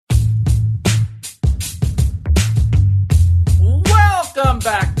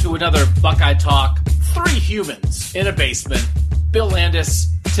to another Buckeye Talk. Three humans in a basement. Bill Landis,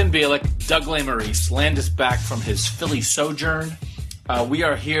 Tim Bielik, Doug Lesmerises. Landis back from his Philly sojourn. We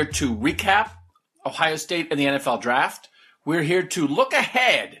are here to recap Ohio State and the NFL draft. We're here to look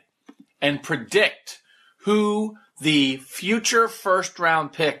ahead and predict who the future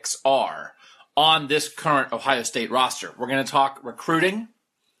first-round picks are on this current Ohio State roster. We're going to talk recruiting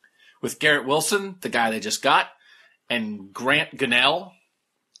with Garrett Wilson, the guy they just got, and Grant Gunnell.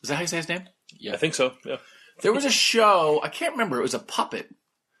 Is that how you say his name? Yeah, I think so. Yeah. There was a show, I can't remember, it was a puppet.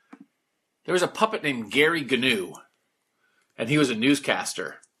 There was a puppet named Gary Gnu, and he was a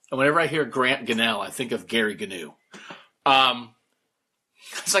newscaster. And whenever I hear Grant Gunnell, I think of Gary Gnu.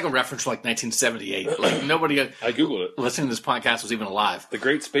 It's like a reference from like 1978. Like nobody I Googled it. listening to this podcast was even alive. The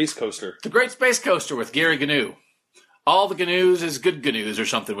Great Space Coaster. The Great Space Coaster with Gary Gnu. All the Gnus is good Gnus or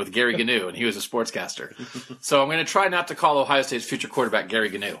something with Gary Gnu, and he was a sportscaster. So I'm going to try not to call Ohio State's future quarterback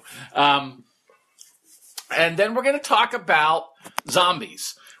Gary Gnu. And then we're going to talk about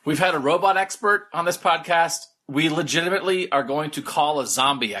zombies. We've had a robot expert on this podcast. We legitimately are going to call a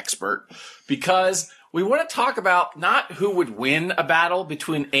zombie expert because we want to talk about not who would win a battle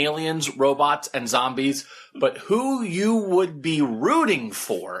between aliens, robots, and zombies, but who you would be rooting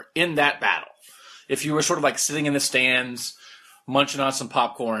for in that battle. If you were sort of like sitting in the stands, munching on some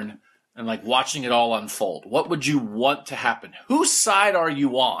popcorn, and like watching it all unfold, what would you want to happen? Whose side are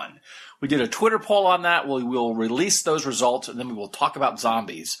you on? We did a Twitter poll on that. We will release those results, and then we will talk about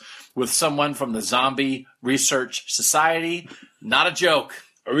zombies with someone from the Zombie Research Society. Not a joke.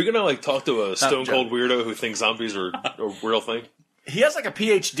 Are we going to like talk to a stone cold weirdo who thinks zombies are a real thing? He has like a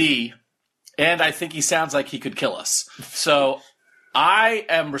PhD, and I think he sounds like he could kill us. So I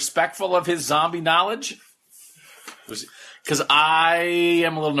am respectful of his zombie knowledge because I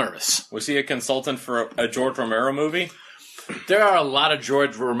am a little nervous. Was he a consultant for a George Romero movie? There are a lot of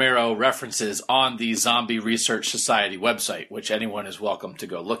George Romero references on the Zombie Research Society website, which anyone is welcome to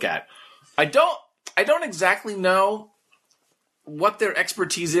go look at. I don't exactly know what their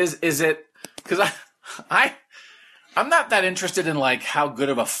expertise is. Is it because I'm not that interested in like how good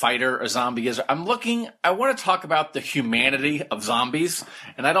of a fighter a zombie is. I want to talk about the humanity of zombies,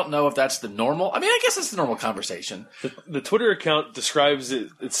 and I don't know if that's the normal. I mean, I guess it's the normal conversation. The Twitter account describes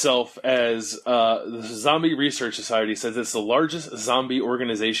itself as the Zombie Research Society says it's the largest zombie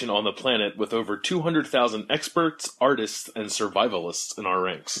organization on the planet with over 200,000 experts, artists, and survivalists in our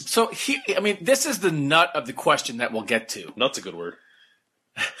ranks. So, this is the nut of the question that we'll get to. Nut's a good word.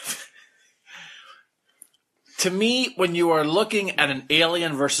 To me, when you are looking at an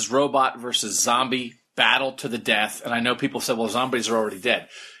alien versus robot versus zombie battle to the death, and I know people say, well, zombies are already dead.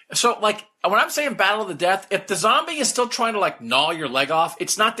 So, like, when I'm saying battle to the death, if the zombie is still trying to, like, gnaw your leg off,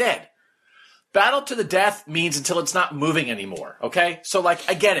 it's not dead. Battle to the death means until it's not moving anymore, okay? So, like,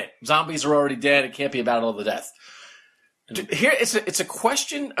 I get it. Zombies are already dead. It can't be a battle to the death. Here, it's a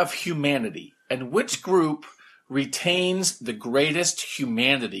question of humanity, and which group retains the greatest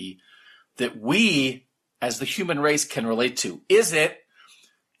humanity that we as the human race can relate to. Is it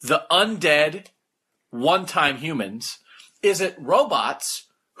the undead, one-time humans? Is it robots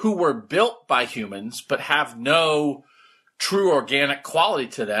who were built by humans but have no true organic quality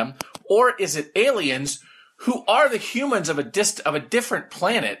to them? Or is it aliens who are the humans of a different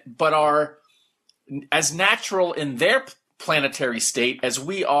planet but are as natural in their planetary state as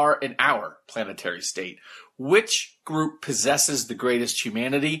we are in our planetary state? Which group possesses the greatest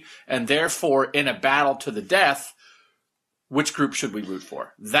humanity, and therefore, in a battle to the death, which group should we root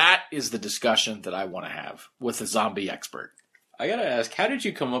for? That is the discussion that I want to have with a zombie expert. I gotta ask, how did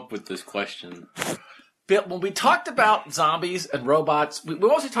you come up with this question? Bill, when we talked about zombies and robots, we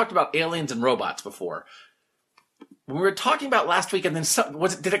mostly talked about aliens and robots before. When we were talking about last week, and then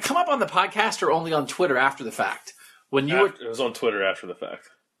did it come up on the podcast or only on Twitter after the fact? It was on Twitter after the fact.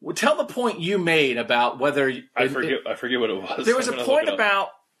 Well, tell the point you made about whether I forget what it was. There was a point about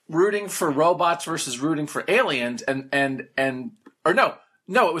rooting for robots versus rooting for aliens, it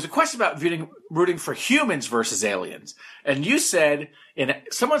was a question about rooting for humans versus aliens. And you said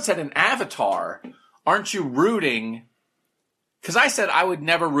someone said in Avatar, aren't you rooting? Because I said I would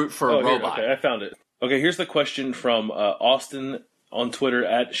never root for a robot. Okay, I found it. Okay, here's the question from Austin on Twitter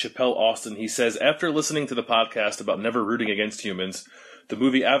at Chappelle Austin. He says, after listening to the podcast about never rooting against humans, the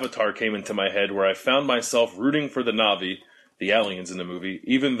movie Avatar came into my head where I found myself rooting for the Na'vi, the aliens in the movie,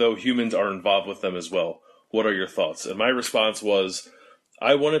 even though humans are involved with them as well. What are your thoughts? And my response was,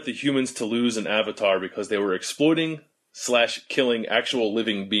 I wanted the humans to lose in Avatar because they were exploiting/killing actual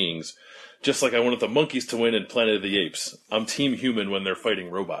living beings, just like I wanted the monkeys to win in Planet of the Apes. I'm Team Human when they're fighting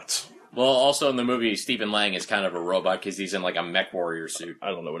robots. Well, also in the movie, Stephen Lang is kind of a robot because he's in like a mech warrior suit. I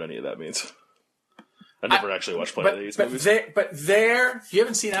don't know what any of that means. I never actually watched Planet of the Apes movies. You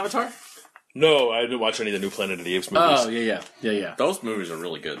haven't seen Avatar? No, I didn't watch any of the new Planet of the Apes movies. Oh, yeah. Those movies are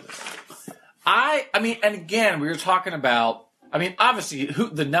really good. I mean, and again, we were talking about, obviously,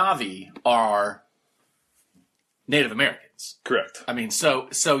 the Na'vi are Native Americans. Correct. I mean, so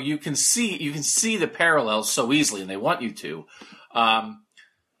you can see the parallels so easily, and they want you to.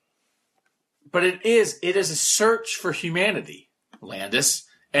 But it is a search for humanity, Landis.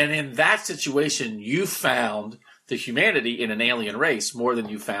 And in that situation, you found the humanity in an alien race more than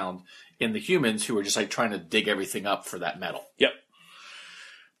you found in the humans who were just like trying to dig everything up for that metal. Yep.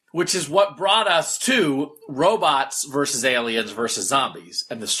 Which is what brought us to robots versus aliens versus zombies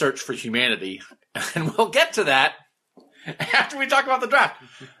and the search for humanity. And we'll get to that after we talk about the draft.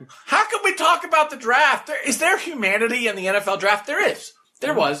 How can we talk about the draft? Is there humanity in the NFL draft? There is.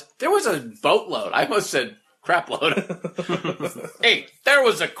 There was a boatload. I almost said crap load. Hey, there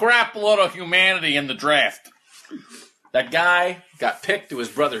was a crap load of humanity in the draft. That guy got picked to his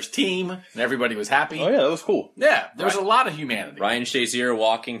brother's team, and everybody was happy. Oh, yeah, that was cool. Yeah, there was a lot of humanity. Ryan Shazier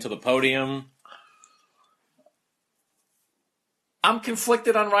walking to the podium. I'm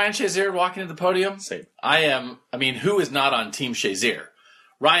conflicted on Ryan Shazier walking to the podium. Same. Who is not on Team Shazier?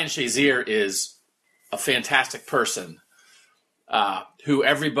 Ryan Shazier is a fantastic person who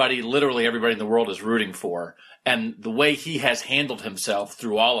literally everybody in the world is rooting for. And the way he has handled himself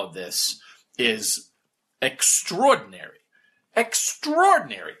through all of this is extraordinary.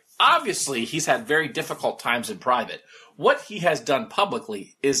 Extraordinary. Obviously, he's had very difficult times in private. What he has done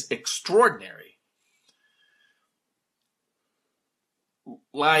publicly is extraordinary.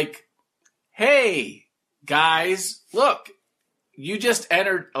 Like, hey, guys, look, you just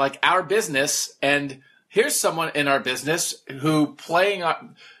entered like our business, and here's someone in our business who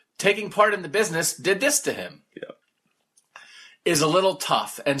taking part in the business did this to him. Yeah. Is a little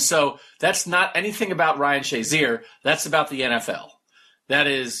tough. And so that's not anything about Ryan Shazier. That's about the NFL. That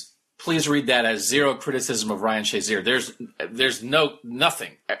is, please read that as zero criticism of Ryan Shazier. There's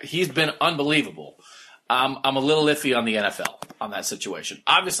nothing. He's been unbelievable. I'm a little iffy on the NFL on that situation.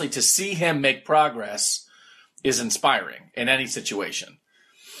 Obviously, to see him make progress is inspiring in any situation.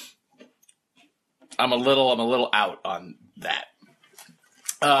 I'm a little out on that.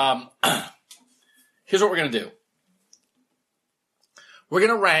 Here's what we're going to do. We're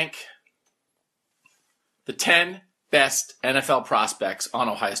going to rank the 10 best NFL prospects on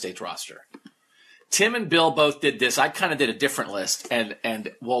Ohio State's roster. Tim and Bill both did this. I kind of did a different list, and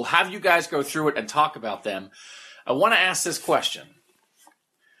we'll have you guys go through it and talk about them. I want to ask this question.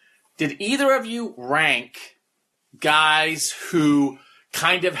 Did either of you rank guys who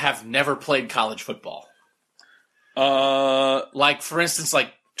kind of have never played college football? Like, for instance,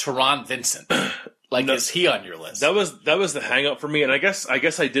 like Teron Vincent. Like, no, is he on your list? That was the hang up for me, and I guess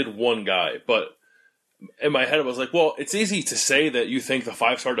I did one guy, but in my head I was like, well, it's easy to say that you think the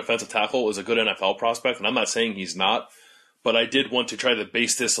 5-star defensive tackle is a good NFL prospect, and I'm not saying he's not, but I did want to try to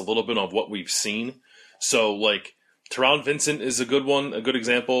base this a little bit on what we've seen. So, like, Teron Vincent is a good one, a good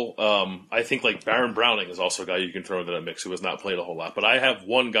example. I think, like, Baron Browning is also a guy you can throw into that mix who has not played a whole lot, but I have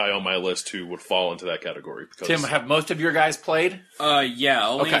one guy on my list who would fall into that category. Because Tim, have most of your guys played? Yeah,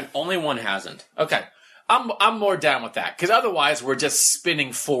 Okay. Only one hasn't. Okay. I'm more down with that, because otherwise we're just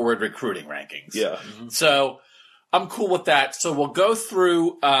spinning forward recruiting rankings. Yeah. Mm-hmm. So I'm cool with that. So we'll go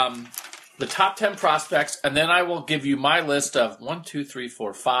through the top 10 prospects, and then I will give you my list of 1, 2, 3,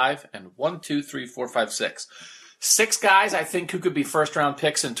 4, 5, and 1, 2, 3, 4, 5, 6. 6 guys I think who could be first-round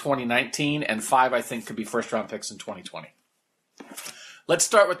picks in 2019, and 5 I think could be first-round picks in 2020. Let's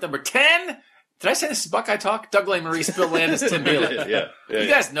start with number 10. Did I say this is Buckeye Talk? Doug Maurice, Bill Landis, Tim Bealey. Yeah. You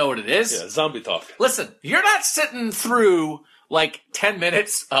guys know what it is. Yeah, zombie talk. Listen, you're not sitting through like 10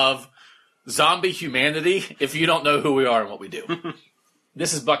 minutes of zombie humanity if you don't know who we are and what we do.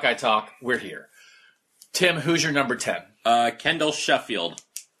 This is Buckeye Talk. We're here. Tim, who's your number 10? Kendall Sheffield.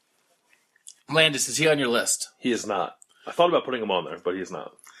 Landis, is he on your list? He is not. I thought about putting him on there, but he is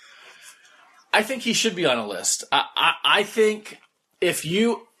not. I think he should be on a list. I think if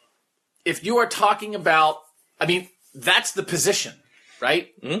you are talking about, that's the position, right?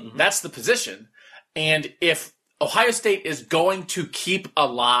 Mm-hmm. That's the position. And if Ohio State is going to keep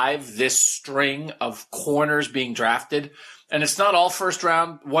alive this string of corners being drafted, and it's not all first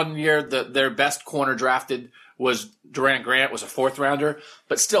round. One year, their best corner drafted was Durant Grant, was a 4th rounder.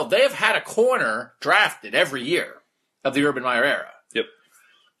 But still, they have had a corner drafted every year of the Urban Meyer era. Yep.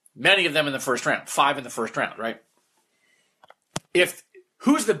 Many of them in the first round, 5 in the first round, right?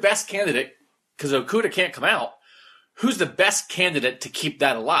 Who's the best candidate, because Okudah can't come out, who's the best candidate to keep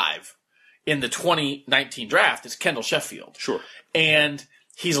that alive? in the 2019 draft is Kendall Sheffield. Sure. And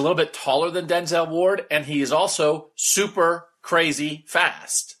he's a little bit taller than Denzel Ward, and he is also super crazy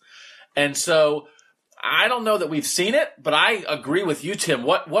fast. And so I don't know that we've seen it, but I agree with you, Tim.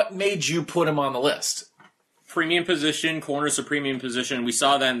 What made you put him on the list? Premium position, corner's a premium position. We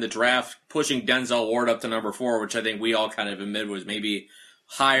saw that in the draft, pushing Denzel Ward up to number 4, which I think we all kind of admit was maybe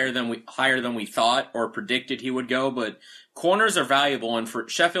higher than we thought or predicted he would go. But corners are valuable, and for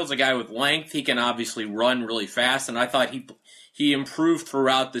Sheffield's a guy with length. He can obviously run really fast, and I thought he improved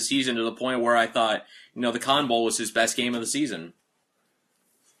throughout the season to the point where I thought, the Cotton Bowl was his best game of the season.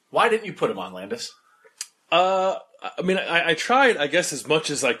 Why didn't you put him on, Landis? I tried, I guess, as much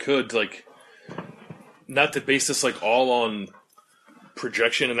as I could, not to base this all on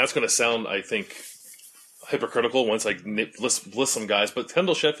projection, and that's going to sound, I think, hypocritical once I list some guys. But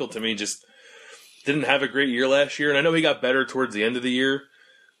Kendall Sheffield to me just didn't have a great year last year, and I know he got better towards the end of the year,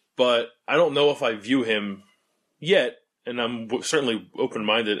 but I don't know if I view him yet, and I'm certainly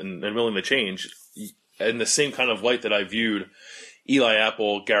open-minded and willing to change, in the same kind of light that I viewed Eli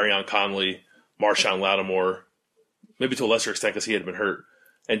Apple, Garyon Conley, Marshawn Lattimore, maybe to a lesser extent because he had been hurt,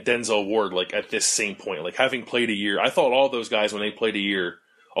 and Denzel Ward, at this same point, having played a year. I thought all those guys, when they played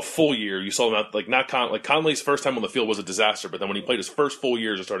a full year, you saw them out, Conley's first time on the field was a disaster, but then when he played his first full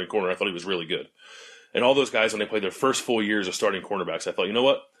year as a starting corner, I thought he was really good. And all those guys, when they played their first full years as starting cornerbacks, I thought, you know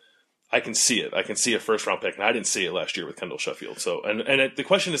what? I can see it. I can see a first-round pick, and I didn't see it last year with Kendall Sheffield. So, and the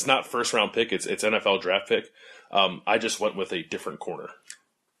question is not first-round pick; it's NFL draft pick. I just went with a different corner.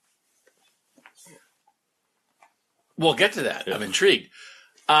 We'll get to that. Yeah. I'm intrigued.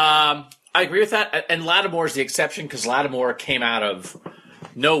 I agree with that, and Lattimore is the exception because Lattimore came out of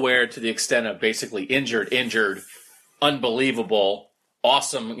nowhere to the extent of basically injured, unbelievable,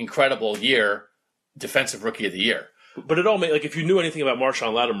 awesome, incredible year, defensive rookie of the year. But it all made, if you knew anything about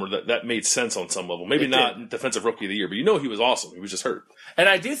Marshawn Lattimore, that made sense on some level. Maybe not defensive rookie of the year, but he was awesome. He was just hurt. And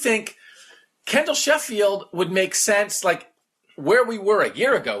I do think Kendall Sheffield would make sense, where we were a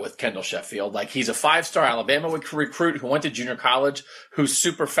year ago with Kendall Sheffield. He's a 5-star Alabama recruit who went to junior college, who's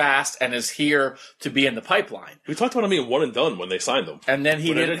super fast and is here to be in the pipeline. We talked about him being one and done when they signed him. And then I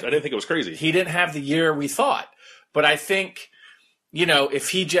didn't think it was crazy. He didn't have the year we thought. But I think,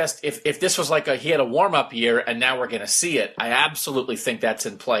 if this was he had a warm-up year and now we're going to see it, I absolutely think that's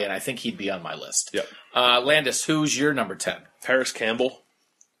in play, and I think he'd be on my list. Yep. Landis, who's your number 10? Paris Campbell.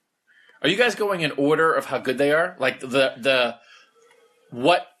 Are you guys going in order of how good they are?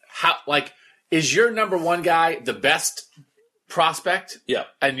 Is your number one guy the best prospect? Yeah.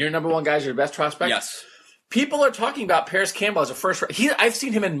 And your number one guy is your best prospect? Yes. People are talking about Paris Campbell as a first. I've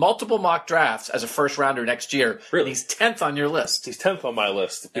seen him in multiple mock drafts as a first rounder next year. Really? And he's 10th on your list. He's 10th on my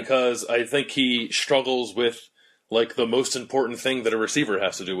list because I think he struggles with the most important thing that a receiver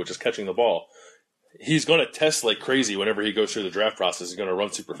has to do, which is catching the ball. He's going to test like crazy whenever he goes through the draft process. He's going to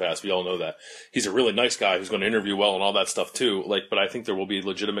run super fast. We all know that. He's a really nice guy who's going to interview well and all that stuff too. But I think there will be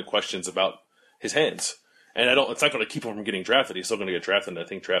legitimate questions about his hands. And it's not going to keep him from getting drafted. He's still going to get drafted, and I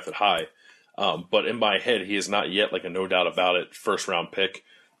think drafted high. But in my head, he is not yet a no doubt about it first round pick.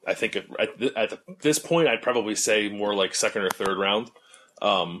 I think at this point, I'd probably say more second or third round.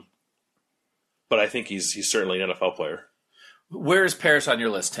 But I think he's certainly an NFL player. Where is Paris on your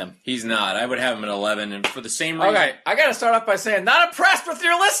list, Tim? He's not. I would have him at 11, and for the same reason. Okay, I got to start off by saying, not impressed with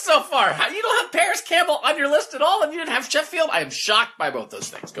your list so far. You don't have Paris Campbell on your list at all, and you didn't have Sheffield. I am shocked by both those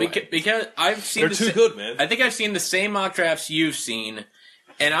things. Go ahead. Because I've seen They're too good, man. I think I've seen the same mock drafts you've seen,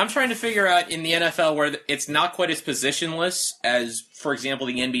 and I'm trying to figure out in the NFL where it's not quite as positionless as, for example,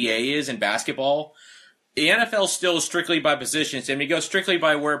 the NBA is in basketball. The NFL still is strictly by positions, and we go strictly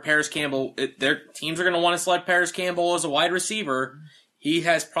by where Paris Campbell, their teams are going to want to select Paris Campbell as a wide receiver. He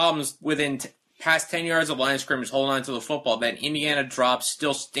has problems within past 10 yards of line of scrimmage holding on to the football. That Indiana drop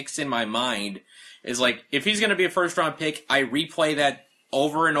still sticks in my mind. Is if he's going to be a first-round pick, I replay that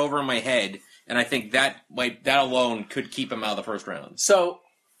over and over in my head, and I think that alone could keep him out of the first round. So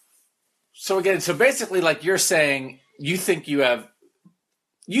basically, you're saying, you think you have...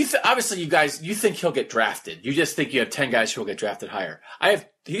 obviously, you guys, you think he'll get drafted. You just think you have 10 guys who will get drafted higher.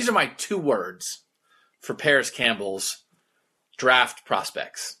 These are my 2 words for Paris Campbell's draft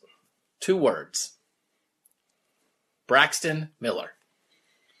prospects. 2 words. Braxton Miller.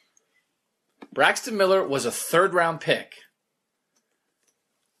 Braxton Miller was a 3rd-round pick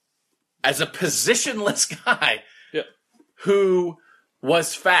as a positionless guy who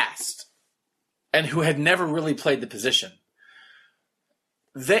was fast and who had never really played the position.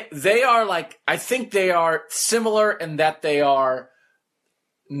 They are I think they are similar in that they are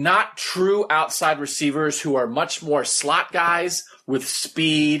not true outside receivers who are much more slot guys with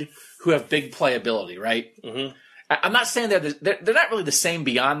speed, who have big playability, right? Mm-hmm. I'm not saying they're not really the same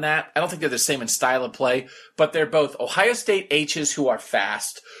beyond that. I don't think they're the same in style of play, but they're both Ohio State H's who are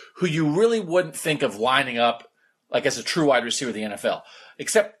fast, who you really wouldn't think of lining up like as a true wide receiver of the NFL.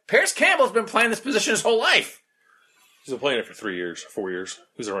 Except Paris Campbell's been playing this position his whole life. He's been playing it for 3 years, 4 years.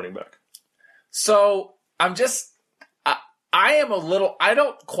 Who's a running back? So I'm just, I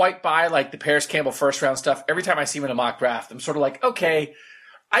don't quite buy like the Paris Campbell first round stuff. Every time I see him in a mock draft, I'm sort of like, okay,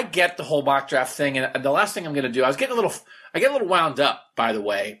 I get the whole mock draft thing. And the last thing I'm going to do, I get a little wound up, by the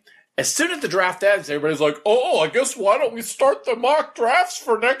way. As soon as the draft ends, everybody's like, oh, I guess why don't we start the mock drafts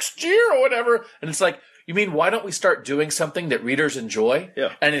for next year or whatever? And it's like, you mean why don't we start doing something that readers enjoy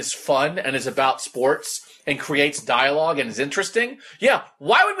and is fun and is about sports and creates dialogue and is interesting? Yeah,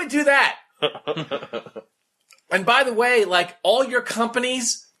 why would we do that? And by the way, like all your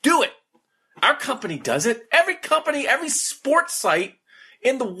companies do it. Our company does it. Every company, every sports site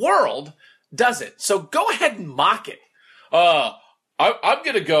in the world does it. So go ahead and mock it. I'm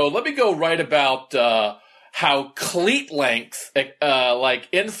going to go, let me go write about how cleat length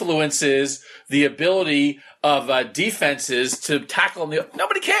influences the ability of defenses to tackle.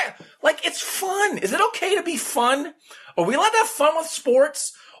 Nobody cares. Like, it's fun. Is it okay to be fun? Are we allowed to have fun with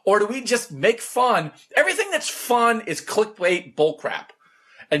sports? Or do we just make fun? Everything that's fun is clickbait bullcrap.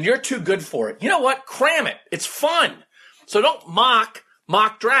 And you're too good for it. You know what? Cram it. It's fun. So don't mock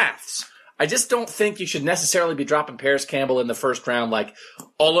drafts. I just don't think you should necessarily be dropping Paris Campbell in the first round like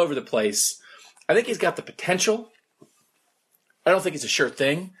all over the place. I think he's got the potential. I don't think it's a sure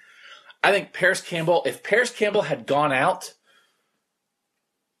thing. I think if Paris Campbell had gone out,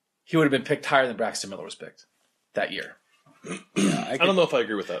 he would have been picked higher than Braxton Miller was picked that year. Yeah, I don't know if I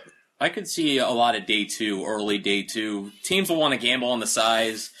agree with that. I could see a lot of day two, early day two. Teams will want to gamble on the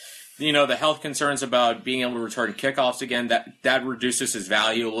size. You know, the health concerns about being able to return kickoffs again, that reduces his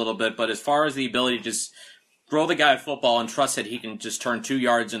value a little bit. But as far as the ability to just throw the guy at football and trust that he can just turn 2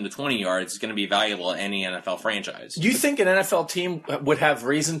 yards into 20 yards is going to be valuable at any NFL franchise. Do you think an NFL team would have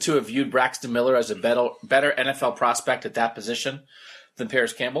reason to have viewed Braxton Miller as a better NFL prospect at that position than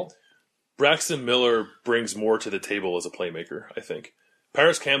Paris Campbell? Braxton Miller brings more to the table as a playmaker, I think.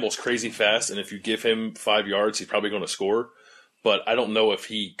 Paris Campbell's crazy fast, and if you give him 5 yards, he's probably going to score. But I don't know if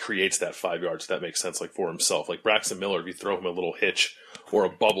he creates that 5 yards, if that makes sense, like for himself. Like Braxton Miller, if you throw him a little hitch or a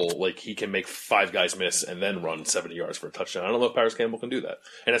bubble, like he can make 5 guys miss and then run 70 yards for a touchdown. I don't know if Paris Campbell can do that.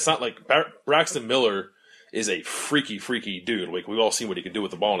 And it's not like Braxton Miller is a freaky dude. Like we've all seen what he can do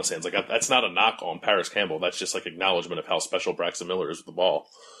with the ball in his hands. Like that's not a knock on Paris Campbell. That's just like acknowledgement of how special Braxton Miller is with the ball.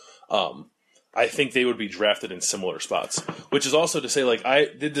 I think they would be drafted in similar spots, which is also to say, like, I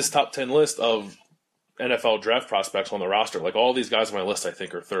did this top 10 list of NFL draft prospects on the roster. Like, all these guys on my list, I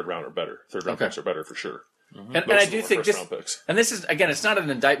think, are third round or better. Third round picks are better for sure. Mm-hmm. And I do think and this is, again, it's not an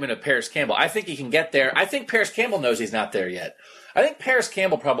indictment of Paris Campbell. I think he can get there. I think Paris Campbell knows he's not there yet. I think Paris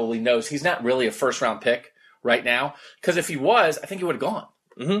Campbell probably knows he's not really a first round pick right now. Because if he was, I think he would have gone.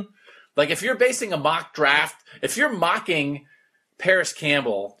 Mm-hmm. Like, if you're basing a mock draft, if you're mocking Paris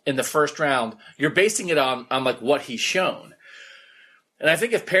Campbell in the first round, you're basing it on like what he's shown. And I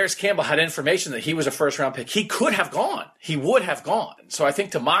think if Paris Campbell had information that he was a first round pick, he could have gone. He would have gone. So I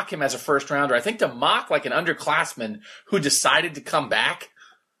think to mock him as a first rounder, I think to mock like an underclassman who decided to come back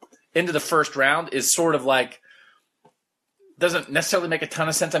into the first round is sort of like, doesn't necessarily make a ton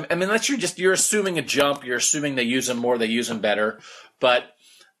of sense. I mean, unless you're assuming a jump, you're assuming they use him more, they use him better. But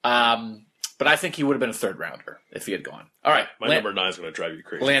I think he would have been a third rounder if he had gone. All right. My number 9 is going to drive you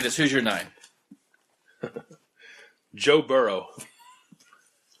crazy. Landis, who's your 9? Joe Burrow.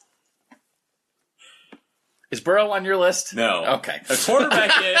 Is Burrow on your list? No. Okay. A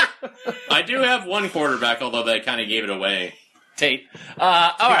quarterback I do have one quarterback, although they kind of gave it away. Tate.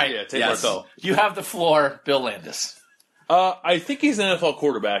 All right. Yeah, Tate Martell. You have the floor, Bill Landis. I think he's an NFL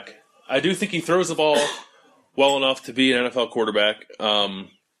quarterback. I do think he throws the ball well enough to be an NFL quarterback.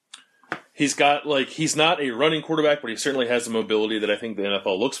 He's not a running quarterback, but he certainly has the mobility that I think the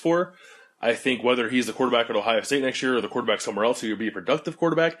NFL looks for. I think whether he's the quarterback at Ohio State next year or the quarterback somewhere else, he would be a productive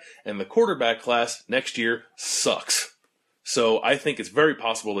quarterback, and the quarterback class next year sucks. So I think it's very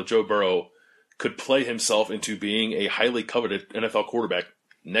possible that Joe Burrow could play himself into being a highly coveted NFL quarterback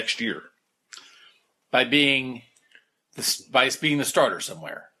next year. By being the starter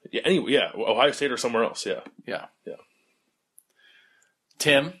somewhere. Yeah, anyway, yeah, Ohio State or somewhere else, yeah. Yeah.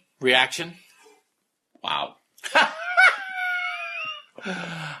 Tim, reaction? Wow.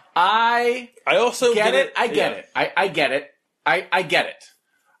 I also get it. I get it. I get it. I get it.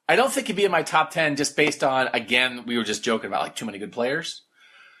 I don't think he'd be in my top 10 just based on, again, we were just joking about like too many good players.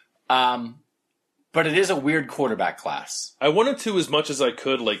 But it is a weird quarterback class. I wanted to, as much as I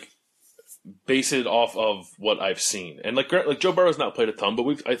could, like base it off of what I've seen. And like Joe Burrow's not played a ton, but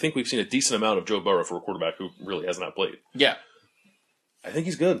I think we've seen a decent amount of Joe Burrow for a quarterback who really has not played. Yeah. I think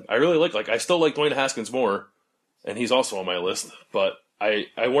he's good. I really like I still like Dwayne Haskins more, and he's also on my list. But I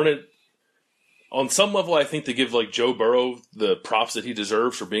wanted, on some level, I think to give like Joe Burrow the props that he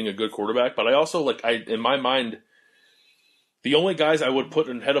deserves for being a good quarterback. But I also in my mind, the only guys I would put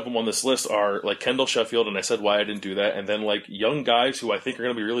ahead of him on this list are like Kendall Sheffield, and I said why I didn't do that, and then like young guys who I think are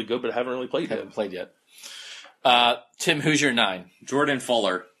going to be really good but haven't really played yet. Tim, who's your 9? Jordan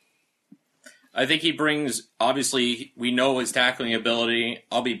Fuller. I think he brings, obviously, we know his tackling ability.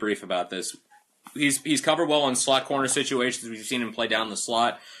 I'll be brief about this. He's covered well in slot corner situations. We've seen him play down the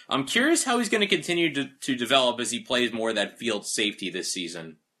slot. I'm curious how he's going to continue to develop as he plays more of that field safety this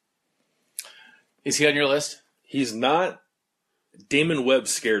season. Is he on your list? He's not. Damon Webb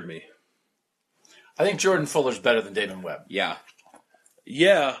scared me. I think Jordan Fuller's better than Damon Webb. Yeah.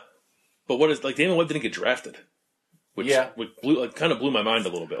 Yeah, but Damon Webb didn't get drafted. Which kind of blew my mind a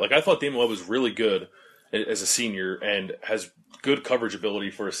little bit. Like, I thought Damon Webb was really good as a senior and has good coverage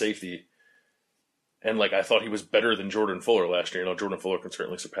ability for a safety. And, like, I thought he was better than Jordan Fuller last year. Jordan Fuller can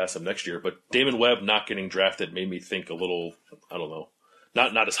certainly surpass him next year. But Damon Webb not getting drafted made me think a little, I don't know,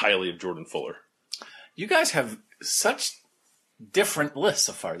 not as highly of Jordan Fuller. You guys have such different lists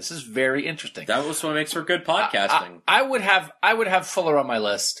so far. This is very interesting. That was what makes for good podcasting. I would have Fuller on my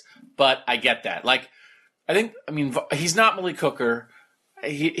list, but I get that. Like, he's not Malik Hooker.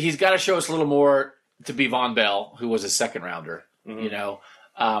 He's got to show us a little more to be Von Bell, who was a second rounder. Mm-hmm.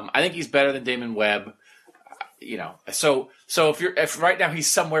 I think he's better than Damon Webb. So if right now he's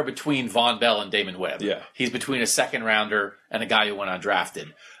somewhere between Von Bell and Damon Webb. Yeah, he's between a second rounder and a guy who went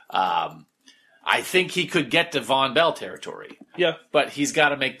undrafted. I think he could get to Von Bell territory. Yeah, but he's got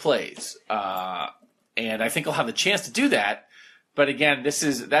to make plays, and I think he'll have the chance to do that. But again,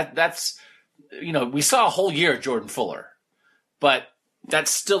 that's. We saw a whole year of Jordan Fuller, but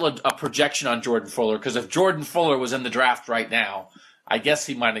that's still a projection on Jordan Fuller, because if Jordan Fuller was in the draft right now, I guess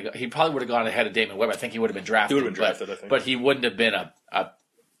he probably would have gone ahead of Damon Webb. I think he would have been drafted. He would have been drafted, I think. But he wouldn't have been a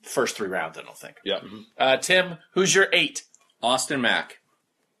first 3 rounds, I don't think. Yeah. Mm-hmm. Tim, who's your 8? Austin Mack.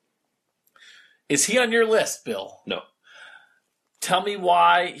 Is he on your list, Bill? No. Tell me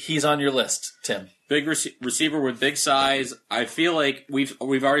why he's on your list, Tim. Big receiver with big size. I feel like we've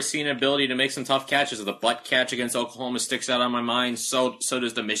already seen an ability to make some tough catches. The butt catch against Oklahoma sticks out on my mind. So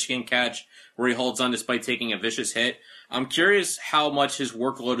does the Michigan catch, where he holds on despite taking a vicious hit. I'm curious how much his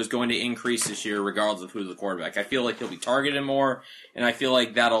workload is going to increase this year, regardless of who's the quarterback. I feel like he'll be targeted more, and I feel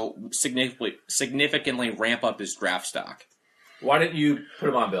like that'll significantly ramp up his draft stock. Why didn't you put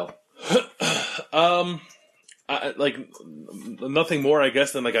him on, Bill? Nothing more, I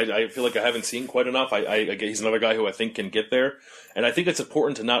guess, than I feel like I haven't seen quite enough. He's another guy who I think can get there, and I think it's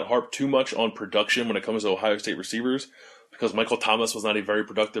important to not harp too much on production when it comes to Ohio State receivers, because Michael Thomas was not a very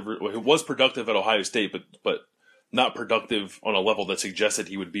productive. He was productive at Ohio State, but not productive on a level that suggested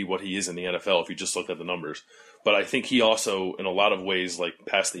he would be what he is in the NFL if you just looked at the numbers. But I think he also, in a lot of ways,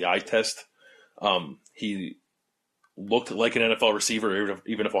 passed the eye test. He looked like an NFL receiver,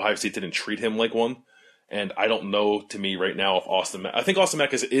 even if Ohio State didn't treat him like one. And I don't know, to me right now, if I think Austin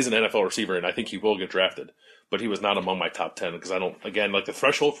Mack is an NFL receiver, and I think he will get drafted. But he was not among my top 10, because the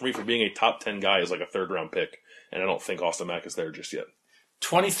threshold for me for being a top 10 guy is like a 3rd-round pick. And I don't think Austin Mack is there just yet.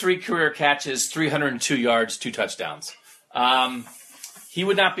 23 career catches, 302 yards, 2 touchdowns. He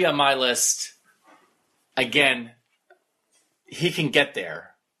would not be on my list. Again, he can get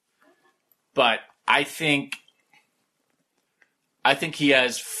there. But I think he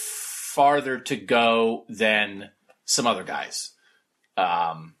has farther to go than some other guys.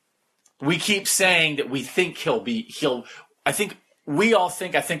 We keep saying that we think I think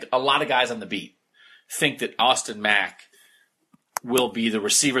a lot of guys on the beat think that Austin Mack will be the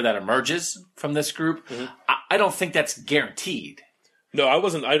receiver that emerges from this group. Mm-hmm. I don't think that's guaranteed. No, I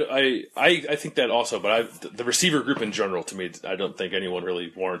wasn't. I think that also, but the receiver group in general, to me, I don't think anyone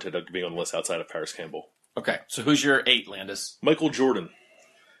really warranted being on the list outside of Paris Campbell. Okay, so who's your 8, Landis? Michael Jordan.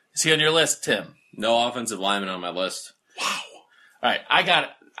 Is he on your list, Tim? No offensive lineman on my list. Wow. All right, I got it.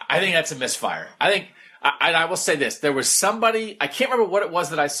 I think that's a misfire. I will say this. There was somebody, I can't remember what it was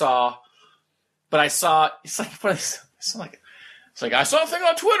that I saw, but I saw, it's like I saw a thing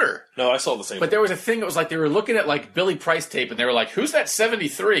on Twitter. No, I saw the same. But there was a thing that was like they were looking at Billy Price tape, and they were like, "Who's that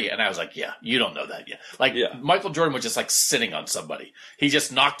 73?" And I was like, "Yeah, you don't know that yet." Michael Jordan was just sitting on somebody. He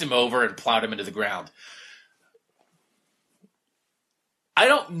just knocked him over and plowed him into the ground. I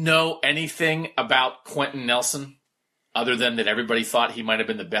don't know anything about Quentin Nelson other than that everybody thought he might have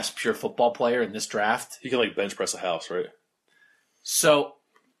been the best pure football player in this draft. He can bench press a house, right? So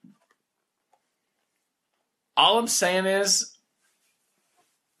All I'm saying is,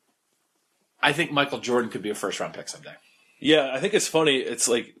 I think Michael Jordan could be a first-round pick someday. Yeah, I think it's funny. It's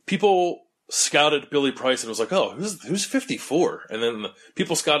like people scouted Billy Price and was like, "Oh, who's 54?" And then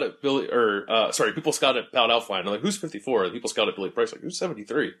people scouted people scouted Pat Elflein. Like, "Who's 54?" And people scouted Billy Price like, "Who's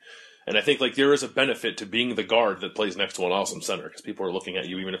 73?" And I think like there is a benefit to being the guard that plays next to an awesome center because people are looking at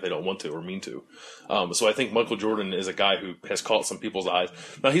you even if they don't want to or mean to. So I think Michael Jordan is a guy who has caught some people's eyes.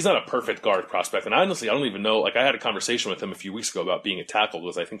 Now he's not a perfect guard prospect, and honestly, I don't even know. Like I had a conversation with him a few weeks ago about being a tackle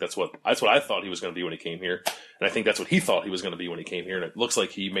because I think that's what I thought he was going to be when he came here, and I think that's what he thought he was going to be when he came here. And it looks like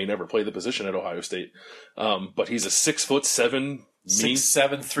he may never play the position at Ohio State, but he's a 6'7".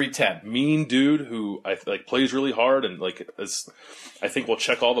 6'7", 310. Mean dude who plays really hard and I think will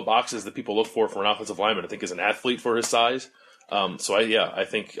check all the boxes that people look for an offensive lineman. I think is an athlete for his size. I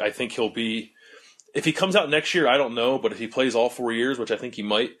think he'll be. If he comes out next year, I don't know, but if he plays all 4 years, which I think he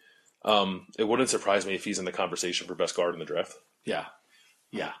might, it wouldn't surprise me if he's in the conversation for best guard in the draft. Yeah.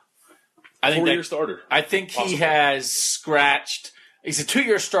 I think 4-year starter. I think he has scratched. He's a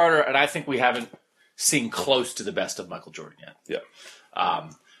 2-year starter, and I think we haven't seen close to the best of Michael Jordan yet.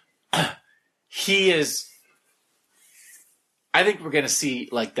 Yeah. He is. I think we're going to see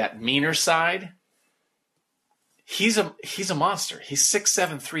like that meaner side. He's a monster. He's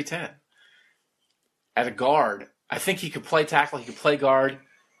 6'7", 310. At a guard, I think he could play tackle. He could play guard.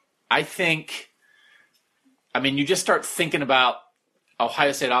 You just start thinking about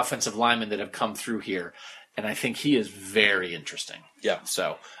Ohio State offensive linemen that have come through here, and I think he is very interesting. Yeah.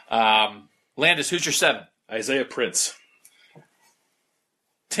 So, Landis, who's your 7? Isaiah Prince.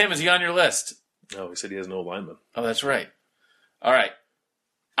 Tim, is he on your list? No, he said he has no lineman. Oh, that's right. All right.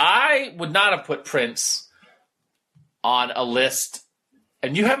 I would not have put Prince on a list,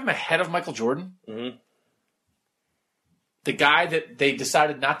 and you have him ahead of Michael Jordan? Mm-hmm. The guy that they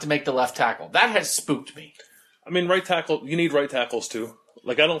decided not to make the left tackle. That has spooked me. I mean, right tackle, you need right tackles too.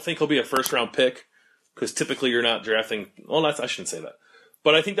 Like, I don't think he'll be a first-round pick because typically you're not drafting. Well, I shouldn't say that.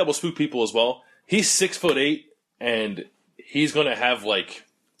 But I think that will spook people as well. He's 6'8", and he's going to have,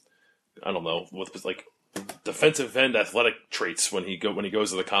 defensive end athletic traits when he goes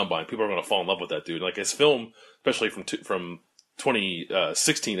to the combine. People are going to fall in love with that dude. Like, his film, especially from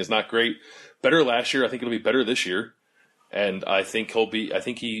 2016, is not great. Better last year. I think it'll be better this year. And I think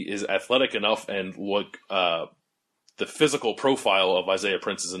he is athletic enough and the physical profile of Isaiah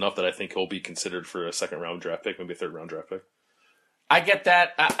Prince is enough that I think he'll be considered for a second-round draft pick, maybe a third-round draft pick. I get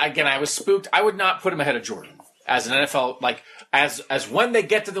that. Again, I was spooked. I would not put him ahead of Jordan as an NFL. As when they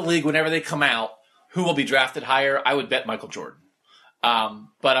get to the league, whenever they come out, who will be drafted higher? I would bet Michael Jordan.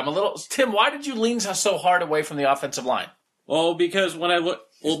 But I'm a little. Tim, why did you lean so hard away from the offensive line? Well, because when I look,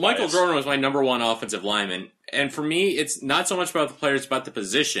 Michael Jordan was my number one offensive lineman, and for me, it's not so much about the players, it's about the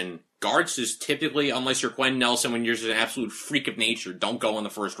position. Guards just typically, unless you're Quentin Nelson, when you're just an absolute freak of nature, don't go in the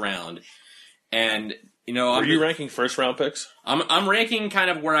first round. And are you ranking first round picks? I'm ranking kind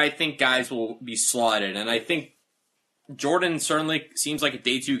of where I think guys will be slotted, and I think Jordan certainly seems like a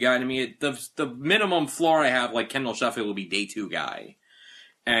day 2 guy to me. The minimum floor I have, like Kendall Sheffield, will be day 2 guy,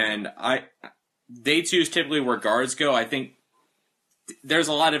 and day 2 is typically where guards go. I think there's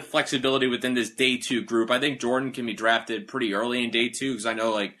a lot of flexibility within this day 2 group. I think Jordan can be drafted pretty early in day 2 because I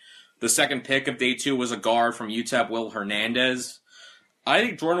know the second pick of day 2 was a guard from UTEP, Will Hernandez. I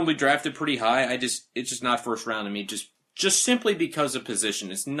think Jordan will be drafted pretty high. It's just not first round to me, just simply because of position.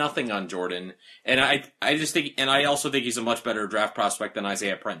 It's nothing on Jordan, and I just think, and I also think he's a much better draft prospect than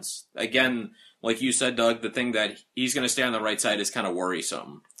Isaiah Prince. Again, like you said, Doug, the thing that he's going to stay on the right side is kind of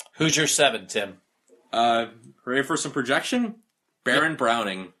worrisome. Who's your 7, Tim? Ready for some projection? Baron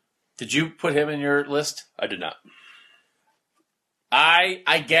Browning. Did you put him in your list? I did not.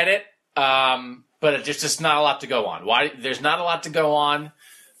 I get it. But it's just not a lot to go on. Why? There's not a lot to go on.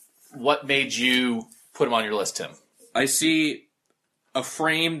 What made you put him on your list, Tim? I see a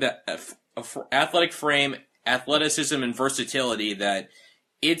frame athletic frame, athleticism, and versatility that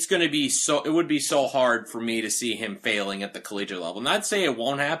it's going to be so. It would be so hard for me to see him failing at the collegiate level. Not to say it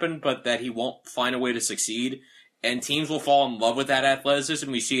won't happen, but that he won't find a way to succeed. And teams will fall in love with that athleticism.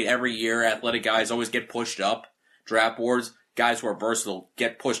 We see it every year. Athletic guys always get pushed up draft boards. Guys who are versatile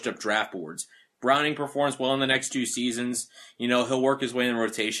get pushed up draft boards. Browning performs well in the next 2 seasons. He'll work his way in the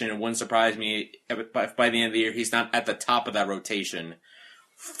rotation. It wouldn't surprise me if by the end of the year he's not at the top of that rotation.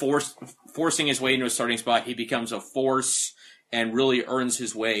 Forcing his way into a starting spot, he becomes a force and really earns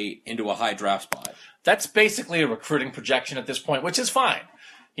his way into a high draft spot. That's basically a recruiting projection at this point, which is fine.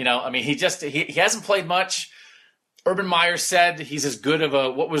 He hasn't played much. Urban Meyer said he's as good of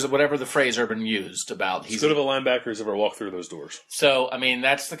whatever the phrase Urban used about. He's good of a linebacker as ever walked through those doors. So, I mean,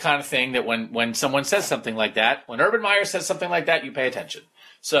 that's the kind of thing that when someone says something like that, when Urban Meyer says something like that, you pay attention.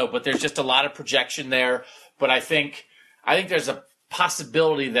 So, but there's just a lot of projection there. But I think there's a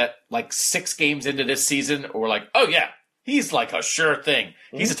possibility that like 6 games into this season, we're like, oh yeah, he's like a sure thing.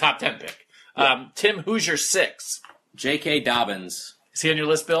 He's a top 10 pick. Yeah. Tim, who's your 6? J.K. Dobbins. Is he on your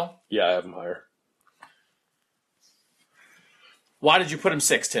list, Bill? Yeah, I have him higher. Why did you put him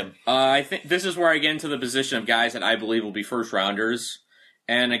 6, Tim? I think this is where I get into the position of guys that I believe will be first rounders.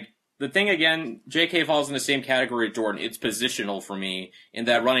 And the thing again, J.K. falls in the same category as Jordan. It's positional for me in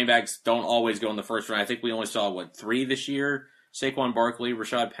that running backs don't always go in the first round. I think we only saw 3 this year: Saquon Barkley,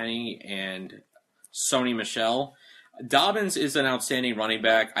 Rashad Penny, and Sony Michel. Dobbins is an outstanding running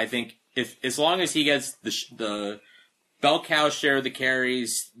back. I think if as long as he gets the bell cow share of the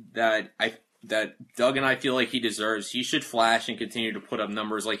carries that Doug and I feel like he deserves, he should flash and continue to put up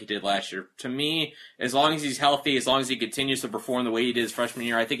numbers like he did last year. To me, as long as he's healthy, as long as he continues to perform the way he did his freshman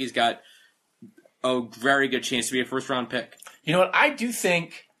year, I think he's got a very good chance to be a first-round pick. You know what? I do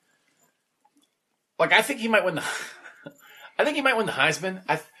think, I think he might win the Heisman.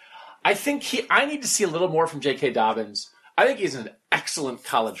 I need to see a little more from J.K. Dobbins. I think he's an excellent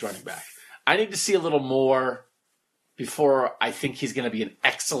college running back. I need to see a little more before I think he's going to be an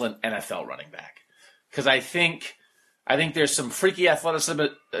excellent NFL running back. Because I think there's some freaky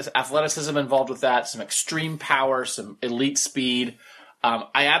athleticism involved with that, some extreme power, some elite speed.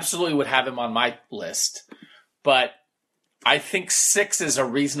 I absolutely would have him on my list. But I think 6 is a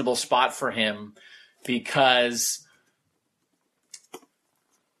reasonable spot for him because,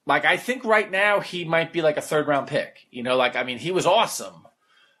 I think right now he might be like a third-round pick. He was awesome.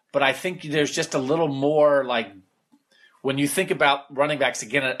 But I think there's just a little more, when you think about running backs,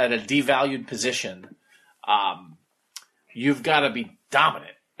 again, at a devalued position, you've got to be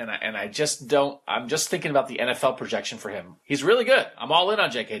dominant. And I just don't – I'm just thinking about the NFL projection for him. He's really good. I'm all in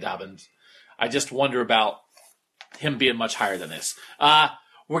on J.K. Dobbins. I just wonder about him being much higher than this.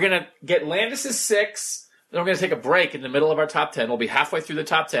 We're going to get Landis' 6. Then we're going to take a break in the middle of our top 10. We'll be halfway through the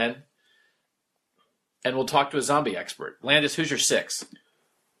top 10. And we'll talk to a zombie expert. Landis, who's your 6?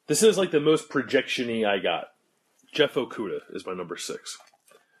 This is the most projection-y I got. Jeff Okudah is my number 6.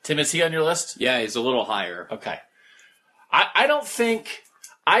 Tim, is he on your list? Yeah, he's a little higher. Okay. I don't think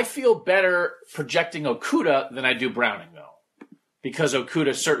 – I feel better projecting Okudah than I do Browning, though. Because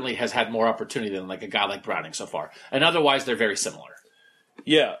Okudah certainly has had more opportunity than a guy like Browning so far. And otherwise, they're very similar.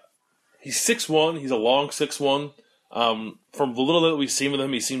 Yeah. He's 6'1". He's a long 6'1". From the little that we've seen of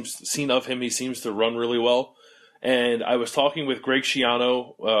him, he seems to run really well. And I was talking with Greg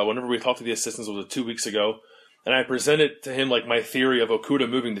Schiano whenever we talked to the assistants, was 2 weeks ago. And I presented to him my theory of Okudah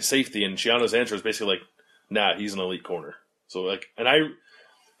moving to safety, and Schiano's answer is basically nah, he's an elite corner. So and I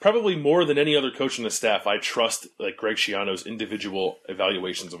probably more than any other coach in the staff, I trust Greg Schiano's individual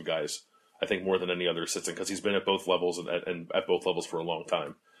evaluations of guys. I think more than any other assistant because he's been at both levels and at both levels for a long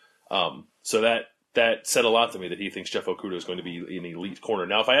time. So that said a lot to me that he thinks Jeff Okudah is going to be an elite corner.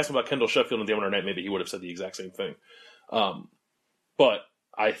 Now, if I asked him about Kendall Sheffield and Damon Arnett, maybe he would have said the exact same thing. But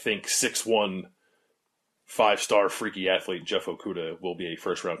I think 6'1", 5-star freaky athlete Jeff Okudah will be a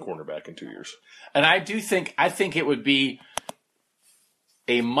first-round cornerback in 2 years. And I think it would be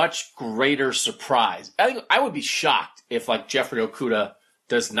a much greater surprise. I would be shocked if Jeffrey Okudah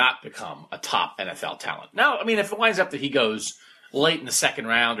does not become a top NFL talent. Now, if it winds up that he goes late in the second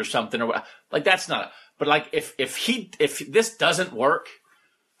round or something, or that's not. But if this doesn't work,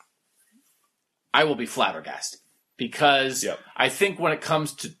 I will be flabbergasted because I think when it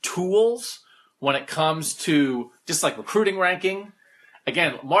comes to tools, when it comes to just recruiting ranking,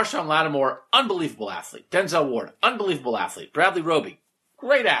 again, Marshawn Lattimore, unbelievable athlete. Denzel Ward, unbelievable athlete. Bradley Roby,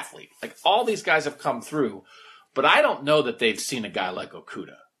 great athlete. All these guys have come through, but I don't know that they've seen a guy like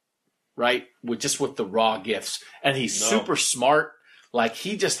Okudah, right? With the raw gifts. And he's super smart.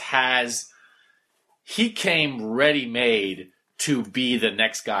 He came ready-made to be the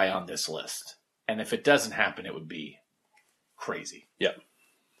next guy on this list. And if it doesn't happen, it would be crazy. Yeah.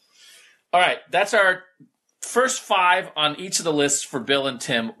 All right, that's our first 5 on each of the lists for Bill and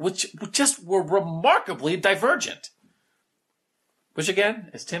Tim, which just were remarkably divergent. Which, again,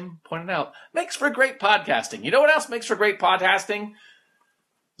 as Tim pointed out, makes for great podcasting. You know what else makes for great podcasting?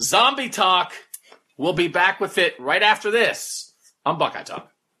 Zombie Talk. We'll be back with it right after this on Buckeye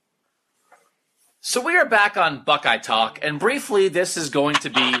Talk. So we are back on Buckeye Talk, and briefly, this is going to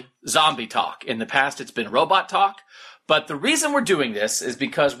be Zombie Talk. In the past, it's been Robot Talk. But the reason we're doing this is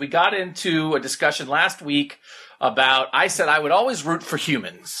because we got into a discussion last week about, I said I would always root for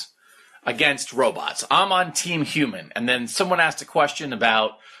humans. against robots. I'm on Team Human. And then someone asked a question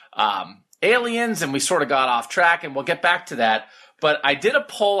about aliens, and we sort of got off track, and we'll get back to that. But I did a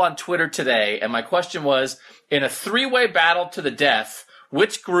poll on Twitter today, and my question was, in a 3-way battle to the death,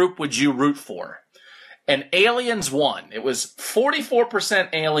 which group would you root for? And aliens won. It was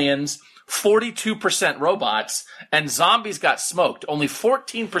 44% aliens, 42% robots, and zombies got smoked. Only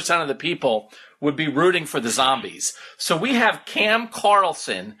 14% of the people would be rooting for the zombies. So we have Cam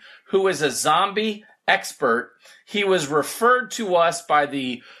Carlson, who is a zombie expert. He was referred to us by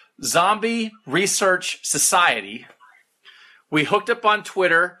the Zombie Research Society. We hooked up on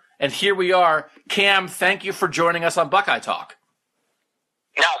Twitter, and here we are. Cam, thank you for joining us on Buckeye Talk.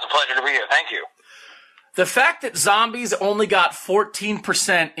 No, it's a pleasure to be here. Thank you. The fact that zombies only got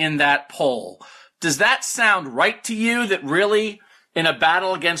 14% in that poll, does that sound right to you, that really in a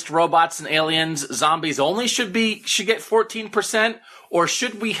battle against robots and aliens, zombies only should get 14%? Or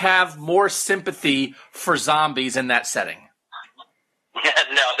should we have more sympathy for zombies in that setting?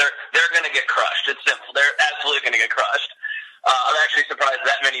 No, they're going to get crushed. It's simple. They're absolutely going to get crushed. I'm actually surprised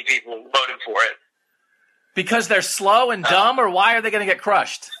that many people voted for it. Because they're slow and dumb, or why are they going to get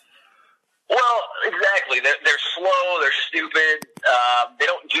crushed? Well, exactly. They're slow. They're stupid. They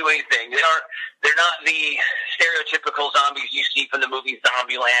don't do anything. They're not the stereotypical zombies you see from the movie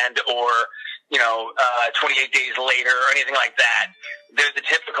Zombieland or 28 Days Later or anything like that. They're the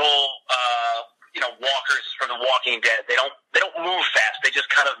typical walkers from The Walking Dead. They don't move fast. They just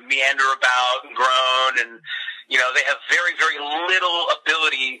kind of meander about and groan, and they have very, very little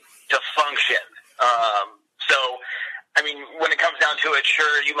ability to function. So, I mean, when it comes down to it,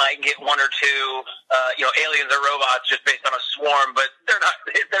 sure, you might get one or two, aliens or robots just based on a swarm, but they're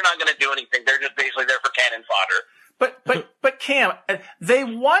not going to do anything. They're just basically there for cannon fodder. But Cam, they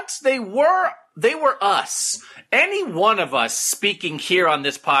were us. Any one of us speaking here on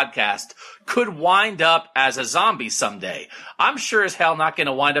this podcast could wind up as a zombie someday. I'm sure as hell not going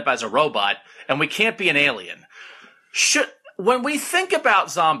to wind up as a robot, and we can't be an alien. When we think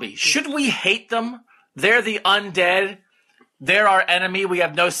about zombies, should we hate them? They're the undead. They're our enemy. We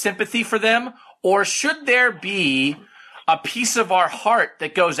have no sympathy for them. Or should there be a piece of our heart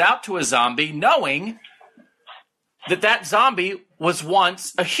that goes out to a zombie knowing that zombie was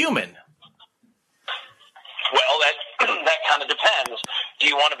once a human? Well, that kind of depends. Do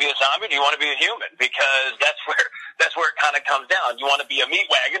you want to be a zombie or do you want to be a human? Because that's where it kind of comes down. Do you want to be a meat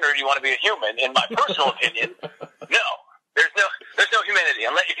wagon or do you want to be a human? In my personal opinion, no. There's no humanity.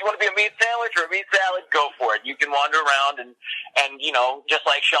 If you want to be a meat sandwich or a meat salad, go for it. You can wander around and just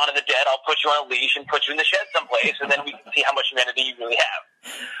like Shaun of the Dead, I'll put you on a leash and put you in the shed someplace, and then we can see how much humanity you really have.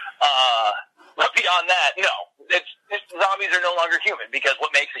 But beyond that, no. Zombies are no longer human, because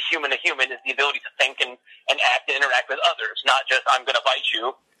what makes a human is the ability to think and act and interact with others, not just I'm going to bite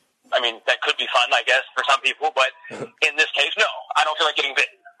you. I mean, that could be fun, I guess, for some people, but in this case, no. I don't feel like getting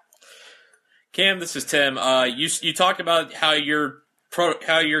bitten. Cam, this is Tim. You talked about how your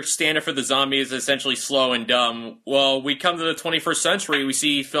standard for the zombie is essentially slow and dumb. Well, we come to the 21st century, we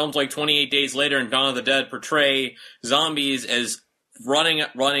see films like 28 Days Later and Dawn of the Dead portray zombies as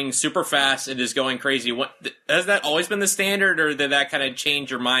running super fast and just going crazy. Has that always been the standard, or did that kind of change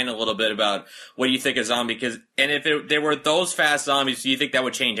your mind a little bit about what you think a zombie? If they were those fast zombies, do you think that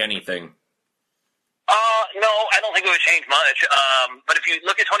would change anything? No, I don't think it would change much. But if you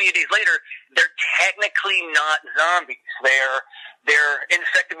look at 28 Days Later, they're technically not zombies. They're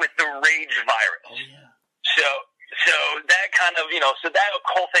infected with the rage virus. Oh, yeah. So that kind of, so that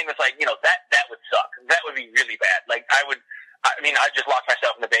whole thing was like, that would suck. That would be really bad. Like I'd just lock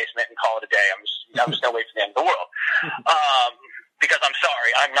myself in the basement and call it a day. I'm just gonna wait for the end of the world. Because I'm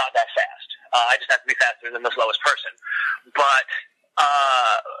sorry, I'm not that fast. I just have to be faster than the slowest person. But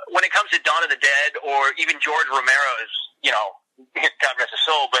when it comes to Dawn of the Dead or even George Romero's, God rest his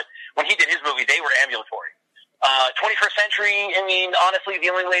soul, but when he did his movie, they were ambulatory. 21st century, I mean, honestly, the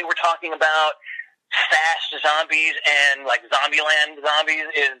only way we're talking about fast zombies and like Zombieland zombies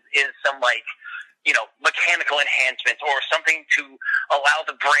is some mechanical enhancements or something to allow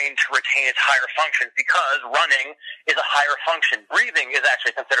the brain to retain its higher functions, because running is a higher function. Breathing is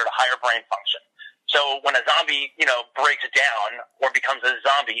actually considered a higher brain function. So when a zombie, breaks down or becomes a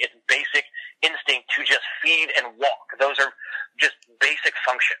zombie, it's basic instinct to just feed and walk. Those are just basic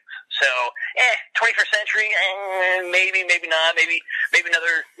functions. So, 21st century, maybe not. Maybe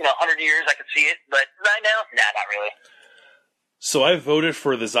another, 100 years I could see it. But right now, not really. So I voted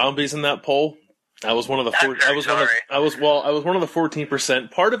for the zombies in that poll. I was one of the I was one of the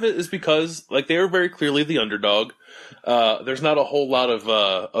 14%. Part of it is because they are very clearly the underdog. There's not a whole lot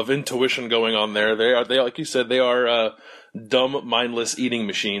of intuition going on there. They like you said, they are dumb, mindless eating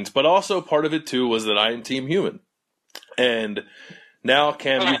machines. But also part of it too was that I am Team Human. And now,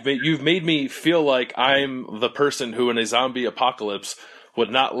 Cam, you've made me feel like I'm the person who in a zombie apocalypse would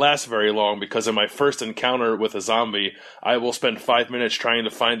not last very long, because in my first encounter with a zombie, I will spend 5 minutes trying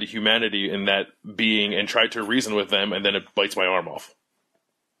to find the humanity in that being and try to reason with them, and then it bites my arm off.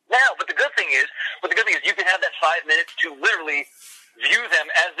 Now, but the good thing is you can have that 5 minutes to literally view them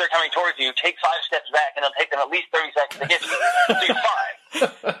as they're coming towards you, take 5 steps back, and it'll take them at least 30 seconds to hit you. So you're fine.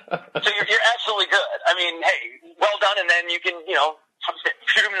 So you're absolutely good. I mean, hey, well done, and then you can,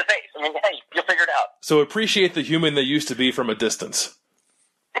 shoot them in the face. I mean, hey, you'll figure it out. So appreciate the human they used to be from a distance.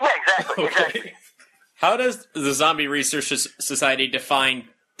 Yeah, exactly. How does the Zombie Research Society define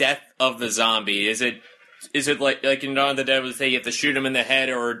death of the zombie? Is it like in Dawn of the Dead, would say you have to shoot him in the head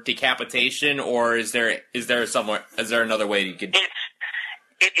or decapitation, or is there another way you could?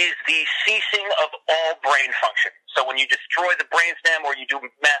 It is the ceasing of all brain function. So when you destroy the brainstem or you do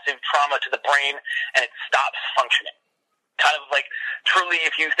massive trauma to the brain and it stops functioning. Kind of like, truly,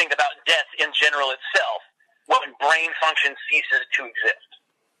 if you think about death in general itself, when brain function ceases to exist.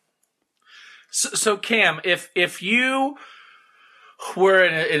 So Cam, if you were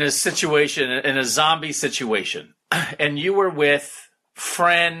in a situation, in a zombie situation, and you were with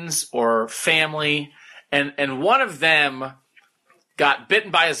friends or family, and one of them got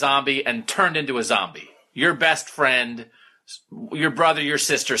bitten by a zombie and turned into a zombie, your best friend, your brother, your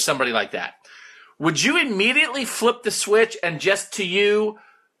sister, somebody like that, would you immediately flip the switch and just to you,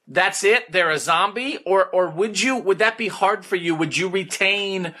 that's it, they're a zombie? Or would that be hard for you? Would you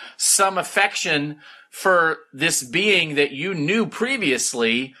retain some affection for this being that you knew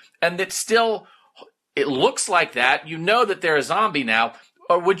previously and that still, it looks like that, you know that they're a zombie now?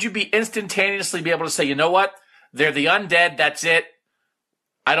 Or would you be instantaneously be able to say, you know what, they're the undead, that's it,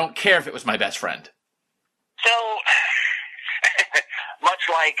 I don't care if it was my best friend? So, much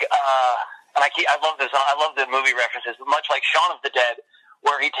like, and I love the movie references, much like Shaun of the Dead,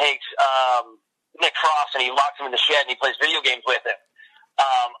 where he takes Nick Frost and he locks him in the shed and he plays video games with him.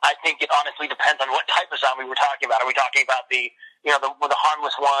 I think it honestly depends on what type of zombie we're talking about. Are we talking about the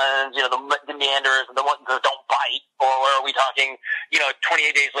harmless ones, the Neanders, the ones that don't bite, or are we talking,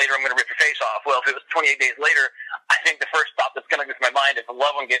 28 days later I'm going to rip your face off? Well, if it was 28 days later, I think the first thought that's going to go through my mind if a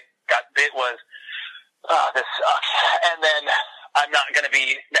loved one got bit was, this sucks, and then I'm not going to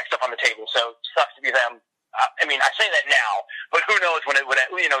be next up on the table. So it sucks to be them. I mean, I say that now, but who knows when it would,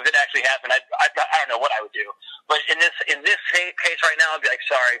 if it actually happened. I don't know what I would do. But in this case right now, I'd be like,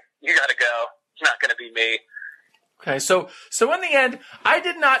 sorry, you got to go. It's not going to be me. Okay, so in the end, I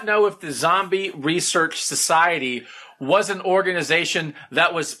did not know if the Zombie Research Society was an organization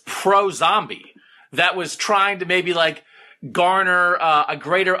that was pro-zombie, that was trying to maybe like garner a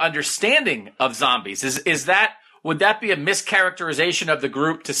greater understanding of zombies. Would that be a mischaracterization of the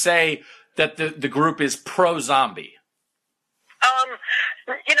group to say that the group is pro-zombie? I don't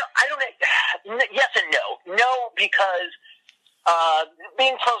know. Yes and no. No, because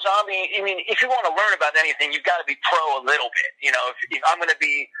being pro-zombie, I mean, if you want to learn about anything, you've got to be pro a little bit. If I'm going to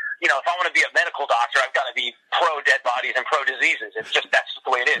be, if I want to be a medical doctor, I've got to be pro-dead bodies and pro-diseases. That's just the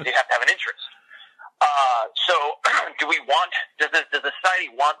way it is. You have to have an interest. So does the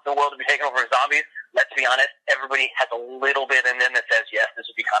society want the world to be taken over by zombies? Let's be honest, everybody has a little bit in them that says, yes, this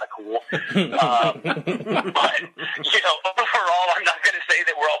would be kind of cool. But, overall, I'm not going to say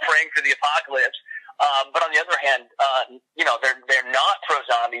that we're all praying for the apocalypse. But on the other hand, they're not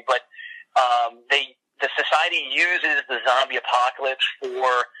pro-zombie, but the society uses the zombie apocalypse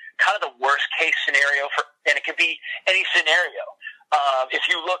for kind of the worst case scenario and it could be any scenario. If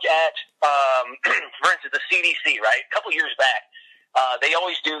you look at, for instance, the CDC, right? A couple years back, they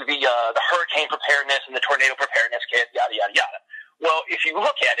always do the hurricane preparedness and the tornado preparedness kit, yada, yada, yada. Well, if you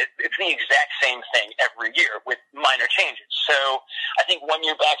look at it, it's the exact same thing every year with minor changes. So I think 1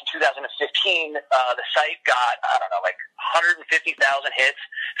 year back in 2015, the site got, 150,000 hits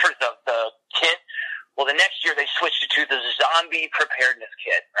for the kit. Well, the next year they switched it to the zombie preparedness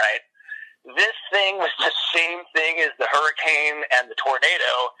kit, right? This thing was the same thing as the hurricane and the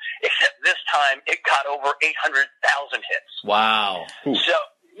tornado, except this time it got over 800,000 hits. Wow. So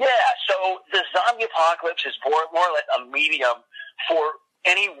the zombie apocalypse is more or less a medium for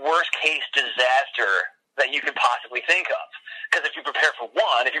any worst-case disaster that you could possibly think of. Because if you prepare for the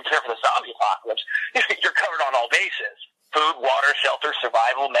zombie apocalypse, you're covered on all bases. Food, water, shelter,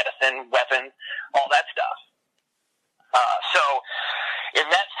 survival, medicine, weapons, all that stuff. So in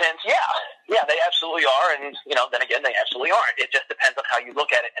that sense, yeah, they absolutely are. And, then again, they absolutely aren't. It just depends on how you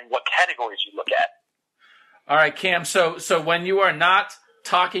look at it and what categories you look at. All right, Cam. So when you are not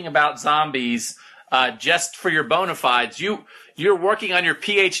talking about zombies, just for your bona fides, you're working on your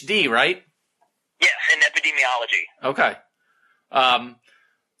PhD, right? Yes, in epidemiology. Okay.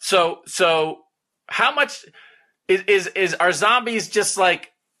 So how much are zombies just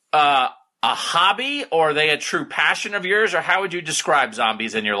like a hobby, or are they a true passion of yours, or how would you describe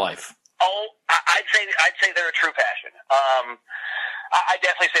zombies in your life? Oh, I'd say they're a true passion. I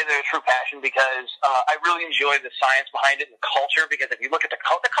definitely say they're a true passion because I really enjoy the science behind it and the culture. Because if you look at the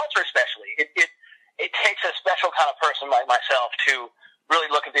culture, especially, it takes a special kind of person like myself to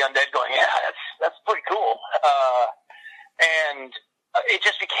really look at the undead, going, yeah, that's pretty cool. And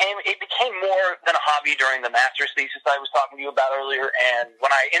it became more than a hobby during the master's thesis I was talking to you about earlier. And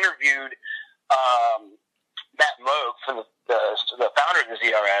when I interviewed Matt Moog, from the founder of the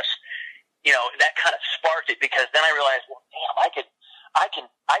ZRS, that kind of sparked it, because then I realized, well, damn,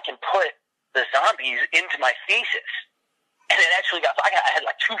 I can put the zombies into my thesis. And it actually I had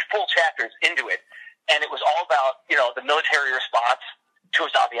like 2 full chapters into it, and it was all about, the military response to a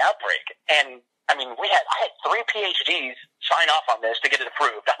zombie outbreak. And I mean, I had 3 PhDs sign off on this to get it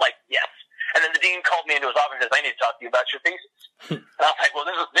approved. I'm like, yes. And then the dean called me into his office and says, I need to talk to you about your thesis. And I was like, well,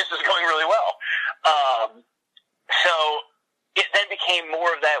 this is going really well. So it then became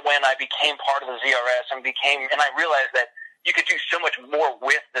more of that when I became part of the ZRS and I realized that you could do so much more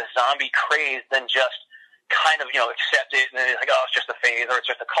with the zombie craze than just kind of, accept it and then it's like, oh, it's just a phase or it's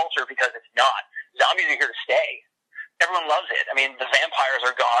just a culture, because it's not. Zombies are here to stay. Everyone loves it. I mean, the vampires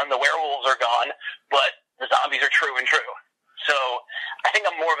are gone, the werewolves are gone, but the zombies are true and true. So I think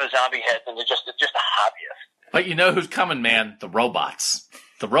I'm more of a zombie head than just a hobbyist. But you know who's coming, man? The robots.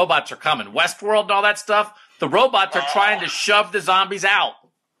 The robots are coming. Westworld and all that stuff. The robots are trying to shove the zombies out.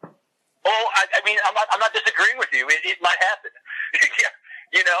 Oh, I mean, I'm not disagreeing with you. It might happen.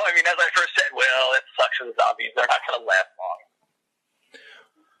 As I first said, well, it sucks for the zombies. They're not going to last long.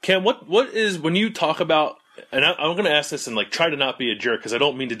 Cam, what is, when you talk about, and I'm going to ask this and try to not be a jerk, because I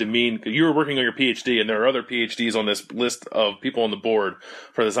don't mean to demean, because you were working on your PhD and there are other PhDs on this list of people on the board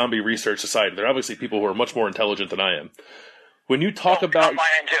for the Zombie Research Society. They're obviously people who are much more intelligent than I am. When you talk about,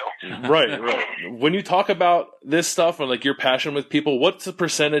 right. When you talk about this stuff and your passion with people, what's the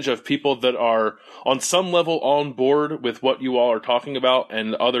percentage of people that are on some level on board with what you all are talking about,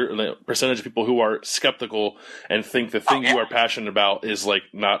 and other percentage of people who are skeptical and think the thing you are passionate about is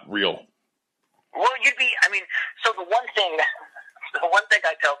not real? Well, so the one thing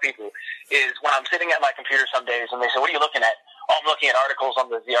I tell people is, when I'm sitting at my computer some days and they say, what are you looking at? Oh, I'm looking at articles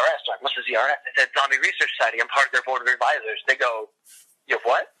on the ZRS. I'm like, what's the ZRS? I said, Zombie Research Society. I'm part of their board of advisors. They go, you have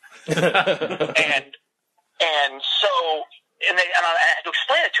what? and I had to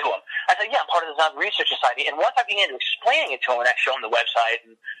explain it to them. I said, yeah, I'm part of the Zombie Research Society. And once I began to explain it to them and I show them the website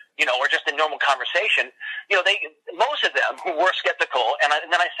and, or just in normal conversation, most of them who were skeptical, and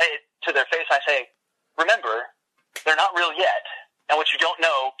then I say it to their face, I say, remember, they're not real yet. And what you don't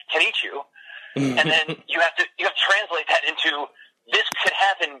know can eat you. And then you have to translate that into, this could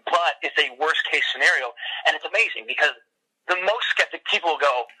happen, but it's a worst case scenario. And it's amazing, because the most skeptic people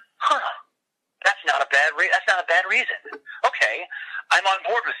go, that's not a bad reason. Okay, I'm on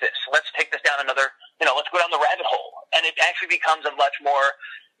board with this. Let's take this down another, let's go down the rabbit hole. And it actually becomes a much more,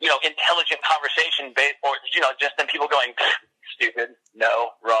 intelligent conversation, or just than people going, stupid,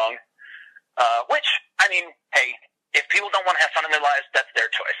 no, wrong. Which, hey, if people don't want to have fun in their lives, that's their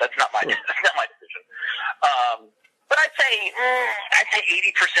choice. That's not my decision. But I'd say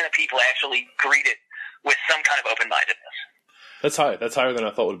 80% of people actually greet it with some kind of open-mindedness. That's high. That's higher than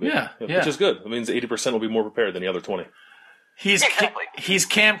I thought it would be. Yeah. Which is good. It means 80% will be more prepared than the other 20. He's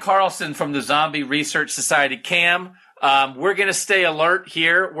Cam Carlson from the Zombie Research Society. Cam, we're going to stay alert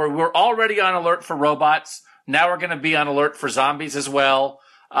here. We're already on alert for robots. Now we're going to be on alert for zombies as well.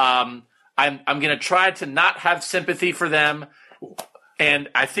 I'm going to try to not have sympathy for them, and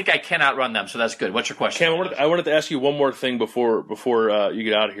I think I can outrun them, so that's good. What's your question? Cam, I wanted to ask you one more thing before you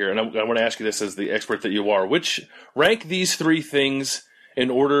get out of here, and I want to ask you this as the expert that you are. Rank these 3 things in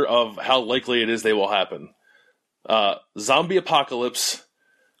order of how likely it is they will happen. Zombie apocalypse,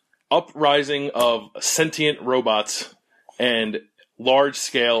 uprising of sentient robots, and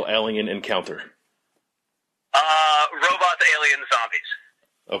large-scale alien encounter. Robots, aliens, zombies.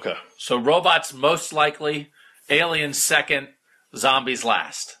 Okay. So robots most likely, aliens second, zombies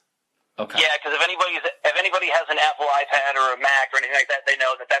last. Okay. Yeah, because if anybody has an Apple iPad or a Mac or anything like that, they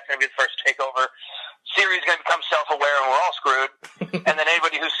know that that's going to be the first to take over. Siri's going to become self-aware and we're all screwed. And then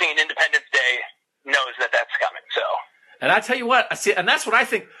anybody who's seen Independence Day knows that that's coming. So. And I tell you what, and that's what I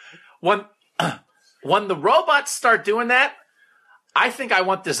think. When the robots start doing that, I think I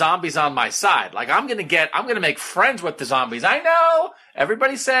want the zombies on my side. Like, I'm going to make friends with the zombies. I know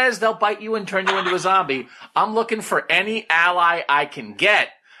everybody says they'll bite you and turn you into a zombie. I'm looking for any ally I can get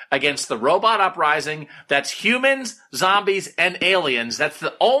against the robot uprising. That's humans, zombies, and aliens. That's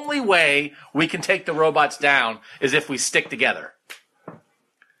the only way we can take the robots down, is if we stick together.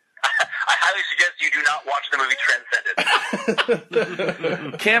 I highly suggest you do not watch the movie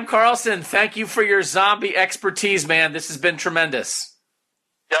Transcended. Cam Carlson, thank you for your zombie expertise, man. This has been tremendous.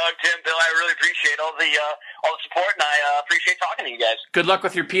 Doug, Tim, Bill, I really appreciate all the support, and I appreciate talking to you guys. Good luck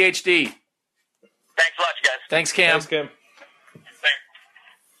with your PhD. Thanks a lot, you guys. Thanks, Cam. Thanks, Cam. Thanks.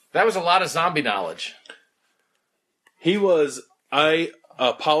 That was a lot of zombie knowledge. I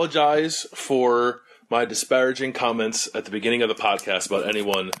apologize for my disparaging comments at the beginning of the podcast about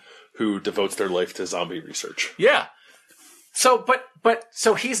anyone who devotes their life to zombie research. Yeah. So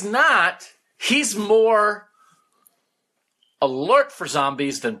he's more alert for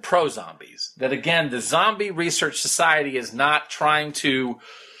zombies than pro-zombies. That, again, the Zombie Research Society is not trying to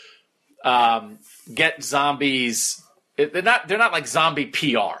get zombies. They're not like zombie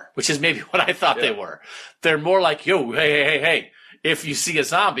PR, which is maybe what I thought they were. They're more like, yo, hey. If you see a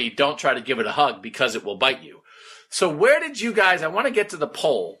zombie, don't try to give it a hug because it will bite you. So where did you guys, I want to get to the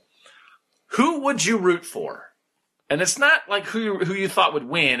poll. Who would you root for? And it's not like who you thought would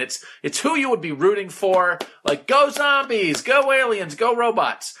win. It's who you would be rooting for. Like, go zombies, go aliens, go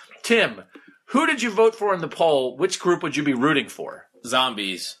robots. Tim, who did you vote for in the poll? Which group would you be rooting for?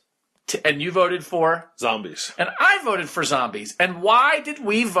 Zombies. And you voted for? Zombies. And I voted for zombies. And why did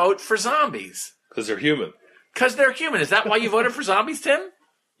we vote for zombies? Because they're human. Because they're human. Is that why you voted for zombies, Tim?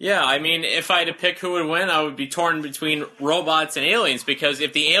 Yeah, I mean, if I had to pick who would win, I would be torn between robots and aliens, because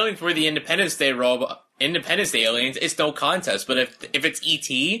if the aliens were the Independence Day aliens, it's no contest. But if it's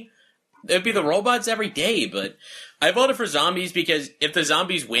E.T., it'd be the robots every day. But I voted for zombies because if the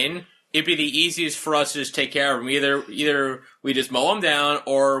zombies win, it'd be the easiest for us to just take care of them. Either we just mow them down,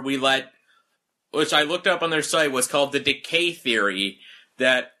 or we let, which I looked up on their site, was called the decay theory,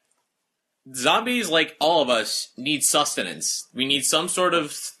 that zombies, like all of us, need sustenance. We need some sort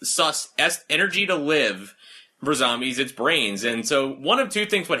of energy to live. For zombies, it's brains. And so one of three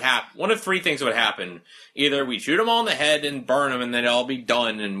things would happen. Either we'd shoot them all in the head and burn them, and then it'd all be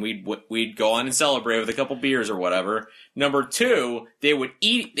done, and we'd go on and celebrate with a couple beers or whatever. Number two, they would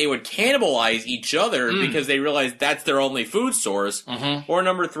cannibalize each other because they realize that's their only food source. Mm-hmm. Or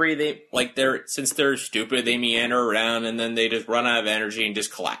number three, since they're stupid, they meander around, and then they just run out of energy and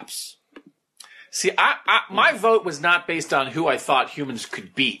just collapse. See, my vote was not based on who I thought humans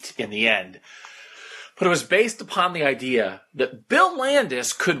could beat in the end, but it was based upon the idea that Bill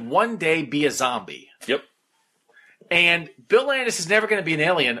Landis could one day be a zombie. Yep. And Bill Landis is never going to be an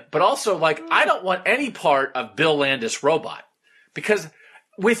alien, but also, I don't want any part of Bill Landis robot. Because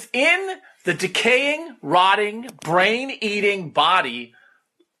within the decaying, rotting, brain-eating body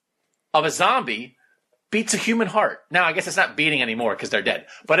of a zombie beats a human heart. Now, I guess it's not beating anymore because they're dead,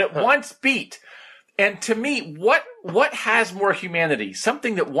 but it once beat. And to me, what has more humanity?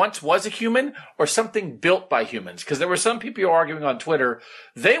 Something that once was a human, or something built by humans? Because there were some people arguing on Twitter,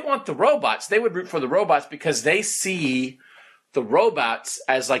 they want the robots. They would root for the robots because they see the robots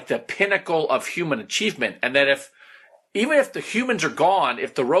as like the pinnacle of human achievement. And that even if the humans are gone,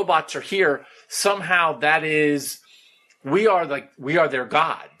 if the robots are here, somehow that is, we are their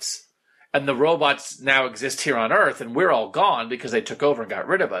gods. And the robots now exist here on Earth, and we're all gone because they took over and got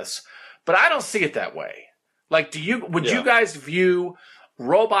rid of us. But I don't see it that way. Would you guys view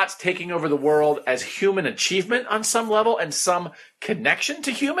robots taking over the world as human achievement on some level and some connection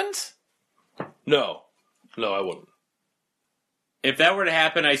to humans? No, I wouldn't. If that were to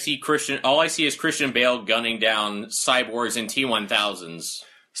happen, all I see is Christian Bale gunning down cyborgs and T-1000s.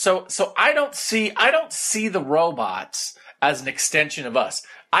 So I don't see the robots as an extension of us.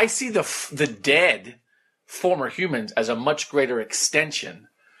 I see the dead former humans as a much greater extension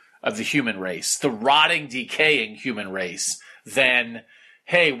of the human race, the rotting, decaying human race, than,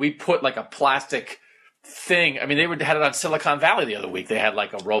 hey, we put like a plastic thing. I mean, they had it on Silicon Valley the other week. They had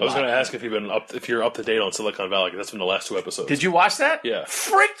like a robot. I was going to ask if you're up to date on Silicon Valley, because that's been the last 2 episodes. Did you watch that? Yeah.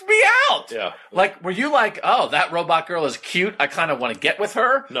 Freaked me out. Yeah. Like, were you like, oh, that robot girl is cute, I kind of want to get with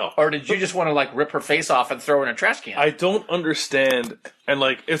her? No. Or did you just want to like rip her face off and throw her in a trash can? I don't understand, and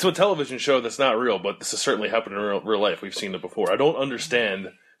like, it's a television show that's not real, but this has certainly happened in real life. We've seen it before. I don't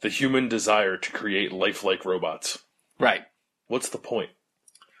understand the human desire to create lifelike robots. Right. What's the point?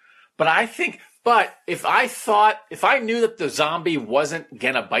 But if I knew that the zombie wasn't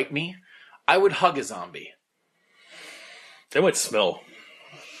gonna bite me, I would hug a zombie. They might smell.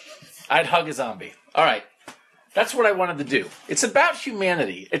 I'd hug a zombie. All right. That's what I wanted to do. It's about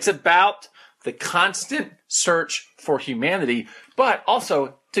humanity. It's about the constant search for humanity, but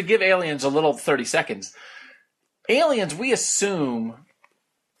also to give aliens a little 30 seconds. Aliens, we assume,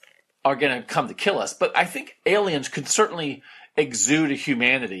 are going to come to kill us, but I think aliens could certainly exude a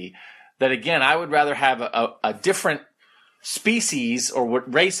humanity that, again, I would rather have a different species or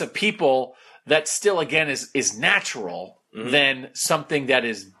race of people that still, again, is natural than something that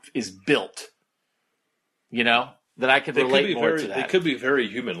is built. You know? That I could relate more to that. It could be very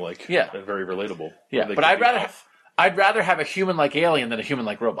human-like, and very relatable. Yeah, but I'd rather have a human-like alien than a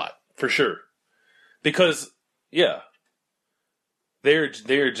human-like robot. For sure, because they're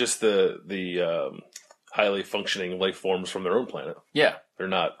just the highly functioning life forms from their own planet. Yeah, they're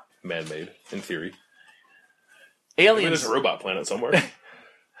not man-made in theory. Aliens, there's a robot planet somewhere.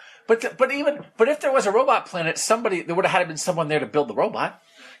 but if there was a robot planet, there would have had to been someone there to build the robot.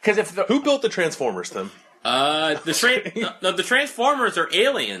 Because who built the Transformers, Tim? The Transformers are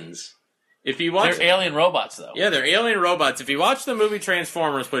aliens. If you watch, they're alien robots, though. Yeah, they're alien robots. If you watch the movie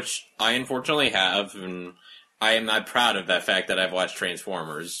Transformers, which I unfortunately have, and I am not proud of that fact that I've watched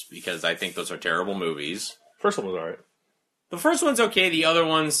Transformers because I think those are terrible movies. First one was alright. The first one's okay. The other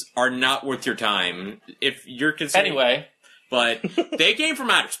ones are not worth your time if you're considering. Anyway, but they came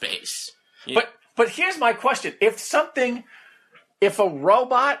from outer space. But here's my question: if a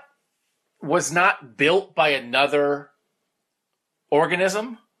robot was not built by another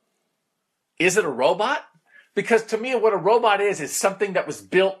organism, is it a robot? Because to me, what a robot is something that was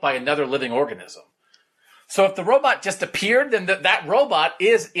built by another living organism. So if the robot just appeared, then that robot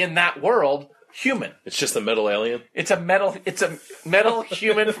is, in that world, human. It's just a metal alien? It's a metal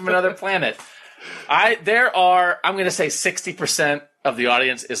human from another planet. I'm going to say 60% of the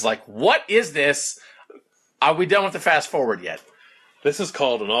audience is like, what is this? Are we done with the fast forward yet? This is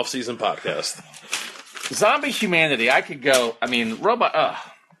called an off-season podcast. Zombie humanity. I could go. I mean, robot.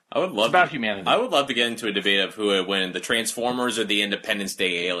 I would love it's about humanity. I would love to get into a debate of who would win, the Transformers or the Independence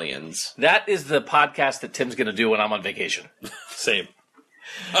Day aliens. That is the podcast that Tim's going to do when I'm on vacation. Same.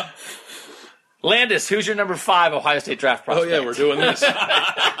 Landis, who's your number 5 Ohio State draft prospect? Oh yeah, we're doing this.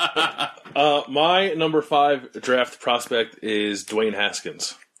 My number 5 draft prospect is Dwayne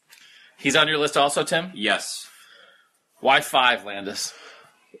Haskins. He's on your list also, Tim? Yes. Why 5, Landis?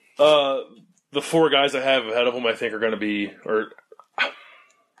 The 4 guys I have ahead of him, I think, are going to be, or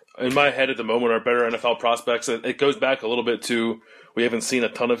in my head at the moment, are better NFL prospects. It goes back a little bit to we haven't seen a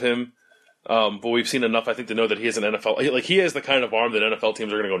ton of him, but we've seen enough, I think, to know that he is an NFL. Like he has the kind of arm that NFL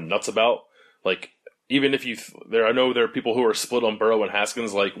teams are going to go nuts about. Like even if I know there are people who are split on Burrow and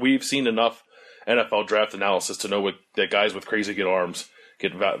Haskins. Like we've seen enough NFL draft analysis to know that guys with crazy good arms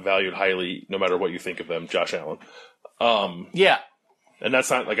get valued highly, no matter what you think of them. Josh Allen. Yeah. And that's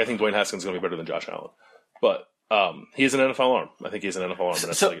not, like, I think Dwayne Haskins is going to be better than Josh Allen. But he is an NFL arm. I think he's an NFL arm.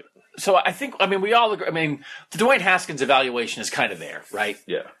 And so I think, we all agree. The Dwayne Haskins evaluation is kind of there, right?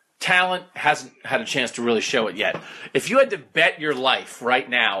 Yeah. Talent hasn't had a chance to really show it yet. If you had to bet your life right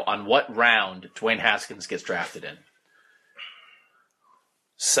now on what round Dwayne Haskins gets drafted in?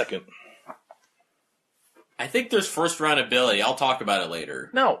 Second. I think there's first-round ability. I'll talk about it later.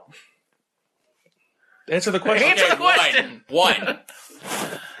 No. Answer the question. Answer the question. One.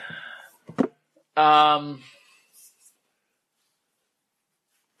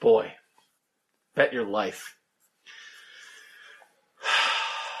 Boy, bet your life.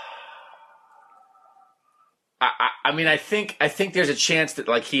 I think there's a chance that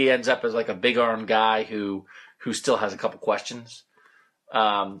like he ends up as like a big arm guy who still has a couple questions.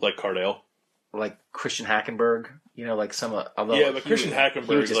 Like Cardale. Like Christian Hackenberg, like some. But Christian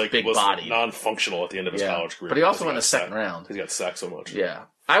Hackenberg was non-functional at the end of his college career. But he also went in the second round. He got sacked so much. Yeah,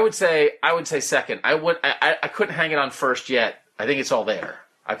 I would say second. I couldn't hang it on first yet. I think it's all there.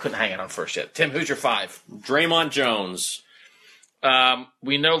 I couldn't hang it on first yet. Tim, who's your 5? Draymond Jones.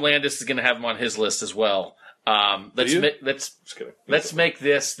 We know Landis is going to have him on his list as well. Let's make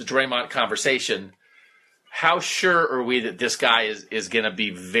this the Draymond conversation. How sure are we that this guy is going to be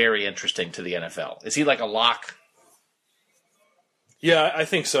very interesting to the NFL? Is he like a lock? Yeah, I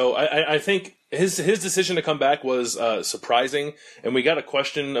think so. I think his decision to come back was surprising, and we got a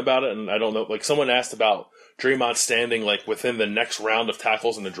question about it, and I don't know. Like someone asked about Draymond standing like within the next round of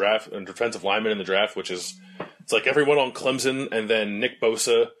tackles in the draft and defensive linemen in the draft, which is it's like everyone on Clemson and then Nick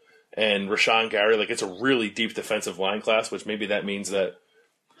Bosa and Rashawn Gary. Like it's a really deep defensive line class, which maybe that means that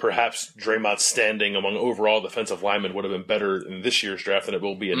perhaps Draymond's standing among overall defensive linemen would have been better in this year's draft than it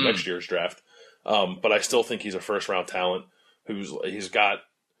will be in next year's draft. But I still think he's a first-round talent he's got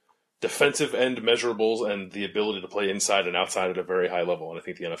defensive end measurables and the ability to play inside and outside at a very high level, and I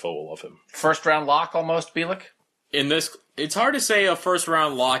think the NFL will love him. First-round lock almost, Bielik? it's hard to say a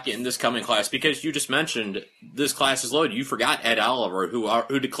first-round lock in this coming class because you just mentioned this class is loaded. You forgot Ed Oliver,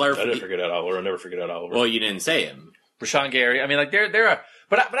 who declared. I didn't forget Ed Oliver. I never forget Ed Oliver. Well, you didn't say him. Rashawn Gary. I mean, like they're a,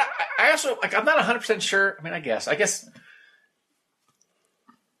 but I also like I'm not 100% sure. I mean, I guess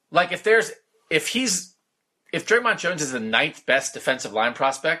like if Draymond Jones is the 9th best defensive line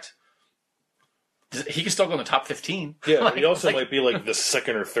prospect, he can still go in the top 15. Yeah, like, he also might be like the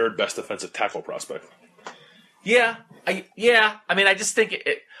 2nd or 3rd best defensive tackle prospect. Yeah. I mean, I just think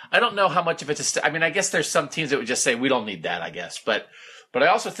I don't know how much of it's I mean, I guess there's some teams that would just say we don't need that, I guess. But I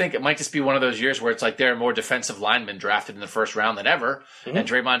also think it might just be one of those years where it's like there are more defensive linemen drafted in the first round than ever. Mm-hmm. And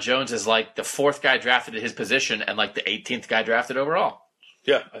Draymond Jones is like the 4th guy drafted at his position and like the 18th guy drafted overall.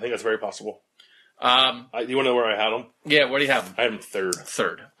 Yeah, I think that's very possible. You want to know where I had him? Yeah, where do you have him? I had him 3rd.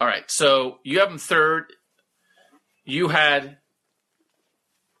 3rd. All right. So you have him 3rd. You had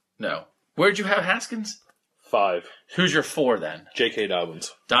no. Where'd you have Haskins? 5. Who's your 4 then? J.K.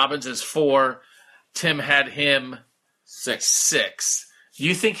 Dobbins. Dobbins is 4. Tim had him 6.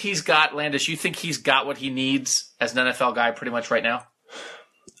 You think he's got Landis? You think he's got what he needs as an NFL guy pretty much right now?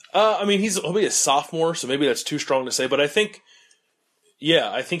 I mean, he'll be a sophomore, so maybe that's too strong to say. But I think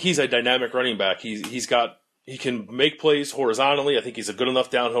he's a dynamic running back. He can make plays horizontally. I think he's a good enough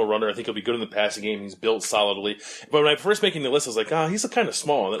downhill runner. I think he'll be good in the passing game. He's built solidly. But when I first making the list, I was like, he's kind of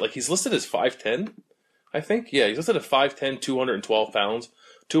small. Like he's listed as 5'10", I think. Yeah, he's listed at 5'10", 212 pounds.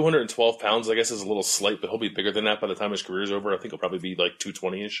 212 pounds, I guess, is a little slight, but he'll be bigger than that by the time his career's over. I think he'll probably be like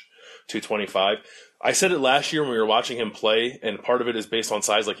 220-ish, 225. I said it last year when we were watching him play, and part of it is based on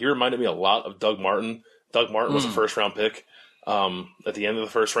size. Like, he reminded me a lot of Doug Martin. Doug Martin was a first-round pick at the end of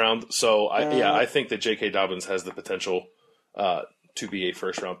the first round. So, I think that J.K. Dobbins has the potential to be a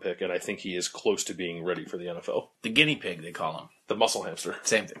first-round pick, and I think he is close to being ready for the NFL. The guinea pig, they call him. The muscle hamster.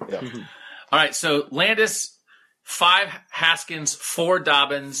 Same thing. Yeah. All right, so Landis, 5 Haskins, 4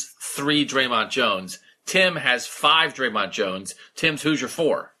 Dobbins, 3 Draymond Jones. Tim has 5 Draymond Jones. Tim's who's your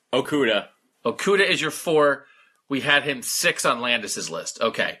 4? Okudah. Okudah is your 4. We had him 6 on Landis's list.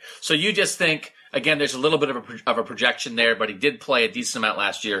 Okay, so you just think, again, there's a little bit of a projection there, but he did play a decent amount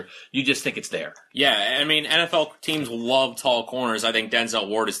last year. You just think it's there. Yeah, I mean, NFL teams love tall corners. I think Denzel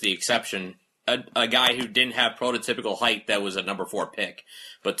Ward is the exception. A guy who didn't have prototypical height that was a number 4 pick.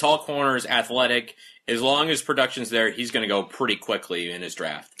 But tall corners, athletic, as long as production's there, he's going to go pretty quickly in his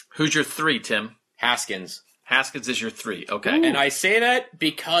draft. Who's your 3, Tim? Haskins. Haskins is your 3. Okay. Ooh. And I say that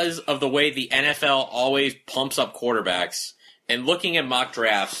because of the way the NFL always pumps up quarterbacks. And looking at mock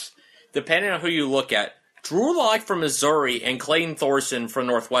drafts, depending on who you look at, Drew Lock from Missouri and Clayton Thorson from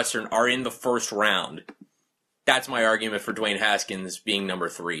Northwestern are in the first round. That's my argument for Dwayne Haskins being number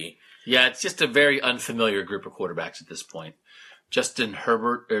 3. Yeah, it's just a very unfamiliar group of quarterbacks at this point. Justin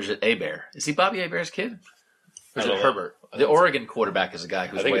Herbert, or is it Hebert? Is he Bobby Hebert's kid? Or is it Herbert? The Oregon quarterback is a guy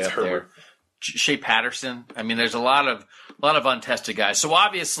who's way up there. Shea Patterson. I mean, there's a lot of untested guys. So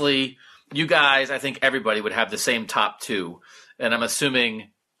obviously, you guys, I think everybody would have the same top 2. And I'm assuming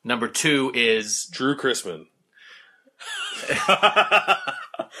number 2 is Drew Chrisman.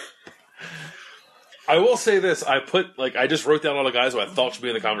 I will say this. I just wrote down all the guys who I thought should be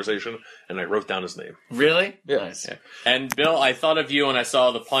in the conversation, and I wrote down his name. Really? Yeah. Nice. Yeah. And Bill, I thought of you when I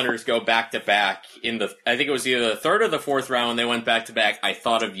saw the punters go back to back I think it was either the 3rd or the 4th round when they went back to back. I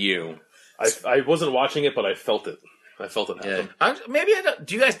thought of you. I wasn't watching it, but I felt it. I felt it happen. Yeah. Maybe I don't.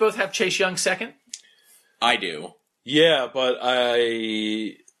 Do you guys both have Chase Young 2nd? I do. Yeah, but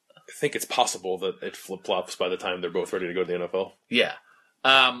I think it's possible that it flip-flops by the time they're both ready to go to the NFL. Yeah.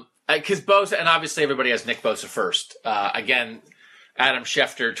 Because Bosa, and obviously everybody has Nick Bosa first. Again, Adam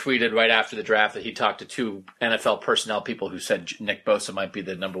Schefter tweeted right after the draft that he talked to 2 NFL personnel people who said Nick Bosa might be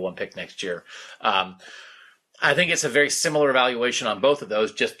the number 1 pick next year. I think it's a very similar evaluation on both of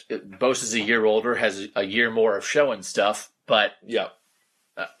those. Just Bosa's a year older, has a year more of showing stuff, but yeah,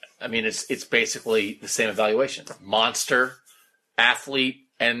 I mean it's basically the same evaluation. Monster athlete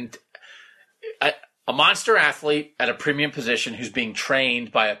and a monster athlete at a premium position who's being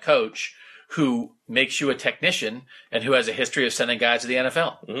trained by a coach who makes you a technician and who has a history of sending guys to the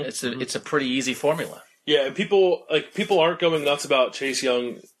NFL. Mm-hmm. It's a pretty easy formula. Yeah, and people aren't going nuts about Chase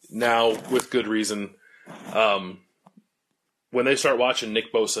Young now with good reason. When they start watching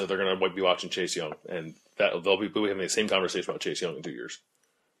Nick Bosa, they're going to be watching Chase Young, and they'll be having the same conversation about Chase Young in 2 years.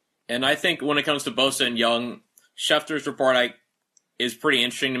 And I think when it comes to Bosa and Young, Schefter's report is pretty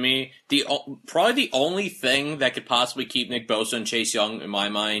interesting to me. Probably the only thing that could possibly keep Nick Bosa and Chase Young, in my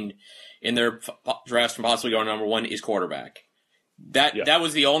mind, in their drafts from possibly going number 1 is quarterback. That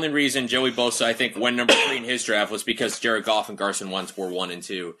was the only reason Joey Bosa, I think, went number 3 in his draft was because Jared Goff and Carson Wentz were 1 and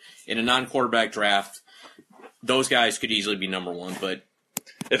 2. In a non-quarterback draft, those guys could easily be number one. But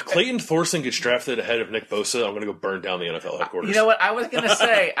If Clayton Thorson gets drafted ahead of Nick Bosa, I'm going to go burn down the NFL headquarters. You know what? I was going to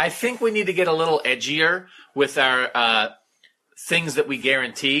say, I think we need to get a little edgier with our things that we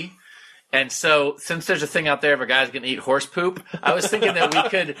guarantee. And so, since there's a thing out there of a guy's going to eat horse poop, I was thinking that we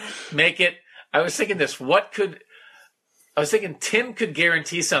could make it. I was thinking Tim could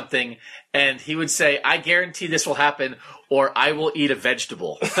guarantee something, and he would say, "I guarantee this will happen," or "I will eat a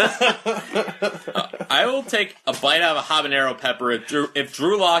vegetable." I will take a bite out of a habanero pepper if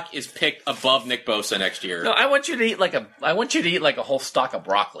Drew Lock is picked above Nick Bosa next year. No, I want you to eat like a whole stalk of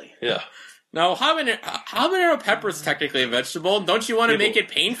broccoli. Yeah. No, habanero pepper is technically a vegetable. Don't you want to make it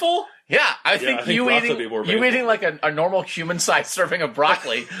painful? Yeah, I think broccoli you would be more eating painful. like a normal human-sized serving of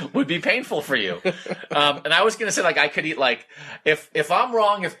broccoli would be painful for you. And I was going to say, like, I could eat, like, if I'm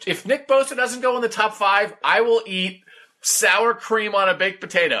wrong, if Nick Bosa doesn't go in the top 5, I will eat sour cream on a baked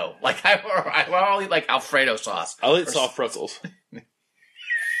potato. Like, I'll eat, like, Alfredo sauce. I'll eat soft pretzels.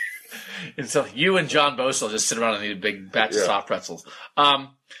 And so you and John Bosa will just sit around and eat a big batch of soft pretzels.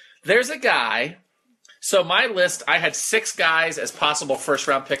 There's a guy. So my list, I had 6 guys as possible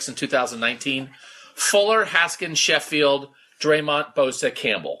first-round picks in 2019. Fuller, Haskins, Sheffield, Draymond, Bosa,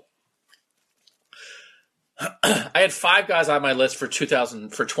 Campbell. I had 5 guys on my list for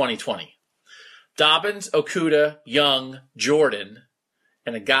 2020. Dobbins, Okudah, Young, Jordan,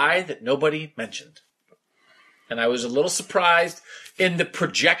 and a guy that nobody mentioned. And I was a little surprised in the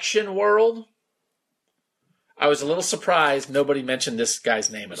projection world. I was a little surprised nobody mentioned this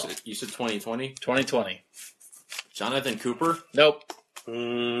guy's name at all. You said 2020? 2020. Jonathan Cooper? Nope.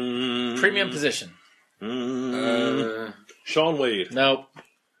 Premium position. Sean Wade. Nope.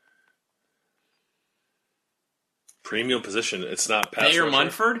 Premium position. It's not pass Thayer rusher.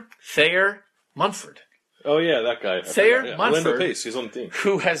 Munford? Thayer Munford, Oh, yeah, that guy. Thayer Yeah. Munford. Orlando Pace. He's on the team.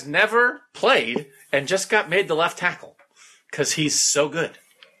 who has never played and just got made the left tackle because he's so good.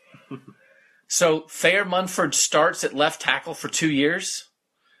 So Thayer Munford starts at left tackle for 2 years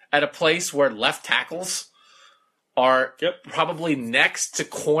at a place where left tackles are probably next to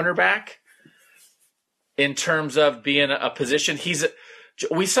cornerback in terms of being a position.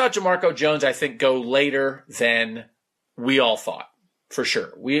 We saw Jamarco Jones, I think, go later than we all thought, for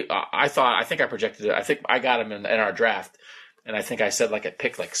sure. I think I projected it. I think I got him in our draft, and I think I said like at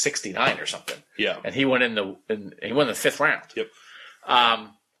pick like 69 or something. Yeah. And he went in the 5th round. Yep.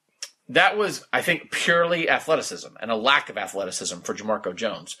 That was, I think, purely athleticism and a lack of athleticism for Jamarco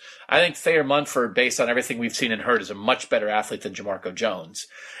Jones. I think Thayer Munford, based on everything we've seen and heard, is a much better athlete than Jamarco Jones.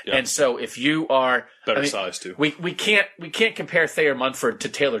 Yeah. And so if you are Better size, too. We can't compare Thayer Munford to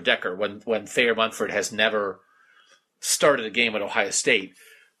Taylor Decker when Thayer Munford has never started a game at Ohio State.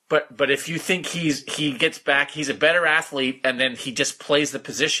 But if you think he gets back, he's a better athlete, and then he just plays the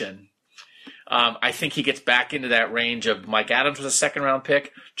position. I think he gets back into that range of Mike Adams was a 2nd-round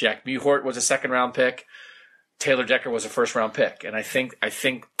pick, Jack Mewhort was a 2nd-round pick, Taylor Decker was a 1st-round pick, and I think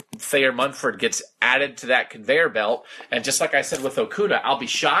Thayer Munford gets added to that conveyor belt. And just like I said with Okudah, I'll be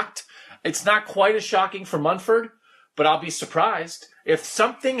shocked. It's not quite as shocking for Munford, but I'll be surprised if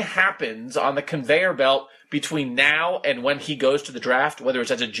something happens on the conveyor belt between now and when he goes to the draft, whether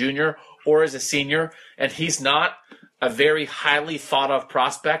it's as a junior or as a senior, and he's not a very highly thought of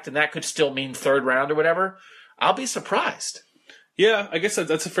prospect, and that could still mean 3rd round or whatever, I'll be surprised. Yeah, I guess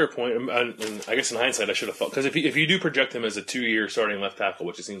that's a fair point. And I guess in hindsight, I should have thought, because if you do project him as a 2-year starting left tackle,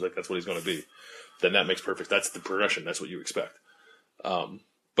 which it seems like that's what he's going to be, then that makes perfect. That's the progression. That's what you expect.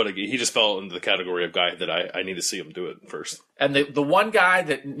 But again, he just fell into the category of guy that I need to see him do it first. And the one guy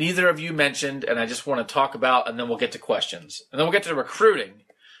that neither of you mentioned, and I just want to talk about, and then we'll get to questions, and then we'll get to recruiting,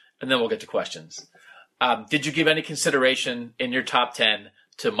 and then we'll get to questions. Did you give any consideration in your top 10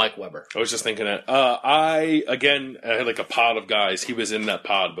 to Mike Weber? I was just thinking that. I had like a pod of guys. He was in that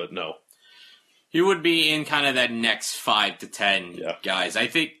pod, but no. He would be in kind of that next 5 to 10 guys. I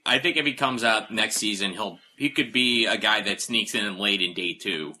think if he comes out next season, he could be a guy that sneaks in late in day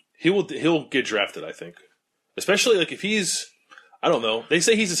 2. He'll get drafted, I think. Especially like if he's, I don't know. They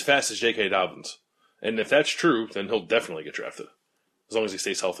say he's as fast as J.K. Dobbins. And if that's true, then he'll definitely get drafted. As long as he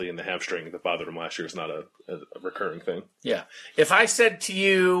stays healthy and the hamstring that bothered him last year is not a recurring thing. Yeah. If I said to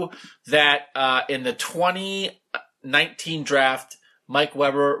you that in the 2019 draft, Mike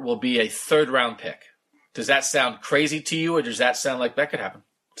Weber will be a 3rd-round pick, does that sound crazy to you, or does that sound like that could happen?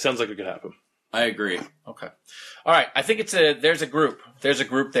 Sounds like it could happen. I agree. Okay. All right. I think there's a group. There's a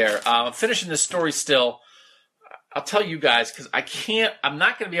group there. I'm finishing this story still. I'll tell you guys, because I'm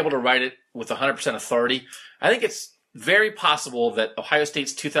not going to be able to write it with 100% authority. I think it's very possible that Ohio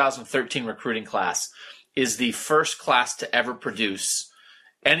State's 2013 recruiting class is the first class to ever produce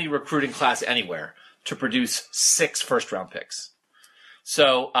any recruiting class anywhere to produce 6 first-round picks.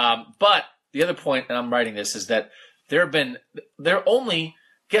 So, but the other point, and I'm writing this, is that there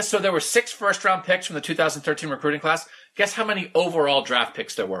were 6 first-round picks from the 2013 recruiting class. Guess how many overall draft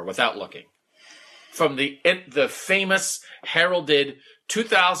picks there were without looking? From the famous heralded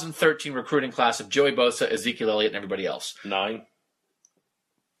 2013 recruiting class of Joey Bosa, Ezekiel Elliott, and everybody else. 9.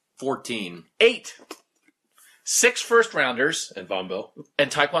 14. 8. 6 first-rounders. And Von Bell. And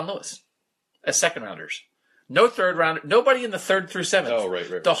Tyquan Lewis as second-rounders. No third-rounder. Nobody in the 3rd through 7th. Oh,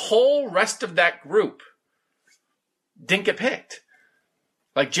 right. The whole rest of that group didn't get picked.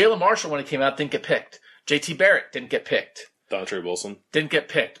 Like Jalen Marshall, when he came out, didn't get picked. J.T. Barrett didn't get picked. Dontre Wilson. Didn't get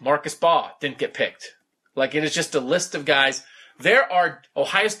picked. Marcus Baugh didn't get picked. Like, it is just a list of guys. There are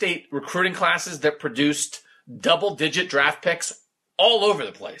Ohio State recruiting classes that produced double-digit draft picks all over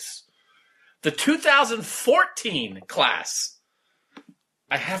the place. The 2014 class,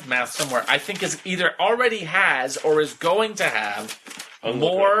 I have math somewhere, I think is either already has or is going to have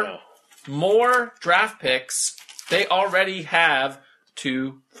more draft picks. They already have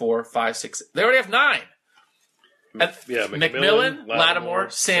 2, 4, 5, 6. They already have 9. McMillan, Lattimore,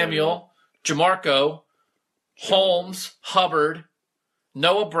 Samuel, Jamarco, Holmes, Hubbard,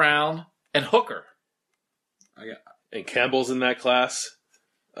 Noah Brown, and Hooker. And Campbell's in that class.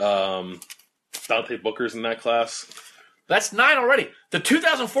 Dante Booker's in that class. That's 9 already. The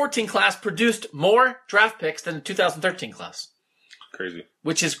 2014 class produced more draft picks than the 2013 class. Crazy.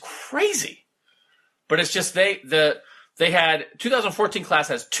 Which is crazy. But it's just they had 2014 class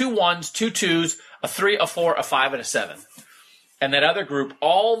has 2 1s, 2 2s, a 3, a 4, a 5, and a 7. And that other group,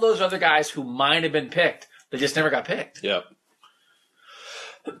 all those other guys who might have been picked, they just never got picked. Yeah.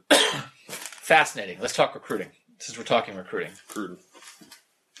 Fascinating. Let's talk recruiting, since we're talking recruiting.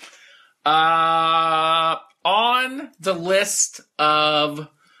 On the list of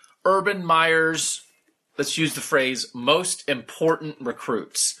Urban Meyer's, let's use the phrase, most important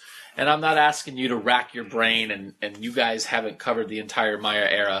recruits. And I'm not asking you to rack your brain, and you guys haven't covered the entire Meyer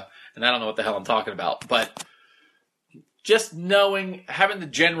era, and I don't know what the hell I'm talking about. But just knowing, having the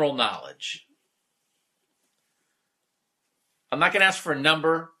general knowledge. I'm not going to ask for a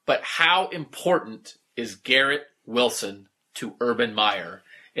number, but how important is Garrett Wilson to Urban Meyer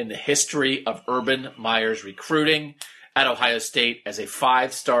in the history of Urban Meyer's recruiting at Ohio State as a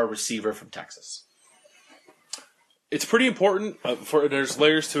 5-star receiver from Texas? It's pretty important. There's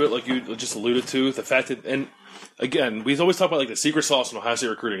layers to it, like you just alluded to. The fact that, and again, we always talk about like the secret sauce in Ohio State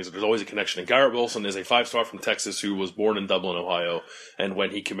recruiting is that there's always a connection. And Garrett Wilson is a 5-star from Texas who was born in Dublin, Ohio, and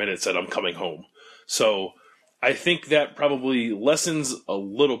when he committed said, "I'm coming home." So I think that probably lessens a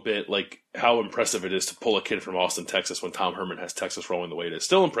little bit like how impressive it is to pull a kid from Austin, Texas, when Tom Herman has Texas rolling the way it is.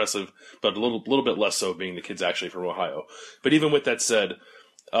 Still impressive, but a little bit less so being the kid's actually from Ohio. But even with that said,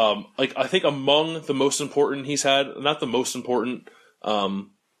 I think among the most important he's had, not the most important,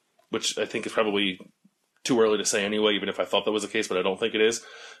 which I think is probably too early to say anyway, even if I thought that was the case, but I don't think it is.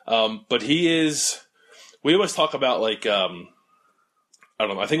 But he is, we always talk about like, I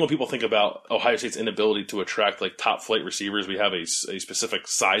don't know. I think when people think about Ohio State's inability to attract like top flight receivers, we have a specific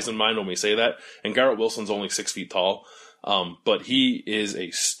size in mind when we say that. And Garrett Wilson's only 6 feet tall, but he is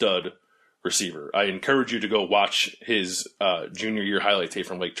a stud receiver. I encourage you to go watch his junior year highlight tape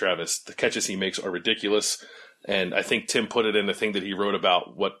from Lake Travis. The catches he makes are ridiculous. And I think Tim put it in the thing that he wrote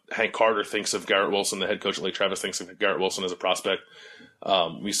about what Hank Carter thinks of Garrett Wilson, the head coach at Lake Travis thinks of Garrett Wilson as a prospect.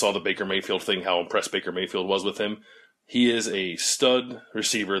 We saw the Baker Mayfield thing, how impressed Baker Mayfield was with him. He is a stud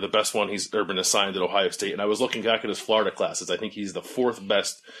receiver, the best one Urban assigned at Ohio State. And I was looking back at his Florida classes. I think he's the 4th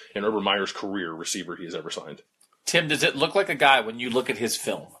best in Urban Meyer's career receiver he has ever signed. Tim, does it look like a guy when you look at his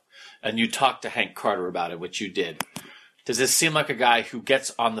film and you talk to Hank Carter about it, which you did? Does this seem like a guy who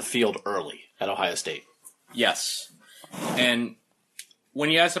gets on the field early at Ohio State? Yes. And when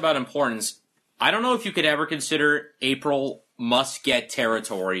you ask about importance, I don't know if you could ever consider April must-get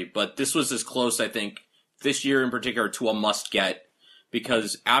territory, but this was as close, I think, this year in particular, to a must-get.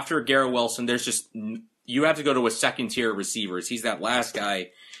 Because after Garrett Wilson, there's just, you have to go to a second-tier receivers. He's that last guy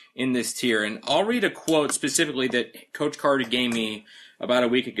in this tier. And I'll read a quote specifically that Coach Carter gave me about a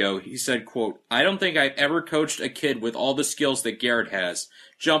week ago. He said, quote, "I don't think I've ever coached a kid with all the skills that Garrett has.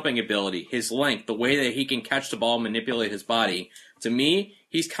 Jumping ability, his length, the way that he can catch the ball and manipulate his body. To me,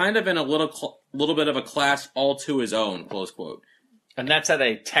 he's kind of in a little bit of a class all to his own," close quote. And that's at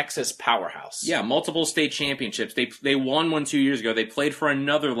a Texas powerhouse. Yeah, multiple state championships. They won one 2 years ago. They played for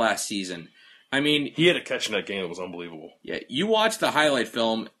another last season. I mean, he had a catch in that game that was unbelievable. Yeah, you watch the highlight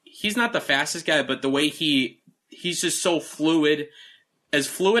film. He's not the fastest guy, but the way he's just so fluid. As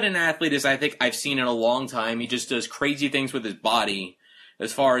fluid an athlete as I think I've seen in a long time. He just does crazy things with his body.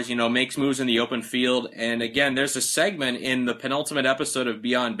 as far as, makes moves in the open field. And again, there's a segment in the penultimate episode of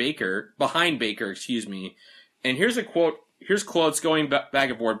Behind Baker, and here's a quote. Here's quotes going back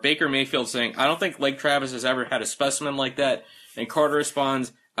and forth. Baker Mayfield saying, "I don't think Lake Travis has ever had a specimen like that." And Carter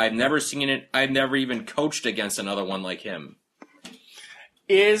responds, "I've never seen it. I've never even coached against another one like him."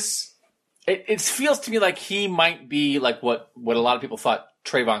 It feels to me like he might be like what a lot of people thought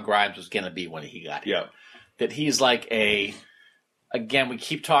Trayvon Grimes was going to be when he got here. Yeah. That he's like again, we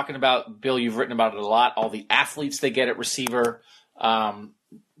keep talking about, Bill, you've written about it a lot, all the athletes they get at receiver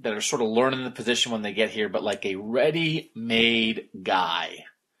that are sort of learning the position when they get here, but like a ready-made guy.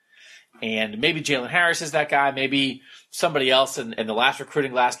 And maybe Jalen Harris is that guy. Maybe somebody else in the last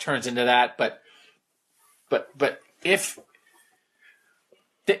recruiting class turns into that. But if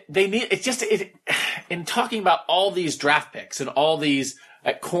they need, it's just in talking about all these draft picks and all these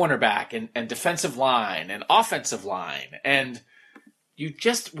at cornerback and defensive line and offensive line, and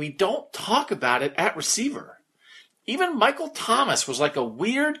we don't talk about it at receiver. Even Michael Thomas was like a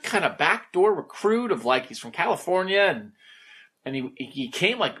weird kind of backdoor recruit of like, he's from California and he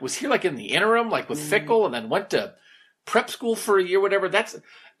came was here like in the interim, like with Fickle, and then went to prep school for a year, whatever.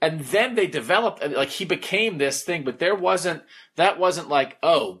 And then they developed, like he became this thing, but that wasn't like,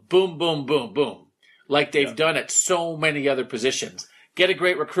 oh, boom, boom, boom, boom. Like they've done at so many other positions. Get a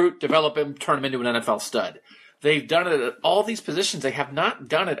great recruit, develop him, turn him into an NFL stud. They've done it at all these positions. They have not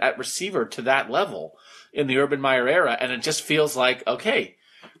done it at receiver to that level in the Urban Meyer era. And it just feels like, okay,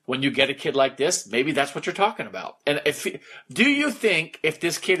 when you get a kid like this, maybe that's what you're talking about. And do you think if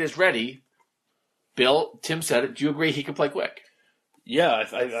this kid is ready, Bill, Tim said it, do you agree he can play quick? Yeah,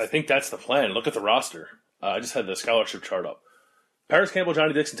 I think that's the plan. Look at the roster. I just had the scholarship chart up. Paris Campbell,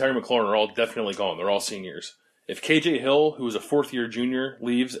 Johnny Dixon, Terry McLaurin are all definitely gone. They're all seniors. If KJ Hill, who is a fourth-year junior,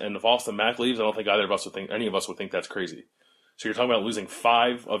 leaves, and if Austin Mack leaves, I don't think any of us would think that's crazy. So you're talking about losing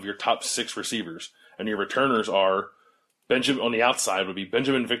 5 of your top 6 receivers, and your returners are Benjamin on the outside would be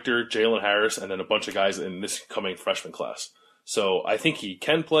Benjamin Victor, Jalen Harris, and then a bunch of guys in this coming freshman class. So I think he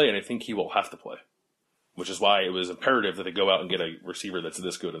can play, and I think he will have to play, which is why it was imperative that they go out and get a receiver that's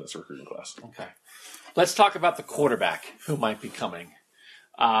this good in this recruiting class. Okay. Let's talk about the quarterback who might be coming.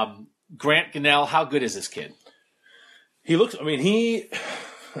 Grant Gunnell, how good is this kid? His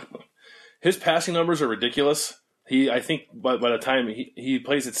passing numbers are ridiculous. I think by the time he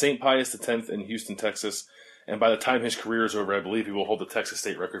plays at St. Pius X in Houston, Texas, and by the time his career is over, I believe he will hold the Texas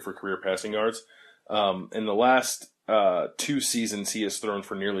State record for career passing yards. In the last 2 seasons, he has thrown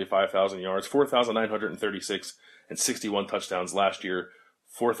for nearly 5,000 yards, 4,936 and 61 touchdowns last year,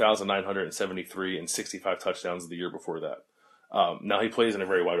 4,973 and 65 touchdowns the year before that. Now he plays in a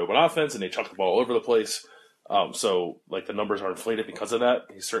very wide open offense, and they chuck the ball all over the place. So the numbers are inflated because of that.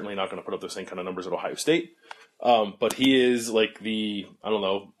 He's certainly not going to put up the same kind of numbers at Ohio State. But he is like I don't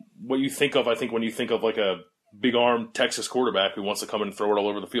know what you think of. I think when you think of like a big arm Texas quarterback who wants to come and throw it all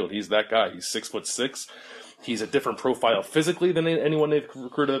over the field, he's that guy. He's 6'6". He's a different profile physically than anyone they've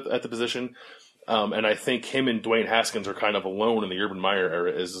recruited at the position. And I think him and Dwayne Haskins are kind of alone in the Urban Meyer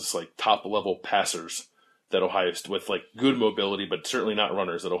era as just like top level passers that Ohio State, with like good mobility, but certainly not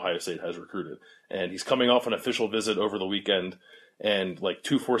runners, that Ohio State has recruited. And he's coming off an official visit over the weekend, and like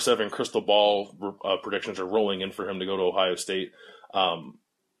 247 crystal ball predictions are rolling in for him to go to Ohio State. And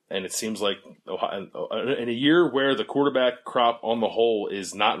it seems like in a year where the quarterback crop on the whole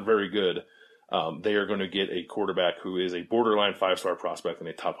is not very good, they are going to get a quarterback who is a borderline 5-star prospect and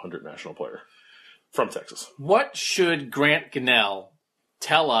a top 100 national player from Texas. What should Grant Gunnell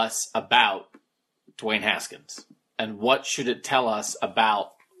tell us about Dwayne Haskins? And what should it tell us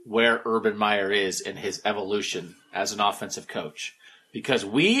about where Urban Meyer is in his evolution as an offensive coach? Because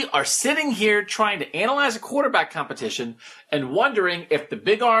we are sitting here trying to analyze a quarterback competition and wondering if the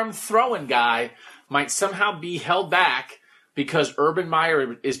big arm throwing guy might somehow be held back because Urban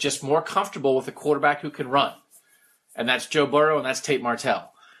Meyer is just more comfortable with a quarterback who can run. And that's Joe Burrow and that's Tate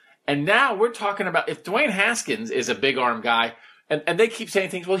Martell. And now we're talking about if Dwayne Haskins is a big arm guy, and they keep saying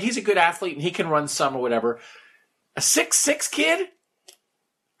things, well, he's a good athlete and he can run some or whatever. A 6'6" kid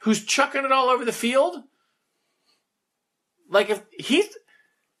who's chucking it all over the field? Like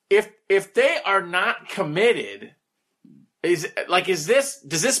if they are not committed, does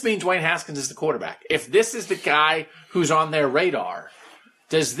this mean Dwayne Haskins is the quarterback? If this is the guy who's on their radar,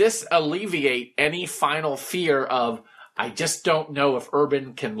 does this alleviate any final fear of, I just don't know if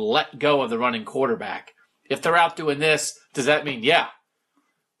Urban can let go of the running quarterback? If they're out doing this, does that mean, yeah,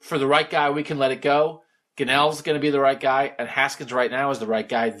 for the right guy, we can let it go? Gunnell's going to be the right guy, and Haskins right now is the right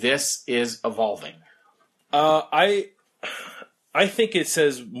guy. This is evolving. I think it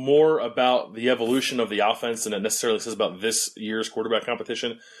says more about the evolution of the offense than it necessarily says about this year's quarterback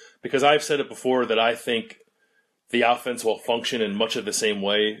competition. Because I've said it before that I think the offense will function in much of the same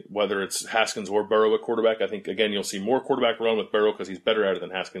way, whether it's Haskins or Burrow at quarterback. I think, again, you'll see more quarterback run with Burrow because he's better at it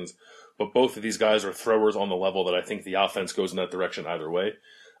than Haskins. But both of these guys are throwers on the level that I think the offense goes in that direction either way.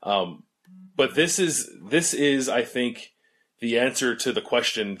 But this is, I think, the answer to the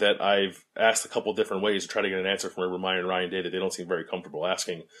question that I've asked a couple different ways to try to get an answer from wherever Ryan and Ryan did. They don't seem very comfortable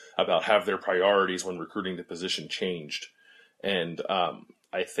asking about have their priorities when recruiting the position changed. And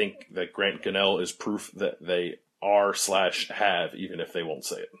I think that Grant Gunnell is proof that they are/have, even if they won't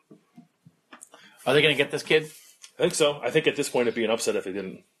say it. Are they going to get this kid? I think so. I think at this point it'd be an upset if they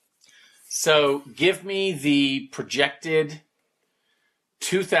didn't. So give me the projected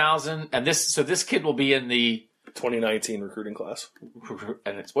 2000, and this kid will be in the 2019 recruiting class.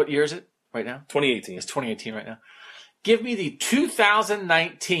 And it's what year is it right now? 2018. It's 2018 right now. Give me the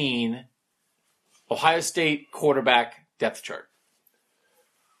 2019 Ohio State quarterback depth chart.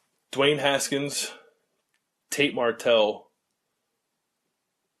 Dwayne Haskins, Tate Martell,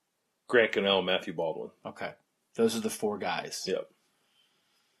 Grant Gunnell, Matthew Baldwin. Okay. Those are the four guys. Yep.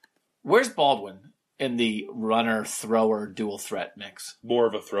 Where's Baldwin in the runner-thrower dual threat mix? More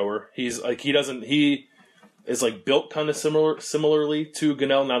of a thrower. He's like he is like built kind of similarly to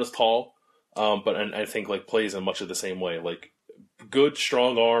Gunnell, not as tall, but I think like plays in much of the same way. Like good,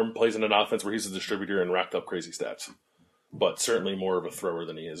 strong arm, plays in an offense where he's a distributor and racked up crazy stats. But certainly more of a thrower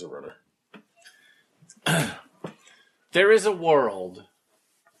than he is a runner. There is a world.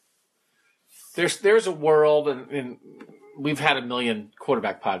 There's a world, and we've had a million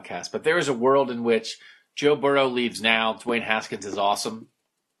quarterback podcasts, but there is a world in which Joe Burrow leaves now. Dwayne Haskins is awesome.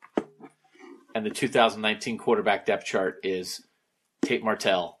 And the 2019 quarterback depth chart is Tate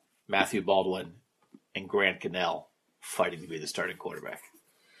Martell, Matthew Baldwin, and Grant Gunnell fighting to be the starting quarterback.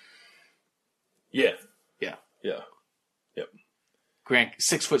 Yeah. Yeah. Yeah. Yep.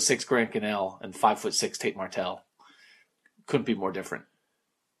 6'6" Grant Gunnell and 5'6" Tate Martell couldn't be more different.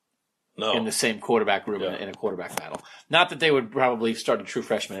 No. In the same quarterback room Yeah. in a quarterback battle. Not that they would probably start a true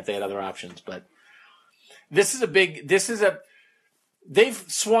freshman if they had other options, but they've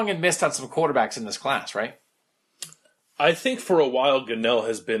swung and missed on some quarterbacks in this class, right? I think for a while Gunnell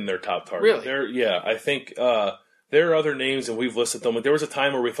has been their top target. Really? I think there are other names, and we've listed them. There was a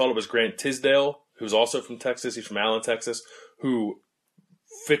time where we thought it was Grant Tisdale, who's also from Texas. He's from Allen, Texas, who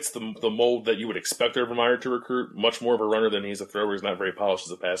fits the mold that you would expect Urban Meyer to recruit. Much more of a runner than he's a thrower. He's not very polished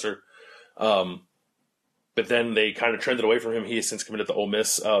as a passer. But then they kind of trended away from him. He has since committed to Ole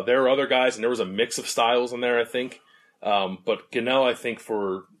Miss. There are other guys, and there was a mix of styles in there, I think. But Gunnell, I think,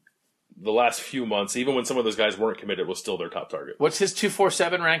 for the last few months, even when some of those guys weren't committed, was still their top target. What's his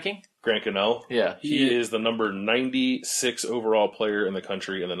 247 ranking? Grant Gunnell? Yeah. He is the number 96 overall player in the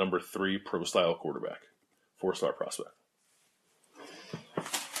country and the number 3 pro-style quarterback. 4-star prospect.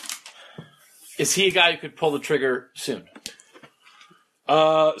 Is he a guy who could pull the trigger soon?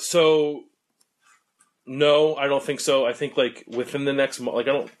 No, I don't think so. I think like within the next month,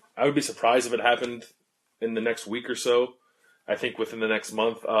 I would be surprised if it happened in the next week or so. I think within the next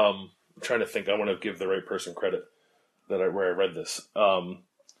month. I'm trying to think. I want to give the right person credit where I read this.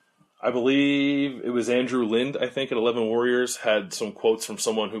 I believe it was Andrew Lind, I think, at 11 Warriors, had some quotes from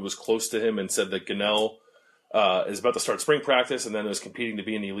someone who was close to him and said that Gunnell is about to start spring practice and then is competing to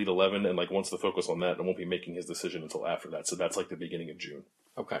be in the Elite 11 and wants to focus on that and won't be making his decision until after that. So that's the beginning of June.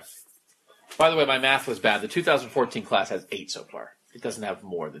 Okay. By the way, my math was bad. The 2014 class has 8 so far. It doesn't have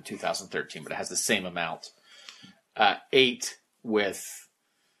more than 2013, but it has the same amount. 8 with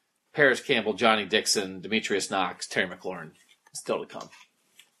Paris Campbell, Johnny Dixon, Demetrius Knox, Terry McLaurin. Still to come.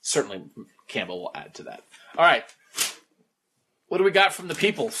 Certainly Campbell will add to that. All right. What do we got from the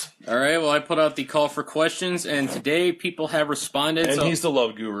peoples? All right, well, I put out the call for questions, and today people have responded. And he's the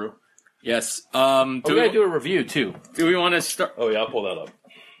love guru. Yes. We got to do a review, too. Do we want to start Oh, yeah, I'll pull that up.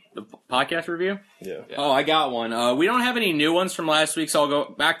 the podcast review? Yeah. Oh, I got one. We don't have any new ones from last week, so I'll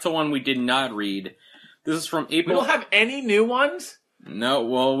go back to one we did not read. This is from We April. don't have any new ones? No,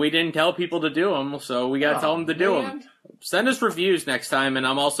 well, we didn't tell people to do them, so we got to tell them to do them. Man. Send us reviews next time, and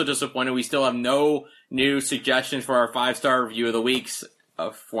I'm also disappointed we still have no new suggestions for our 5-star review of the week's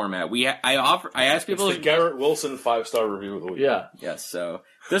format. I asked people It's the Garrett Wilson 5-star review of the week. Yeah. Yes, so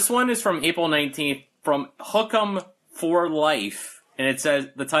this one is from April 19th from Hook'em for Life, and it says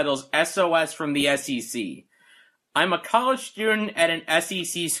the title is SOS from the SEC. I'm a college student at an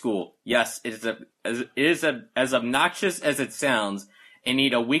SEC school. Yes, it is as obnoxious as it sounds, and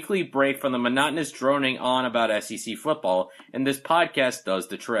need a weekly break from the monotonous droning on about SEC football, and this podcast does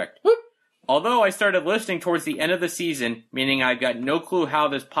the trick. Whoop. Although I started listening towards the end of the season, meaning I've got no clue how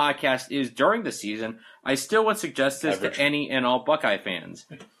this podcast is during the season, I still would suggest this to any and all Buckeye fans.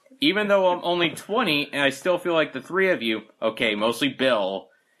 Even though I'm only 20 and I still feel like the three of you, okay, mostly Bill,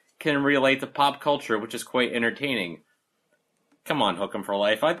 can relate to pop culture, which is quite entertaining. Come on, Hook 'em for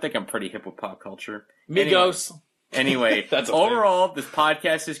life. I think I'm pretty hip with pop culture. Migos. Anyway, overall, this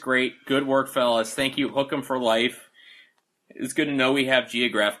podcast is great. Good work, fellas. Thank you, Hook 'em for life. It's good to know we have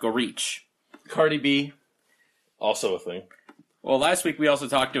geographical reach. Cardi B. Also a thing. Well, last week we also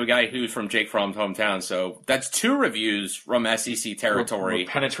talked to a guy who's from Jake Fromm's hometown, so that's 2 reviews from SEC territory. We're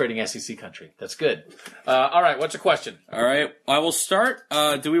penetrating SEC country. That's good. All right, what's your question? All right, I will start.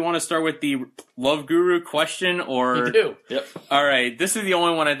 Do we want to start with the Love Guru question, or... You do. Yep. All right, this is the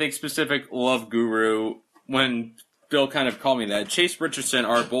only one I think specific Love Guru, when Bill kind of called me that. Chase Richardson,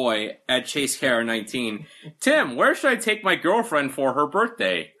 our boy, at ChaseKR19. Tim, where should I take my girlfriend for her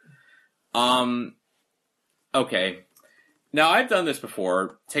birthday? Okay. Now, I've done this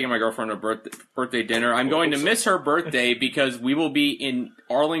before, taking my girlfriend to a birthday dinner. I'm going to miss her birthday because we will be in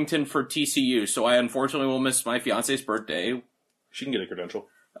Arlington for TCU, so I unfortunately will miss my fiance's birthday. She can get a credential.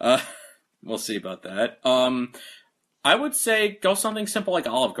 We'll see about that. I would say go something simple like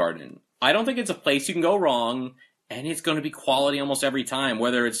Olive Garden. I don't think it's a place you can go wrong, and it's going to be quality almost every time,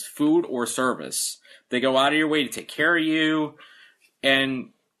 whether it's food or service. They go out of your way to take care of you,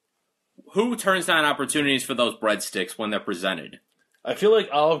 and... who turns down opportunities for those breadsticks when they're presented? I feel like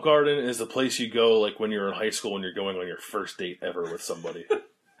Olive Garden is the place you go like when you're in high school and you're going on your first date ever with somebody.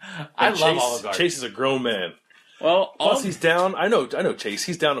 I love Olive Garden. Chase is a grown man. Well, Plus he's down. I know Chase.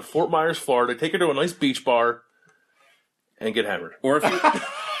 He's down to Fort Myers, Florida. Take her to a nice beach bar and get hammered. or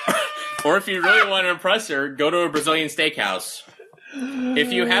if you really want to impress her, go to a Brazilian steakhouse.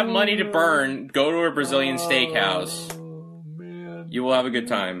 If you have money to burn, go to a Brazilian steakhouse. Man. You will have a good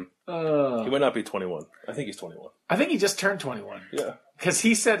time. He might not be 21. I think he's 21. I think he just turned 21. Yeah. Because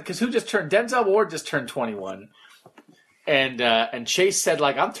who just turned, Denzel Ward just turned 21. And Chase said,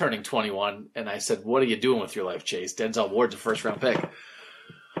 like, I'm turning 21. And I said, what are you doing with your life, Chase? Denzel Ward's a first-round pick.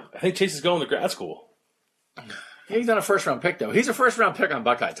 I think Chase is going to grad school. Yeah, he's not a first-round pick, though. He's a first-round pick on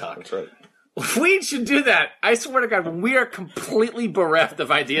Buckeye Talk. That's right. We should do that. I swear to God, when we are completely bereft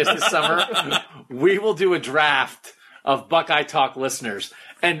of ideas this summer, we will do a draft of Buckeye Talk listeners.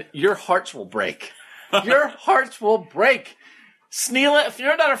 And your hearts will break. Your hearts will break. Sneela, if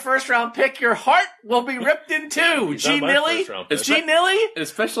you're not a first-round pick, your heart will be ripped in two. G. Nilly? G. Nilly?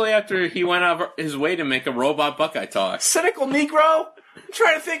 Especially after he went out of his way to make a robot Buckeye Talk. Cynical Negro? I'm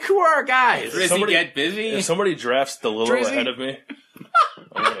trying to think, who are our guys? Drizzy Get Busy? If somebody drafts Delillo Drizzy? ahead of me,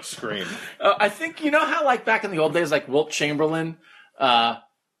 I'm going to scream. I think, you know how, like, back in the old days, like, Wilt Chamberlain,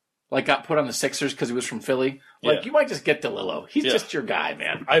 got put on the Sixers because he was from Philly? Like, Yeah. you might just get DeLillo. He's just your guy,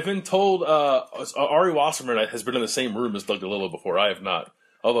 man. I've been told Ari Wasserman has been in the same room as Doug DeLillo before. I have not.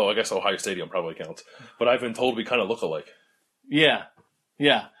 Although I guess Ohio Stadium probably counts. But I've been told we kind of look alike. Yeah.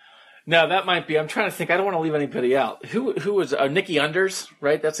 Yeah. Now, that might be, I'm trying to think, I don't want to leave anybody out. Who was, Nikki Unders,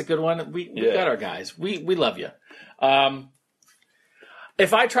 right? That's a good one. We got our guys. We love you.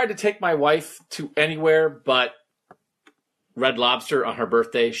 If I tried to take my wife to anywhere but Red Lobster on her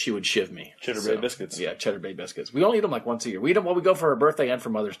birthday, she would shiv me. Cheddar Bay biscuits. Yeah, Cheddar Bay biscuits. We only eat them like once a year. We eat them while we go for her birthday and for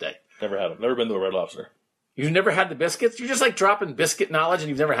Mother's Day. Never had them. Never been to a Red Lobster. You've never had the biscuits? You're just like dropping biscuit knowledge and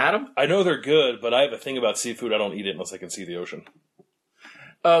you've never had them? I know they're good, but I have a thing about seafood. I don't eat it unless I can see the ocean.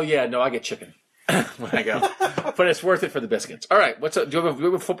 Oh, yeah. No, I get chicken when I go. But it's worth it for the biscuits. All right. Do you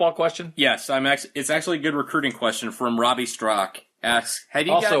have a football question? Yes, it's actually a good recruiting question from Robbie Strock. Asks, have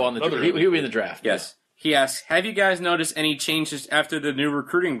you Also guys... on the he will be in the draft. Yes. He asks, have you guys noticed any changes after the new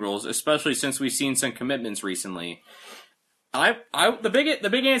recruiting rules, especially since we've seen some commitments recently? The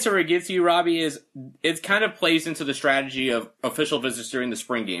big answer I give to you, Robbie, is it kind of plays into the strategy of official visits during the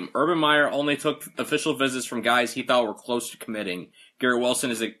spring game. Urban Meyer only took official visits from guys he thought were close to committing. Garrett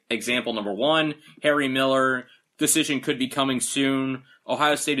Wilson is example number 1. Harry Miller, decision could be coming soon.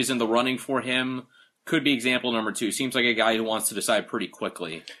 Ohio State is in the running for him. Could be example number 2. Seems like a guy who wants to decide pretty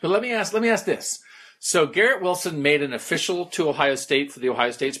quickly. But let me ask this. So Garrett Wilson made an official to Ohio State for the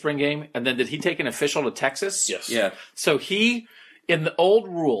Ohio State spring game, and then did he take an official to Texas? Yes. Yeah. So he, in the old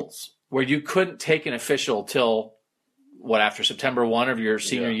rules, where you couldn't take an official till, after September 1 of your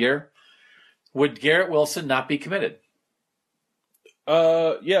senior year, would Garrett Wilson not be committed?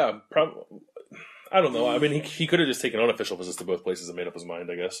 Yeah. I don't know. I mean, he could have just taken unofficial visits to both places and made up his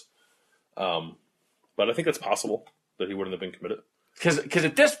mind, I guess. But I think that's possible that he wouldn't have been committed. Because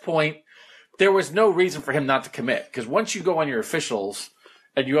at this point, there was no reason for him not to commit. Because once you go on your officials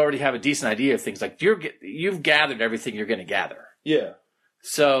and you already have a decent idea of things, like you've gathered everything you're going to gather. Yeah.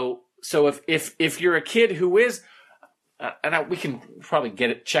 So if you're a kid who is, we can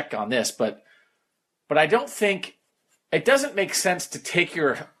probably check on this, but I don't think it doesn't make sense to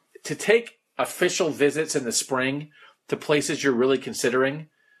take official visits in the spring to places you're really considering,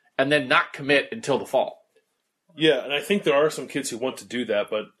 and then not commit until the fall. Yeah, and I think there are some kids who want to do that,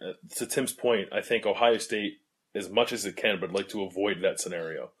 but to Tim's point, I think Ohio State, as much as it can, would like to avoid that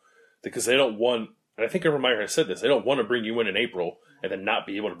scenario because they don't want. And I think Urban Meyer has said this: they don't want to bring you in April and then not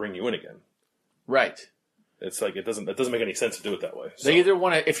be able to bring you in again. Right. It's like it doesn't make any sense to do it that way. So. They either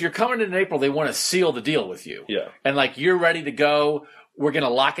want to, if you're coming in April, they want to seal the deal with you. Yeah. And like you're ready to go. We're going to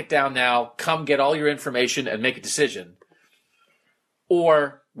lock it down now. Come get all your information and make a decision.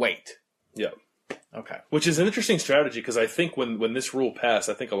 Or wait. Yeah. Okay. Which is an interesting strategy because I think when this rule passed,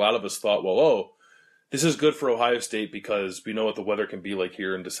 I think a lot of us thought, well, this is good for Ohio State because we know what the weather can be like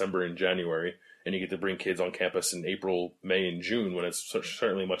here in December and January, and you get to bring kids on campus in April, May, and June when it's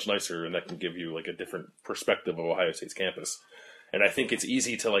certainly much nicer, and that can give you like a different perspective of Ohio State's campus. And I think it's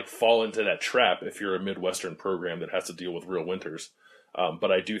easy to like fall into that trap if you're a Midwestern program that has to deal with real winters.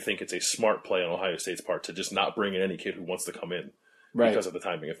 But I do think it's a smart play on Ohio State's part to just not bring in any kid who wants to come in. Right. Because of the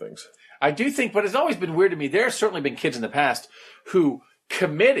timing of things. I do think, but it's always been weird to me. There have certainly been kids in the past who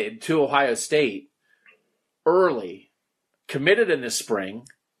committed to Ohio State early, committed in the spring,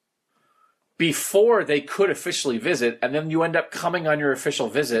 before they could officially visit, and then you end up coming on your official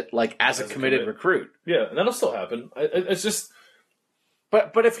visit like as a committed recruit. Yeah, and that'll still happen. It's just,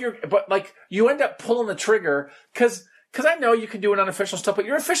 but you end up pulling the trigger because I know you can do an unofficial stuff, but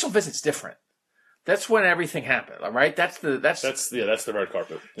your official visit's different. That's when everything happened, all right? That's the red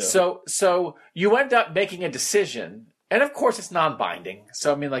carpet. Yeah. So you end up making a decision, and of course it's non-binding.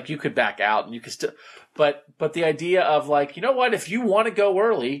 So I mean, like you could back out, and you could still, but the idea of like, you know what? If you want to go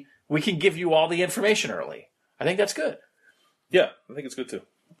early, we can give you all the information early. I think that's good. Yeah, I think it's good too.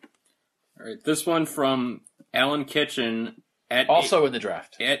 All right, this one from Alan Kitchen in the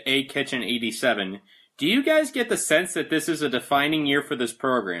draft at A Kitchen 87. Do you guys get the sense that this is a defining year for this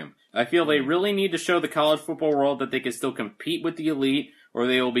program? I feel they really need to show the college football world that they can still compete with the elite, or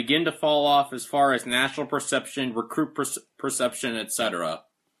they will begin to fall off as far as national perception, recruit perception, etc.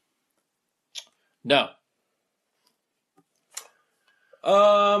 No.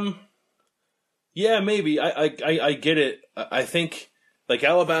 Yeah, maybe. I get it. I think like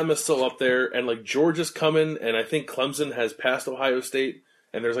Alabama's still up there, and like Georgia's coming, and I think Clemson has passed Ohio State.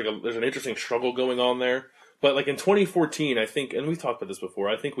 And there's an interesting struggle going on there. But like in 2014, I think, and we've talked about this before,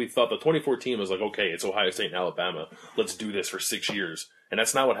 I think we thought that 2014 was like, okay, it's Ohio State and Alabama. Let's do this for 6 years. And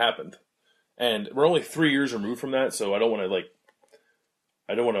that's not what happened. And we're only 3 years removed from that, so I don't want to what's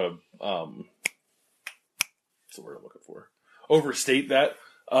the word I'm looking for? Overstate that.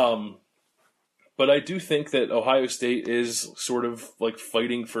 But I do think that Ohio State is sort of like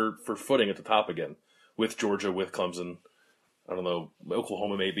fighting for footing at the top again with Georgia, with Clemson. I don't know,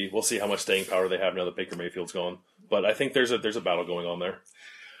 Oklahoma maybe. We'll see how much staying power they have now that Baker Mayfield's gone. But I think there's a battle going on there.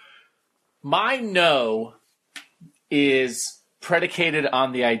 My no is predicated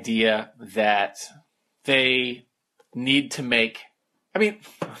on the idea that they need to make... let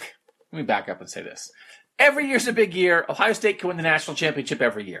me back up and say this. Every year's a big year. Ohio State can win the national championship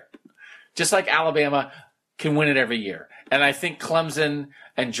every year. Just like Alabama can win it every year. And I think Clemson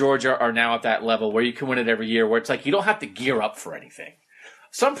and Georgia are now at that level where you can win it every year, where it's like you don't have to gear up for anything.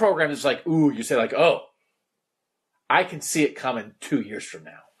 Some programs, it's like, ooh, you say like, oh, I can see it coming 2 years from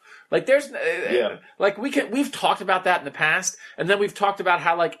now. Like like we've talked about that in the past, and then we've talked about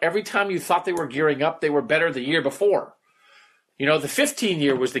how like every time you thought they were gearing up, they were better the year before. You know, the 15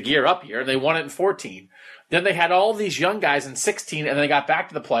 year was the gear up year, and they won it in 14. Then they had all these young guys in 16, and they got back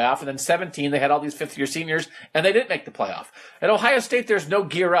to the playoff. And then 17, they had all these fifth-year seniors, and they didn't make the playoff. At Ohio State, there's no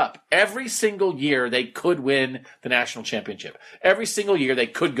gear up. Every single year, they could win the national championship. Every single year, they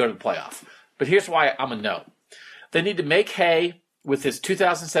could go to the playoff. But here's why I'm a no. They need to make hay with this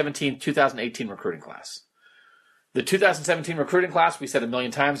 2017-2018 recruiting class. The 2017 recruiting class, we said a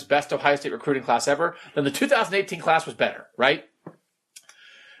million times, best Ohio State recruiting class ever. Then the 2018 class was better, right?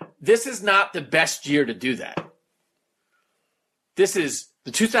 This is not the best year to do that. This is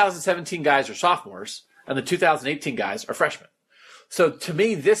the 2017 guys are sophomores, and the 2018 guys are freshmen. So to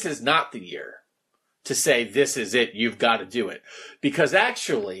me, this is not the year to say this is it, you've got to do it. Because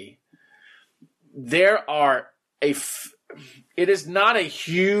actually, there are it is not a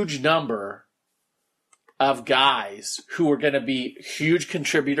huge number of guys who are going to be huge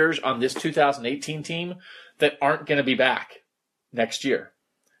contributors on this 2018 team that aren't going to be back next year.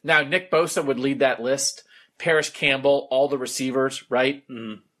 Now, Nick Bosa would lead that list. Paris Campbell, all the receivers, right?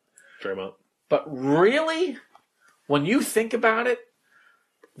 Mm-hmm. But really, when you think about it,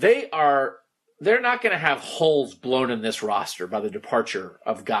 they're not going to have holes blown in this roster by the departure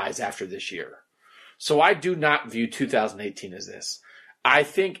of guys after this year. So I do not view 2018 as this. I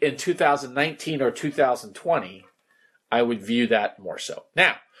think in 2019 or 2020, I would view that more so.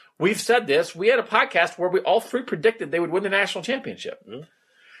 Now, we've said this. We had a podcast where we all three predicted they would win the national championship. Mm-hmm.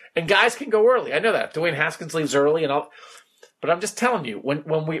 And guys can go early. I know that. Dwayne Haskins leaves early and all. But I'm just telling you,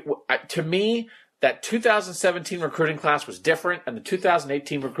 to me, that 2017 recruiting class was different, and the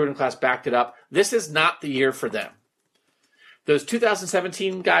 2018 recruiting class backed it up. This is not the year for them. Those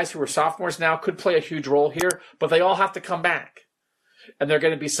 2017 guys who are sophomores now could play a huge role here, but they all have to come back. And they're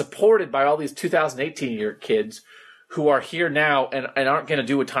going to be supported by all these 2018 year kids who are here now and aren't going to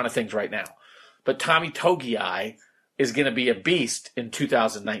do a ton of things right now. But Tommy Togiai is going to be a beast in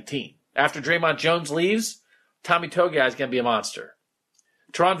 2019. After Draymond Jones leaves, Tommy Togiai is going to be a monster.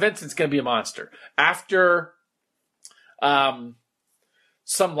 Teron Vincent's going to be a monster. After some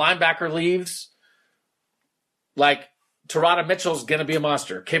linebacker leaves, like Terada Mitchell's going to be a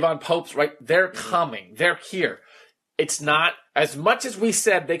monster. Kayvon Pope's right. They're coming. They're here. It's not, as much as we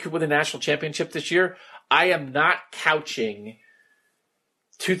said they could win the national championship this year, I am not couching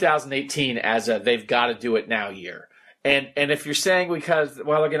 2018 as a they've got to do it now year. And if you're saying because, they're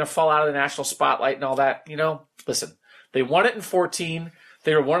going to fall out of the national spotlight and all that, listen, they won it in 14.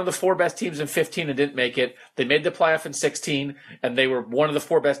 They were one of the 4 best teams in 15 and didn't make it. They made the playoff in 16, and they were one of the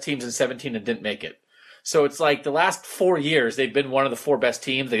 4 best teams in 17 and didn't make it. So it's like the last 4 years, they've been one of the 4 best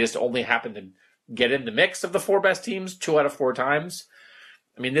teams. They just only happened to get in the mix of the 4 best teams 2 out of 4 times.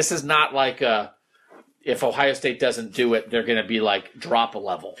 I mean, this is not like if Ohio State doesn't do it, they're going to be like drop a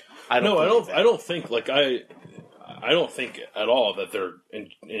level. I don't think at all that they're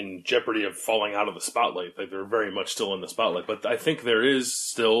in jeopardy of falling out of the spotlight. Like they're very much still in the spotlight. But I think there is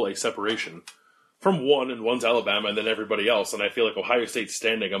still a separation from one, and one's Alabama, and then everybody else. And I feel like Ohio State's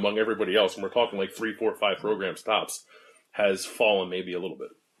standing among everybody else, and we're talking like 3, 4, 5 programs tops, has fallen maybe a little bit.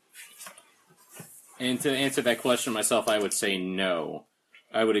 And to answer that question myself, I would say no.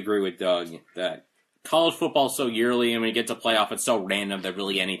 I would agree with Doug that college football is so yearly, and when you get to playoff, it's so random that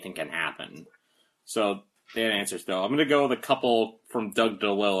really anything can happen. So that answer's no. I'm going to go with a couple from Doug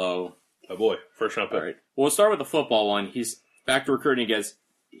DeLillo. Oh boy, first round pick. All right. Well, we'll start with the football one. He's back to recruiting again.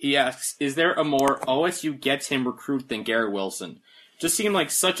 He asks, is there a more OSU gets him recruit than Garrett Wilson? Just seemed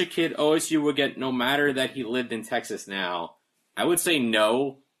like such a kid OSU would get no matter that he lived in Texas now. I would say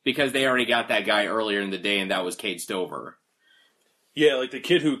no, because they already got that guy earlier in the day, and that was Cade Stover. Yeah, like the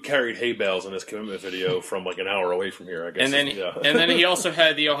kid who carried hay bales in his commitment video from like an hour away from here, I guess. And then he also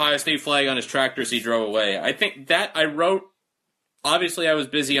had the Ohio State flag on his tractor as he drove away. I think that I wrote, obviously I was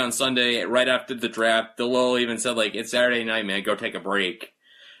busy on Sunday right after the draft. DeLillo even said, like, it's Saturday night, man, go take a break.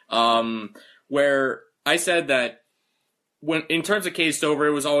 Where I said that when in terms of Cade Stover,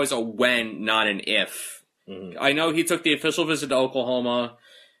 it was always a when, not an if. Mm-hmm. I know he took the official visit to Oklahoma,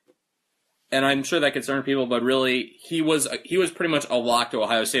 and I'm sure that concerned people, but really, he was pretty much a lock to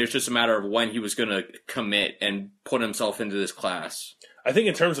Ohio State. It's just a matter of when he was going to commit and put himself into this class. I think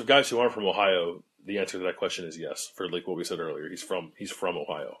in terms of guys who aren't from Ohio, the answer to that question is yes. For like what we said earlier, he's from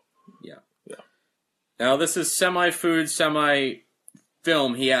Ohio. Yeah. Now this is semi-food,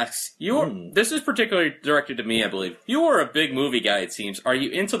 semi-film. He asks, this is particularly directed to me, I believe. You are a big movie guy, it seems. Are you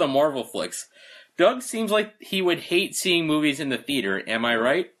into the Marvel flicks? Doug seems like he would hate seeing movies in the theater. Am I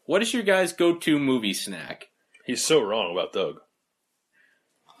right? What is your guys' go-to movie snack? He's so wrong about Doug.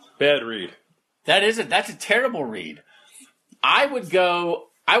 Bad read. That's a terrible read. I would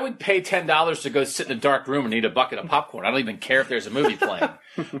pay $10 to go sit in a dark room and eat a bucket of popcorn. I don't even care if there's a movie playing.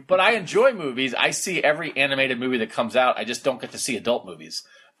 But I enjoy movies. I see every animated movie that comes out. I just don't get to see adult movies.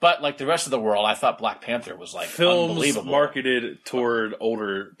 But like the rest of the world, I thought Black Panther was like unbelievable. Films marketed toward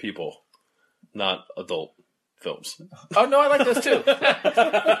older people. Not adult films. Oh, no, I like those too.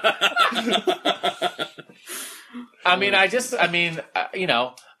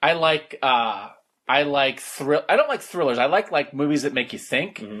 I like I don't like thrillers. I like movies that make you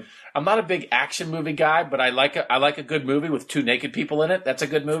think. Mm-hmm. I'm not a big action movie guy, but I like a good movie with 2 naked people in it. That's a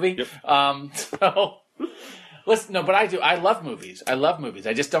good movie. Yep. Listen, no, but I do. I love movies.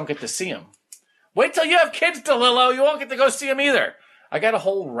 I just don't get to see them. Wait till you have kids, DeLillo. You won't get to go see them either. I got a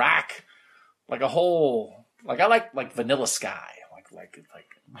whole rack. I like Vanilla Sky, like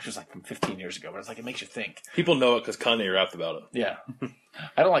which was like from 15 years ago, but it's like it makes you think. People know it because Kanye rapped about it. Yeah,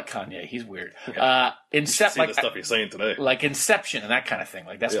 I don't like Kanye; he's weird. Yeah. The stuff he's saying today, like Inception and that kind of thing.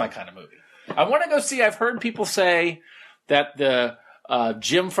 Like that's my kind of movie. I want to go see. I've heard people say that the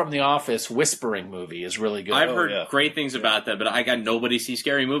Jim from The Office whispering movie is really good. I've heard great things about that, but I got nobody to see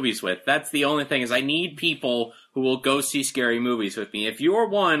scary movies with. That's the only thing, is I need people who will go see scary movies with me. If you're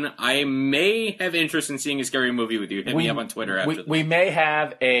one, I may have interest in seeing a scary movie with you. Hit me up on Twitter after this. We may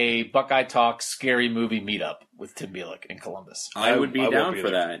have a Buckeye Talk scary movie meetup with Tim Bielik in Columbus. I would be down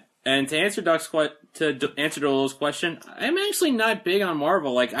for that. And to answer Dole's question, I'm actually not big on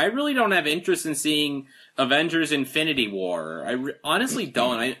Marvel. Like, I really don't have interest in seeing Avengers Infinity War. I honestly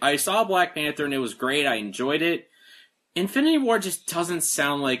don't. I saw Black Panther and it was great. I enjoyed it. Infinity War just doesn't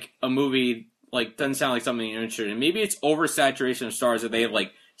sound like a movie, doesn't sound like something you're interested in. Maybe it's oversaturation of stars that they have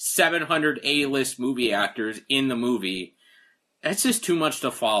 700 A-list movie actors in the movie. That's just too much to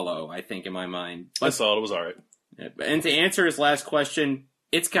follow, I think, in my mind. I saw it. It was all right. And to answer his last question,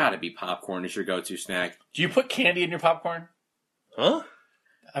 it's got to be popcorn as your go-to snack. Do you put candy in your popcorn? Huh?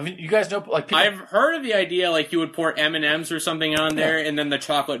 I mean, you guys know, people... I've heard of the idea, you would pour M&Ms or something on there, and then the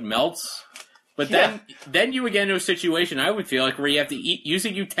chocolate melts. But then you would get into a situation, I would feel where you have to use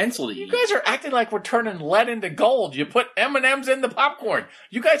a utensil to eat. You guys are acting like we're turning lead into gold. You put M&Ms in the popcorn.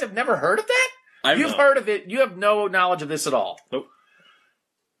 You guys have never heard of that? You've heard of it. You have no knowledge of this at all. Nope.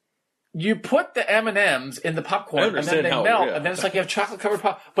 You put the M&Ms in the popcorn, and then they melt, and then it's like you have chocolate-covered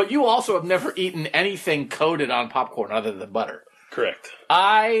pop. But you also have never eaten anything coated on popcorn other than butter. Correct.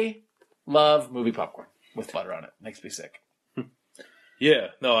 I love movie popcorn with butter on it. Makes me sick. Popcorn.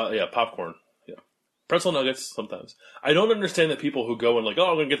 Yeah. Pretzel nuggets, sometimes. I don't understand that people who go and I'm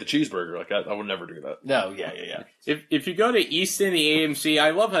going to get the cheeseburger. I would never do that. No, yeah. If you go to Easton, the AMC,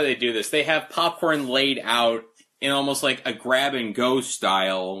 I love how they do this. They have popcorn laid out in almost like a grab-and-go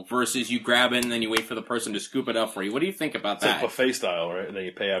style versus you grab it and then you wait for the person to scoop it up for you. What do you think about that? It's like buffet style, right? And then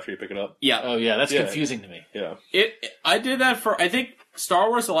you pay after you pick it up? Yeah. Oh, yeah, that's confusing to me. Yeah. I did that I think Star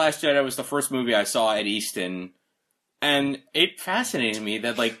Wars The Last Jedi was the first movie I saw at Easton, and it fascinated me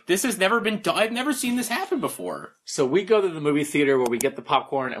that, this has never been done. I've never seen this happen before. So we go to the movie theater where we get the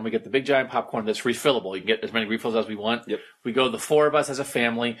popcorn, and we get the big giant popcorn that's refillable. You can get as many refills as we want. Yep. We go, the four of us as a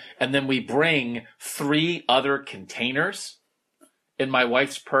family, and then we bring 3 other containers in my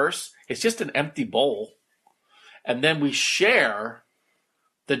wife's purse. It's just an empty bowl. And then we share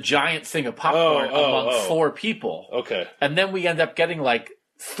the giant thing of popcorn among 4 people. Okay. And then we end up getting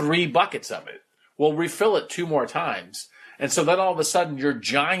 3 buckets of it. We'll refill it 2 more times. And so then all of a sudden your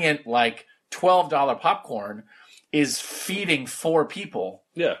giant $12 popcorn is feeding 4 people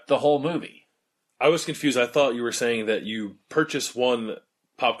the whole movie. I was confused. I thought you were saying that you purchase 1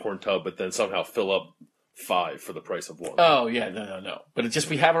 popcorn tub but then somehow fill up 5 for the price of 1. Oh, yeah. No. But it's just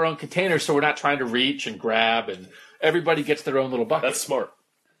we have our own containers, so we're not trying to reach and grab, and everybody gets their own little bucket. That's smart.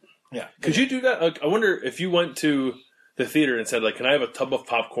 Yeah. Could you do that? I wonder if you went to the theater and said, can I have a tub of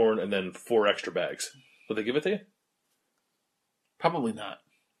popcorn and then 4 extra bags? Would they give it to you? Probably not.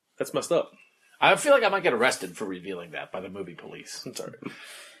 That's messed up. I feel like I might get arrested for revealing that by the movie police. That's all right.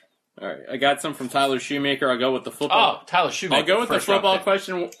 All right. I got some from Tyler Shoemaker. I'll go with the football. Oh, Tyler Shoemaker. I'll go with the football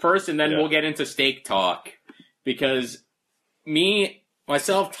question first, and then we'll get into steak talk. Because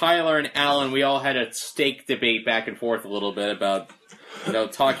myself, Tyler, and Alan, we all had a steak debate back and forth a little bit about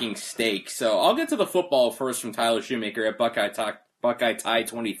talking steak. So I'll get to the football first from Tyler Shoemaker at Buckeye Tie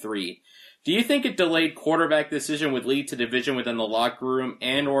 23. Do you think a delayed quarterback decision would lead to division within the locker room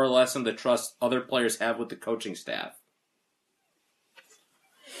and or lessen the trust other players have with the coaching staff?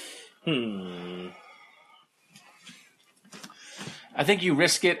 I think you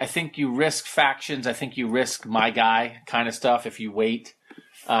risk it. I think you risk factions. I think you risk my guy kind of stuff if you wait.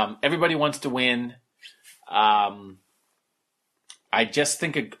 Everybody wants to win. I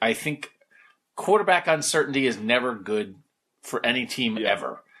think quarterback uncertainty is never good for any team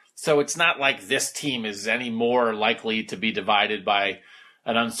ever. So it's not like this team is any more likely to be divided by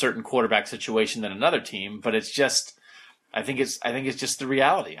an uncertain quarterback situation than another team, but it's just I think it's just the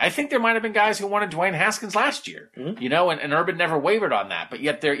reality. I think there might have been guys who wanted Dwayne Haskins last year, and Urban never wavered on that, but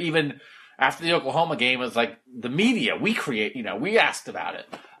yet they're even after the Oklahoma game, it was like the media, we asked about it.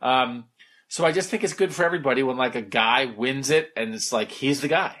 So I just think it's good for everybody when a guy wins it and it's he's the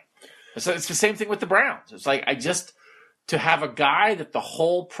guy. So it's the same thing with the Browns. It's to have a guy that the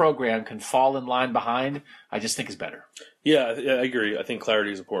whole program can fall in line behind, I just think is better. Yeah, I agree. I think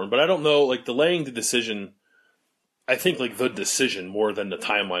clarity is important. But I don't know, delaying the decision, I think the decision more than the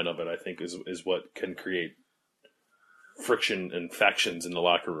timeline of it, I think is what can create friction and factions in the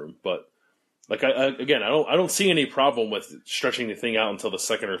locker room. But I don't see any problem with stretching the thing out until the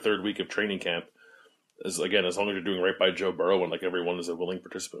 2nd or 3rd week of training camp. As long as you're doing right by Joe Burrow and everyone is a willing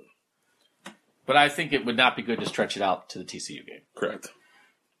participant. But I think it would not be good to stretch it out to the TCU game. Correct.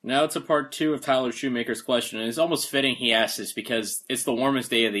 Now it's a part 2 of Tyler Shoemaker's question, and it's almost fitting he asked this because it's the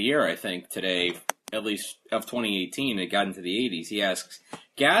warmest day of the year, I think, today, at least of 2018. It got into the 80s. He asks,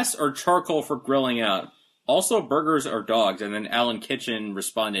 gas or charcoal for grilling out? Also, burgers or dogs? And then Alan Kitchen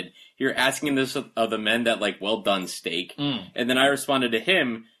responded, you're asking this of the men that like well done steak. And then I responded to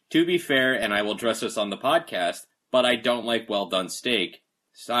him, to be fair, and I will address this on the podcast, but I don't like well done steak.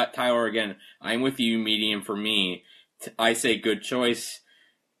 Tyler again, I'm with you, medium for me. I say good choice.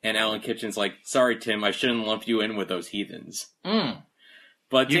 And Alan Kitchen's like, sorry, Tim, I shouldn't lump you in with those heathens.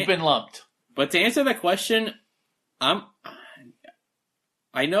 But You've been lumped. But to answer that question, I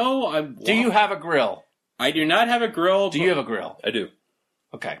know I'm... Do you have a grill? I do not have a grill. Do you have a grill? I do.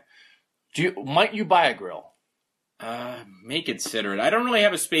 Okay. Might you buy a grill? May consider it. I don't really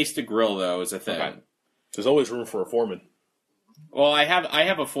have a space to grill, though, is a thing. Okay. There's always room for a foreman. Well, I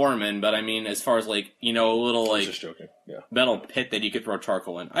have a foreman, but I mean, as far as like, you know, a little I was like just joking. Yeah. metal pit that you could throw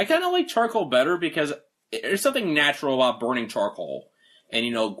charcoal in. I kind of like charcoal better because there's something natural about burning charcoal and,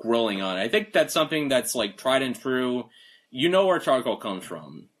 you know, grilling on it. I think that's something that's like tried and true. You know where charcoal comes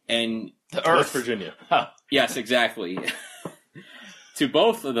from. And The West Earth. Virginia. yes, exactly. To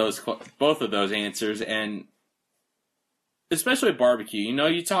both of those answers, and especially barbecue. You know,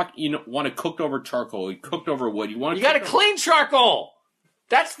 you want to cooked over charcoal, cooked over wood. You got to clean charcoal.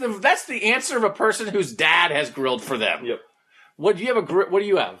 That's the answer of a person whose dad has grilled for them. Yep. What do you have What do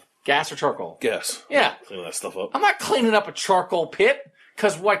you have? Gas or charcoal? Gas. Yeah. Clean that stuff up. I'm not cleaning up a charcoal pit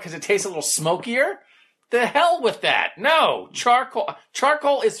because what? Because it tastes a little smokier. The hell with that. No,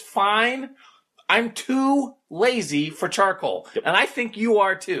 charcoal is fine. I'm too lazy for charcoal, and I think you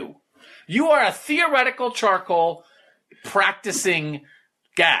are too. You are a theoretical charcoal practicing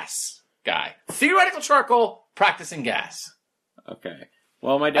gas guy. Theoretical charcoal practicing gas. Okay.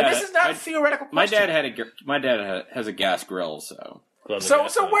 Well, my dad. And this is not a theoretical question. My dad has a gas grill, so.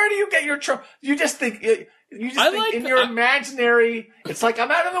 So where do you get your charcoal? You just think in your imaginary. It's like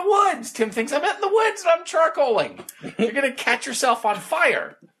I'm out in the woods. Tim thinks I'm out in the woods and I'm charcoaling. You're gonna catch yourself on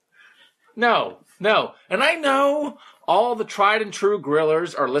fire. No. And I know all the tried and true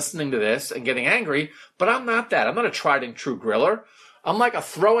grillers are listening to this and getting angry, but I'm not that. I'm not a tried and true griller. I'm like a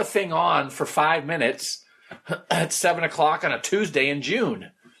throw a thing on for 5 minutes at 7:00 on a Tuesday in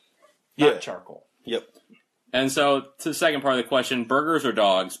June. Not charcoal. Yep. And so, to the second part of the question, burgers or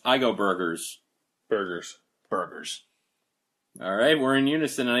dogs? I go burgers. Burgers. All right, we're in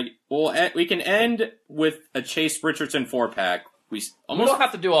unison. We can end with a Chase Richardson 4-pack. We don't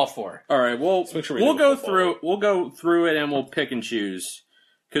have to do all 4. All right, well, make sure we'll go through it and we'll pick and choose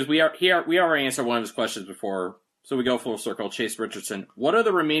because we already answered one of his questions before, so we go full circle. Chase Richardson. What are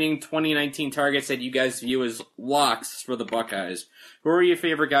the remaining 2019 targets that you guys view as locks for the Buckeyes? Who are your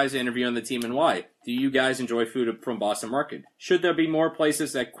favorite guys to interview on the team and why? Do you guys enjoy food from Boston Market? Should there be more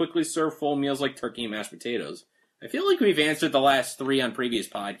places that quickly serve full meals like turkey and mashed potatoes? I feel like we've answered the last 3 on previous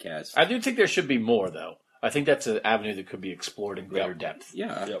podcasts. I do think there should be more, though. I think that's an avenue that could be explored in greater depth.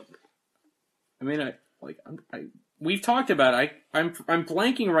 Yeah. Yep. I mean, we've talked about it. I'm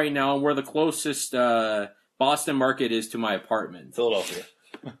blanking right now on where the closest Boston Market is to my apartment. Philadelphia.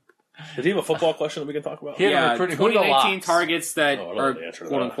 Did he have a football question that we can talk about? Yeah, 2019 targets that are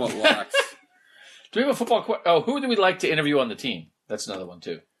quote-unquote locks. Do we have a football question? Oh, who do we like to interview on the team? That's another one,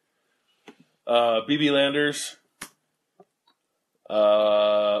 too. BB Landers.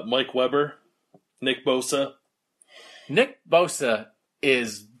 Mike Weber. Nick Bosa. Nick Bosa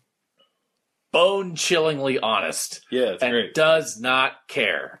is bone-chillingly honest. Yeah, it's and great. Does not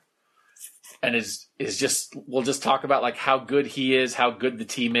care. And we'll just talk about like how good he is, how good the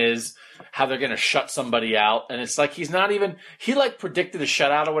team is, how they're going to shut somebody out. And it's like he like predicted a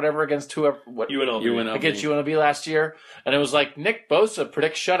shutout or whatever against UNLV. Against UNLV last year. And it was like Nick Bosa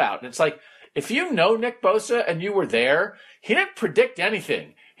predicts shutout. And it's like, if you know Nick Bosa and you were there, he didn't predict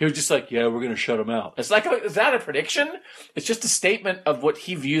anything. He was just like, yeah, we're going to shut him out. It's like, is that a prediction? It's just a statement of what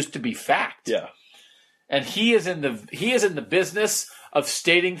he views to be fact. Yeah. And he is in the business of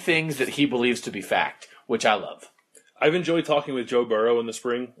stating things that he believes to be fact, which I love. I've enjoyed talking with Joe Burrow in the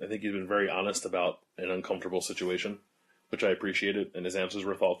spring. I think he's been very honest about an uncomfortable situation, which I appreciated, and his answers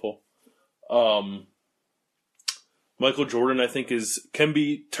were thoughtful. Michael Jordan, I think, can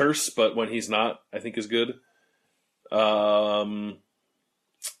be terse, but when he's not, I think is good.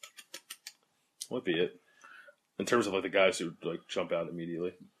 Would be it in terms of like the guys who like jump out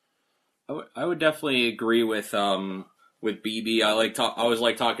immediately. I would definitely agree with BB. I always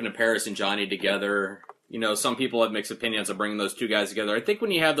like talking to Paris and Johnny together. You know, some people have mixed opinions of bringing those two guys together. I think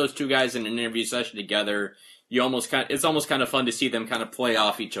when you have those two guys in an interview session together, it's almost kind of fun to see them kind of play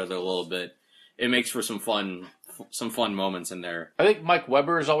off each other a little bit. It makes for some fun some fun moments in there. I think Mike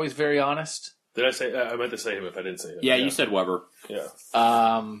Weber is always very honest. Did I say? I meant to say him if I didn't say him. Yeah, you said Weber. Yeah.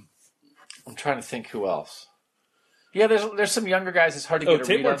 I'm trying to think who else. Yeah, there's some younger guys. It's hard to get a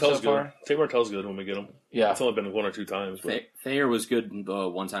Tate read on so Martell's far. good. Tate Martell's good when we get him. Yeah, It's only been 1 or 2 times. But. Thayer was good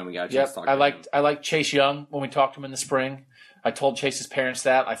one time we got a chance yep. to talk I to liked him. I liked Chase Young when we talked to him in the spring. I told Chase's parents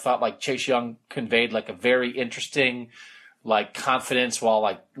that I thought like Chase Young conveyed like a very interesting like confidence while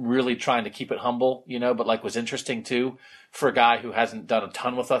like really trying to keep it humble, but like was interesting too for a guy who hasn't done a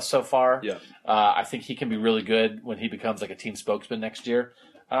ton with us so far. Yeah. I think he can be really good when he becomes like a team spokesman next year.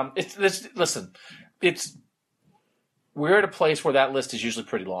 We're at a place where that list is usually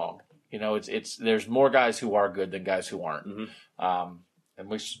pretty long. There's more guys who are good than guys who aren't. Mm-hmm. And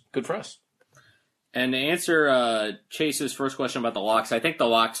which is good for us. And to answer Chase's first question about the locks, I think the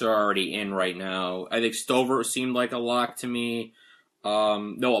locks are already in right now. I think Stover seemed like a lock to me.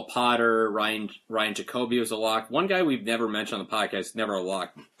 Noah Potter, Ryan Jacoby was a lock. One guy we've never mentioned on the podcast, never a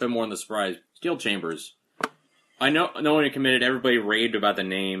lock, been more on the surprise, Steel Chambers. I know no one committed, everybody raved about the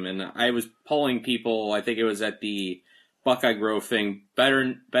name, and I was polling people, I think it was at the Buckeye Grove thing,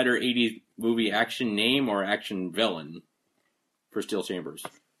 better 80s movie action name or action villain for Steel Chambers.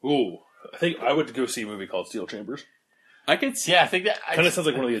 Ooh, I think I would go see a movie called Steel Chambers. I could see, Yeah, I think that Kind of sounds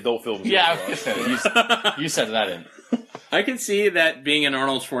like one of the adult films. Yeah, you said that in. I could see that being an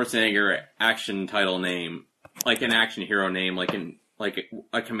Arnold Schwarzenegger action title name, like an action hero name, like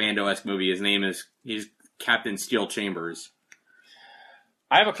a Commando-esque movie. His name he's Captain Steel Chambers.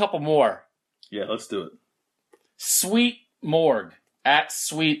 I have a couple more. Yeah, let's do it. Sweet Morgue at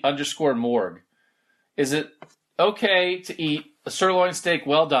sweet_morgue. Is it okay to eat a sirloin steak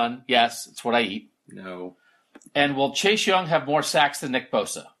well done? Yes, it's what I eat. No. And will Chase Young have more sacks than Nick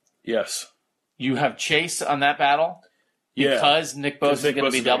Bosa? Yes. You have Chase on that battle? Yeah. Because Nick Bosa is going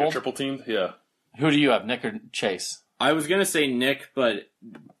to be doubled? Triple teamed? Yeah. Who do you have, Nick or Chase? I was going to say Nick, but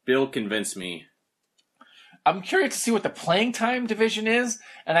Bill convinced me. I'm curious to see what the playing time division is,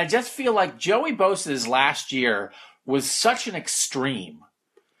 and I just feel like Joey Bosa's last year was such an extreme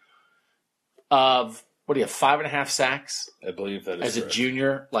of, what do you have, 5.5 sacks? I believe that is As a correct.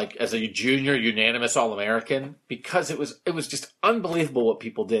 junior, unanimous All-American, because it was just unbelievable what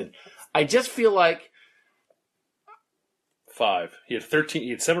people did. I just feel like 5. He had 13. He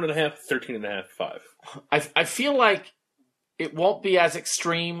had 7.5, 13.5, 5. I feel like it won't be as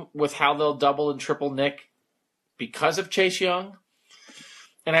extreme with how they'll double and triple Nick because of Chase Young.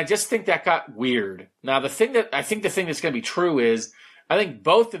 And I just think that got weird. Now, the thing that's going to be true is I think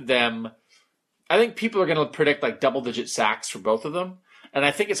both of them, I think people are going to predict like double-digit sacks for both of them. And I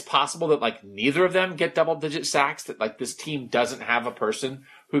think it's possible that like neither of them get double-digit sacks, that like this team doesn't have a person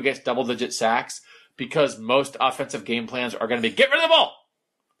who gets double-digit sacks because most offensive game plans are going to be get rid of the ball.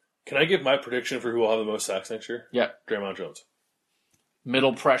 Can I give my prediction for who will have the most sacks next year? Yeah. Draymond Jones.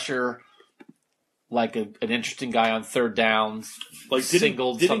 Middle pressure, like an interesting guy on third downs, Like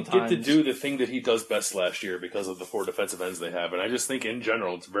singled didn't sometimes. get to do the thing that he does best last year because of the 4 defensive ends they have. And I just think in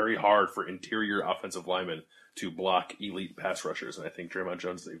general it's very hard for interior offensive linemen to block elite pass rushers. And I think Draymond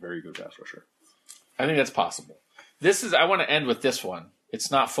Jones is a very good pass rusher. I think that's possible. I want to end with this one. It's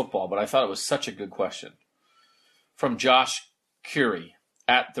not football, but I thought it was such a good question. From Josh Curie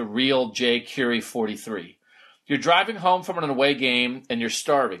at the real J Curie 43. You're driving home from an away game and you're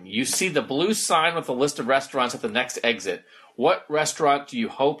starving. You see the blue sign with a list of restaurants at the next exit. What restaurant do you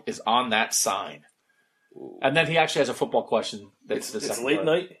hope is on that sign? And then he actually has a football question. That's It's late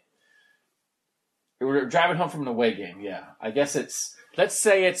night. We're driving home from an away game. Yeah, I guess let's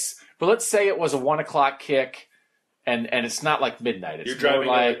say it was a 1:00 kick, and it's not like midnight. It's You're driving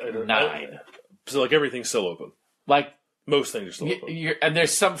more like at 9. So like everything's still open. Like Most things are still open. and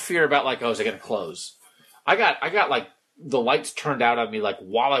there's some fear about like, is it going to close? I got like the lights turned out on me like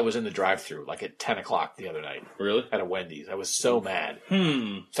while I was in the drive-thru, like at 10:00 the other night Really? at a Wendy's. I was so mad.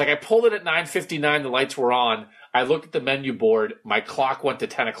 Hmm. It's like I pulled it at 9:59. The lights were on. I looked at the menu board. My clock went to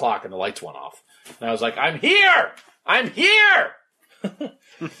 10:00 and the lights went off. And I was like, I'm here. I'm here.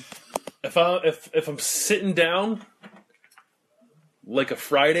 If I'm sitting down, like a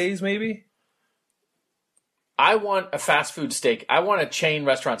Fridays maybe. I want a fast food steak. I want a chain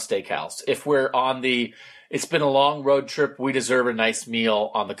restaurant steakhouse. If we're on it's been a long road trip, we deserve a nice meal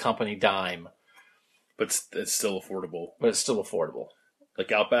on the company dime. But it's still affordable. But it's still affordable.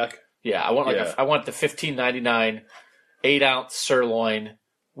 Like Outback. Yeah, I want Yeah. I want the $15.99 8-ounce sirloin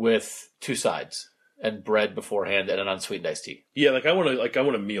with 2 sides and bread beforehand and an unsweetened iced tea. Yeah, I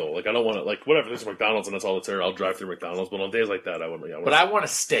want a meal. Like I don't want to whatever. There's McDonald's and that's all that's there. I'll drive through McDonald's. But on days like that, I want. But I want a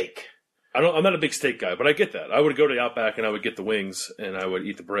steak. I'm not a big steak guy, but I get that. I would go to Outback and I would get the wings and I would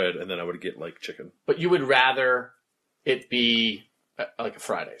eat the bread and then I would get like chicken. But you would rather it be like a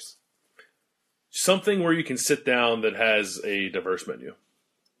Fridays. Something where you can sit down that has a diverse menu.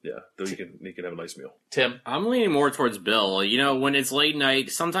 Yeah, so you can have a nice meal. Tim? I'm leaning more towards Bill. You know, when it's late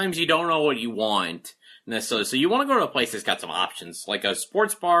night, sometimes you don't know what you want necessarily. So you want to go to a place that's got some options. Like a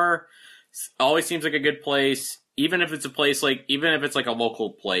sports bar always seems like a good place. Even if it's like a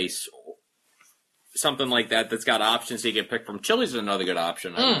local place, something like that that's got options you can pick from. Chili's is another good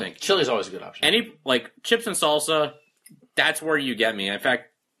option, I would think. Chili's always a good option. Any, like, chips and salsa, that's where you get me. In fact,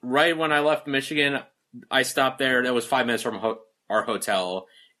 right when I left Michigan, I stopped there. That was 5 minutes from our hotel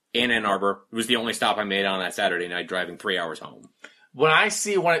in Ann Arbor. It was the only stop I made on that Saturday night, driving 3 hours home. When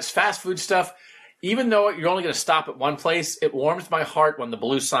it's fast food stuff, even though you're only going to stop at one place, it warms my heart when the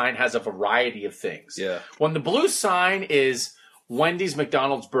blue sign has a variety of things. Yeah. When the blue sign is Wendy's,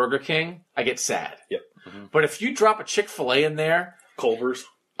 McDonald's, Burger King, I get sad. Yep. Mm-hmm. But if you drop a Chick-fil-A in there, Culver's,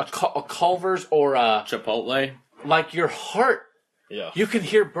 a Culver's, or a Chipotle, like your heart, yeah, you can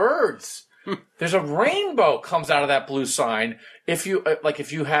hear birds. There's a rainbow comes out of that blue sign. If you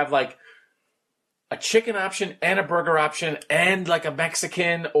have like a chicken option and a burger option and like a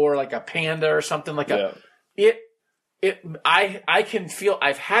Mexican or like a Panda or something like I can feel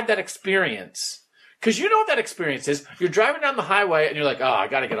I've had that experience. Because you know what that experience is. You're driving down the highway and you're like, oh, I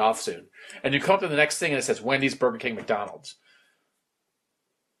got to get off soon. And you come up to the next thing and it says Wendy's, Burger King, McDonald's.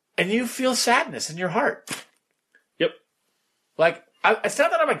 And you feel sadness in your heart. Yep. Like, it's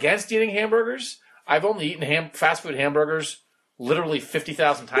not that I'm against eating hamburgers. I've only eaten fast food hamburgers literally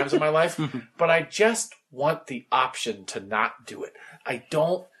 50,000 times in my life. But I just want the option to not do it. I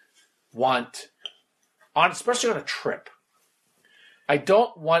don't want, especially on a trip, I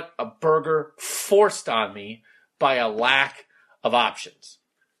don't want a burger forced on me by a lack of options.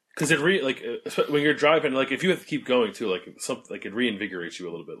 Because when you're driving, like if you have to keep going too, like something like it reinvigorates you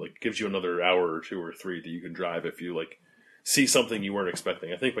a little bit, like gives you another hour or 2 or 3 that you can drive if you like see something you weren't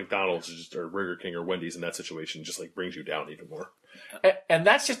expecting. I think McDonald's or Burger King or Wendy's in that situation just like brings you down even more. And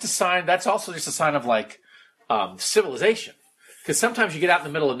that's just a sign. That's also just a sign of like civilization. Because sometimes you get out in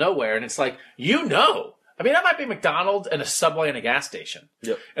the middle of nowhere and it's like I mean, that might be McDonald's and a Subway and a gas station.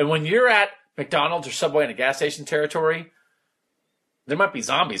 Yep. And when you're at McDonald's or Subway and a gas station territory, there might be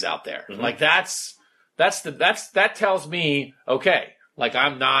zombies out there. Mm-hmm. Like that tells me, okay, like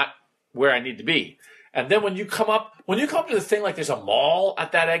I'm not where I need to be. And then when you come up to the thing, like there's a mall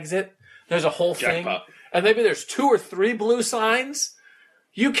at that exit, there's a whole Jackpot. thing, and maybe there's 2 or 3 blue signs.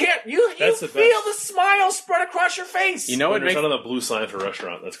 You can't. You feel the smile spread across your face. You know what makes another blue sign for a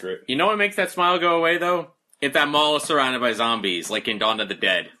restaurant? That's great. You know what makes that smile go away though? If that mall is surrounded by zombies, like in Dawn of the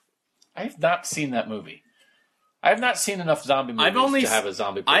Dead. I have not seen that movie. I have not seen enough zombie movies to have a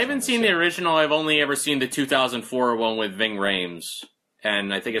zombie. I haven't seen the original. I've only ever seen the 2004 one with Ving Rhames,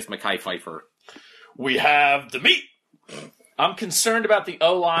 and I think it's Mekhi Phifer. We have the meat. I'm concerned about the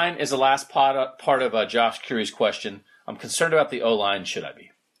O-line is the last part of Josh Curie's question. I'm concerned about the O-line. Should I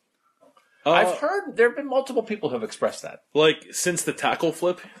be? I've heard there have been multiple people who have expressed that. Like, since the tackle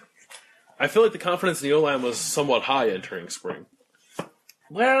flip, I feel like the confidence in the O-line was somewhat high entering spring.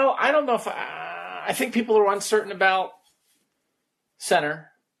 Well, I don't know if... I think people are uncertain about center.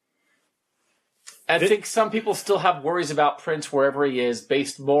 I think some people still have worries about Prince wherever he is,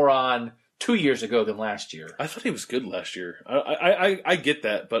 based more on 2 years ago than last year. I thought he was good last year. I get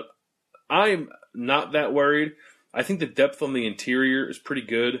that, but I'm not that worried. I think the depth on the interior is pretty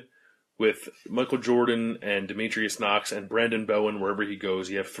good with Michael Jordan and Demetrius Knox and Brandon Bowen wherever he goes.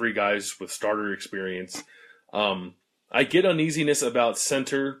 You have 3 guys with starter experience. I get uneasiness about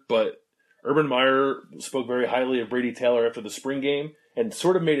center, but Urban Meyer spoke very highly of Brady Taylor after the spring game and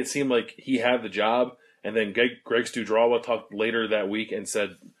sort of made it seem like he had the job. And then Greg Studrawa talked later that week and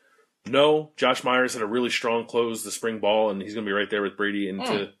said, no, Josh Myers had a really strong close the spring ball, and he's going to be right there with Brady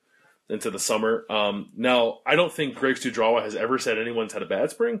into the summer. Now, I don't think Greg Studrawa has ever said anyone's had a bad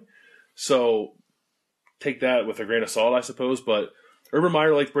spring, so take that with a grain of salt, I suppose. But Urban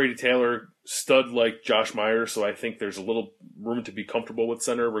Meyer liked Brady Taylor, stud like Josh Myers, so I think there's a little room to be comfortable with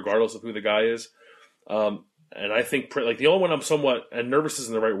center, regardless of who the guy is. And I think like the only one I'm somewhat, and nervous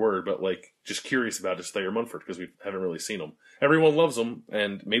isn't the right word, but like just curious about is Thayer Munford because we haven't really seen him. Everyone loves him,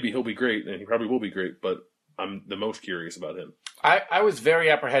 and maybe he'll be great, and he probably will be great, but I'm the most curious about him. I was very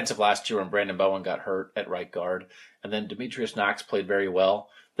apprehensive last year when Brandon Bowen got hurt at right guard, and then Demetrius Knox played very well.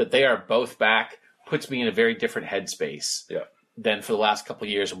 That they are both back puts me in a very different headspace than for the last couple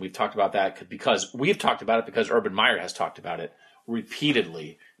of years, and we've talked about that because Urban Meyer has talked about it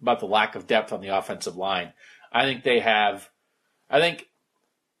repeatedly, about the lack of depth on the offensive line. I think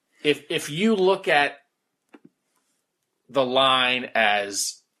if you look at the line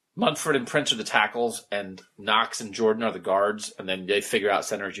as Munford and Prince are the tackles and Knox and Jordan are the guards, and then they figure out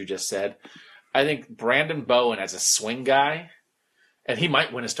center, as you just said, I think Brandon Bowen as a swing guy, and he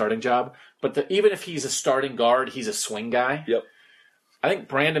might win a starting job, but even if he's a starting guard, he's a swing guy. Yep. I think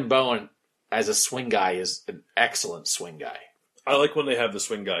Brandon Bowen as a swing guy is an excellent swing guy. I like when they have the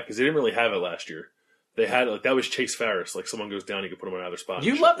swing guy because they didn't really have it last year. They had that was Chase Farris. Like someone goes down, you can put him on either spot.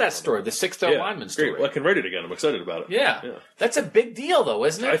 You love that story, the sixth lineman story. Great. Well, I can write it again. I'm excited about it. Yeah. That's a big deal, though,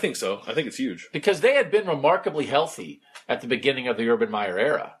 isn't it? I think so. I think it's huge because they had been remarkably healthy at the beginning of the Urban Meyer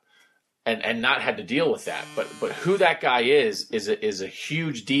era, and not had to deal with that. But who that guy is a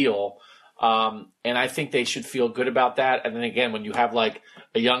huge deal, and I think they should feel good about that. And then again, when you have like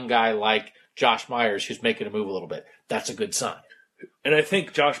a young guy like Josh Myers who's making a move a little bit, that's a good sign. And I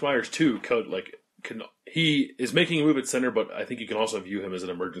think Josh Myers too he is making a move at center, but I think you can also view him as an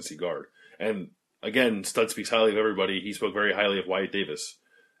emergency guard. And again, Stud speaks highly of everybody. He spoke very highly of Wyatt Davis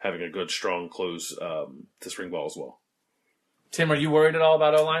having a good, strong close to spring ball as well. Tim, are you worried at all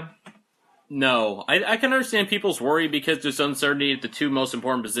about O-line? No. I can understand people's worry because there's uncertainty at the two most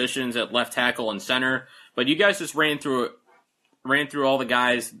important positions at left tackle and center. But you guys just ran through all the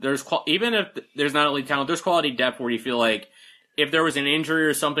guys. Even if there's not elite talent, there's quality depth where you feel like if there was an injury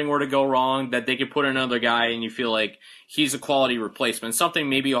or something were to go wrong, that they could put another guy and you feel like he's a quality replacement. Something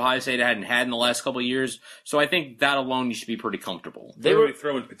maybe Ohio State hadn't had in the last couple of years. So I think that alone you should be pretty comfortable. They were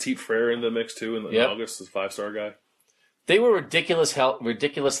throwing Petit Frere in the mix too in August as 5-star guy. They were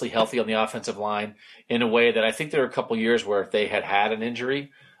ridiculously healthy on the offensive line in a way that I think there were a couple of years where if they had an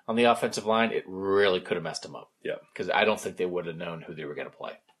injury on the offensive line, it really could have messed them up. Yeah. Because I don't think they would have known who they were going to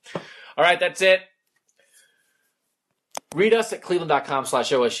play. All right, that's it. Read us at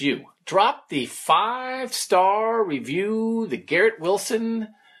cleveland.com/OSU. Drop the 5-star review, the Garrett Wilson,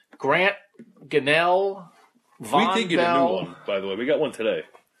 Grant Gunnell, Von We did get Bell. a new one, by the way. We got one today.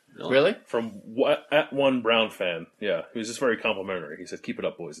 Really? From at one Brown fan. Yeah, he was just very complimentary. He said, "Keep it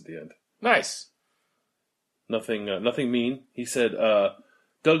up, boys." At the end, Nice. nothing mean. He said,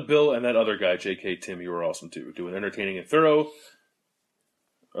 "Doug, Bill, and that other guy, J.K. Tim, you were awesome too. Doing entertaining and thorough.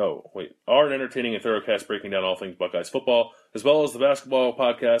 Are an entertaining and thorough cast breaking down all things Buckeyes football, as well as the basketball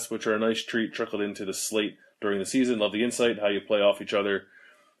podcasts, which are a nice treat trickled into the slate during the season. Love the insight, how you play off each other,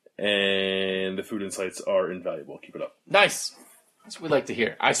 and the food insights are invaluable. Keep it up." Nice. That's what we like to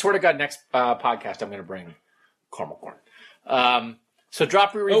hear. I swear to God, next podcast I'm going to bring caramel corn. So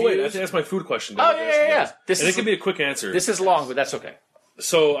drop your reviews. Oh, wait, I think that's my food question. Oh, yeah. It can be a quick answer. This is long, but that's okay.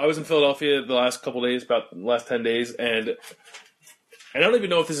 So I was in Philadelphia the last couple days, about the last 10 days, and I don't even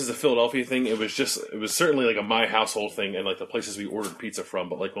know if this is a Philadelphia thing. It was certainly like a my household thing and like the places we ordered pizza from.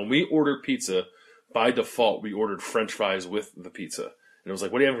 But like when we ordered pizza, by default, we ordered French fries with the pizza. And it was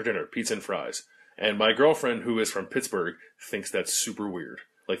like, what do you have for dinner? Pizza and fries. And my girlfriend, who is from Pittsburgh, thinks that's super weird.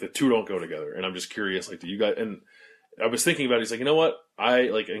 Like the two don't go together. And I'm just curious, like, do you guys? And I was thinking about it. He's like, you know what? I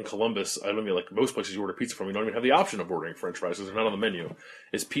like in Columbus. I don't mean like most places you order pizza from. You don't even have the option of ordering French fries because they're not on the menu.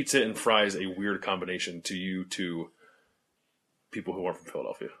 Is pizza and fries a weird combination to you to people who aren't from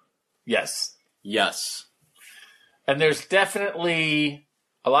Philadelphia? Yes. Yes. And there's definitely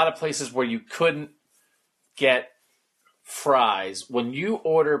a lot of places where you couldn't get fries. When you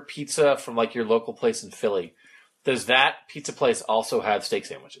order pizza from like your local place in Philly, does that pizza place also have steak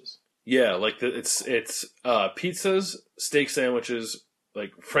sandwiches? Yeah, like it's pizzas, steak sandwiches,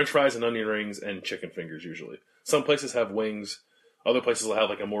 like French fries and onion rings, and chicken fingers usually. Some places have wings. Other places will have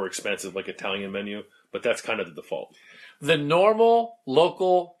like a more expensive like Italian menu, but that's kind of the default. The normal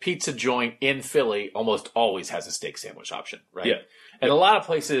local pizza joint in Philly almost always has a steak sandwich option, right? Yeah. And a lot of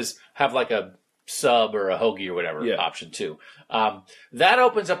places have like a sub or a hoagie or whatever option too. That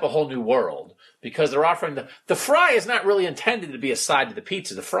opens up a whole new world because they're offering the fry is not really intended to be a side to the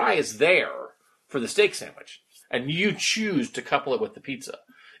pizza. The fry is there for the steak sandwich, and you choose to couple it with the pizza.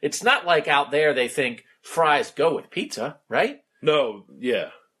 It's not like out there they think fries go with pizza, right? No, yeah,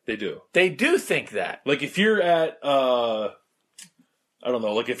 they do. They do think that. Like if you're at, I don't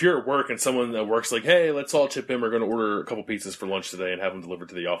know, like if you're at work and someone that works like, hey, let's all chip in. We're going to order a couple pizzas for lunch today and have them delivered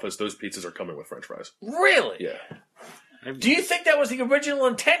to the office. Those pizzas are coming with French fries. Really? Yeah. Do you think that was the original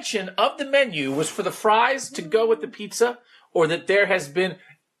intention of the menu was for the fries to go with the pizza, or that there has been?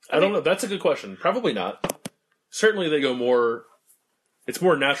 I don't know. That's a good question. Probably not. Certainly, they go more. It's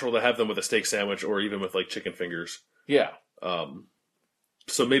more natural to have them with a steak sandwich or even with like chicken fingers. Yeah.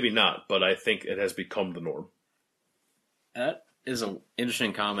 So maybe not, but I think it has become the norm. That is an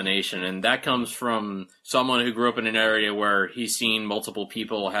interesting combination, and that comes from someone who grew up in an area where he's seen multiple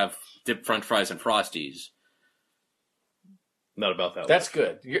people have dipped French fries and Frosties. not about that. That's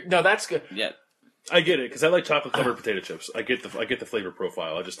good. That's good. Yeah. I get it because I like chocolate covered potato chips. I get the flavor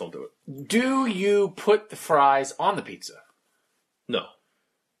profile. I just don't do it. Do you put the fries on the pizza? No.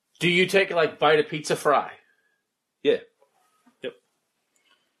 Do you take bite of pizza fry? Yeah. Yep.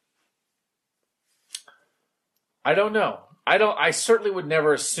 I don't know. I certainly would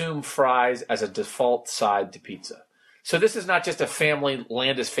never assume fries as a default side to pizza. So this is not just a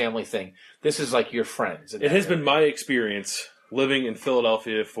Landis family thing. This is like your friends. It has been my experience living in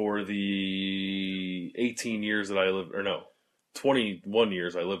Philadelphia for the 18 years that I lived, 21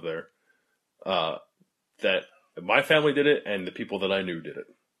 years I lived there, that my family did it and the people that I knew did it.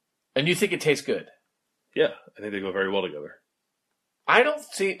 And you think it tastes good? Yeah, I think they go very well together. I don't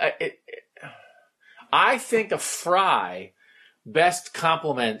see it. I think a fry best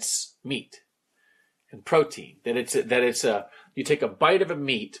complements meat and protein. You take a bite of a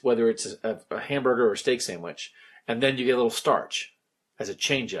meat, whether it's a hamburger or a steak sandwich, and then you get a little starch as a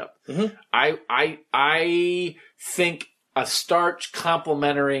change up. Mm-hmm. I think a starch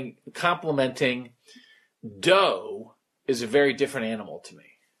complementing dough is a very different animal to me.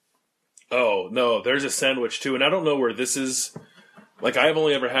 Oh, no, there's a sandwich too, and I don't know where this is. I've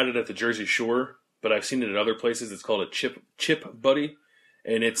only ever had it at the Jersey Shore, but I've seen it at other places. It's called a chip buddy,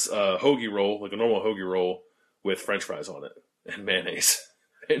 and it's a hoagie roll, like a normal hoagie roll, with French fries on it and mayonnaise.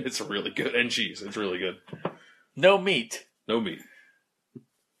 And it's really good, and cheese. It's really good. No meat. No meat.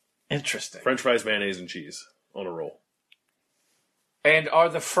 Interesting. French fries, mayonnaise, and cheese on a roll. And are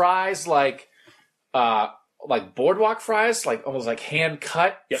the fries like boardwalk fries, almost like hand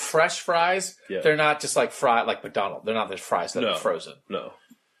cut, fresh fries? Yeah. They're not just like McDonald's. They're not the fries that are frozen. No.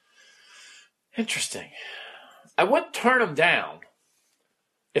 Interesting. I wouldn't turn them down.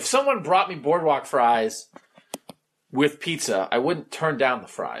 If someone brought me boardwalk fries with pizza, I wouldn't turn down the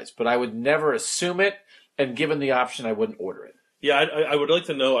fries, but I would never assume it. And given the option, I wouldn't order it. Yeah, I would like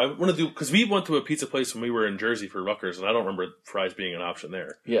to know. I want to do, because we went to a pizza place when we were in Jersey for Rutgers, and I don't remember fries being an option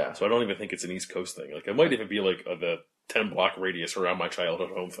there. Yeah. So I don't even think it's an East Coast thing. It might even be the 10-block radius around my childhood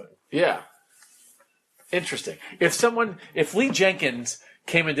home thing. Yeah. Interesting. If Lee Jenkins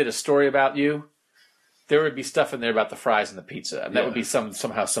came and did a story about you, there would be stuff in there about the fries and the pizza, and that would be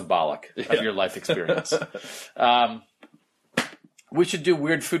somehow symbolic of your life experience. We should do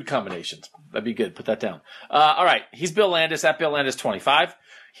weird food combinations. That'd be good. Put that down. All right. He's Bill Landis at Bill Landis 25.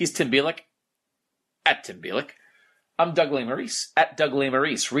 He's Tim Bielik at Tim Bielik. I'm Doug Lesmerises at Doug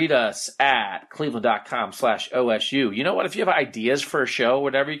Lesmerises. Read us at cleveland.com/OSU. You know what? If you have ideas for a show or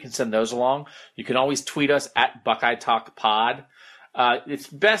whatever, you can send those along. You can always tweet us at Buckeye Talk Pod. It's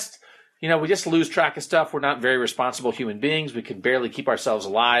best, we just lose track of stuff. We're not very responsible human beings. We can barely keep ourselves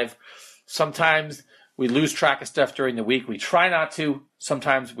alive. Sometimes we lose track of stuff during the week. We try not to.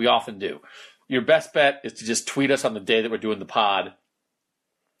 Sometimes we often do. Your best bet is to just tweet us on the day that we're doing the pod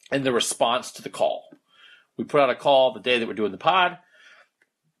and the response to the call. We put out a call the day that we're doing the pod.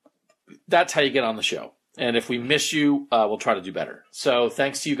 That's how you get on the show. And if we miss you, we'll try to do better. So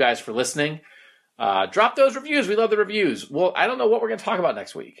thanks to you guys for listening. Drop those reviews. We love the reviews. Well, I don't know what we're going to talk about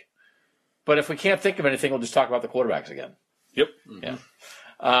next week. But if we can't think of anything, we'll just talk about the quarterbacks again. Yep. Yeah.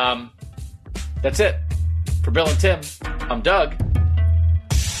 That's it. For Bill and Tim, I'm Doug,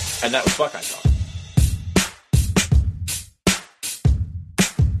 and that was Buckeye Talk.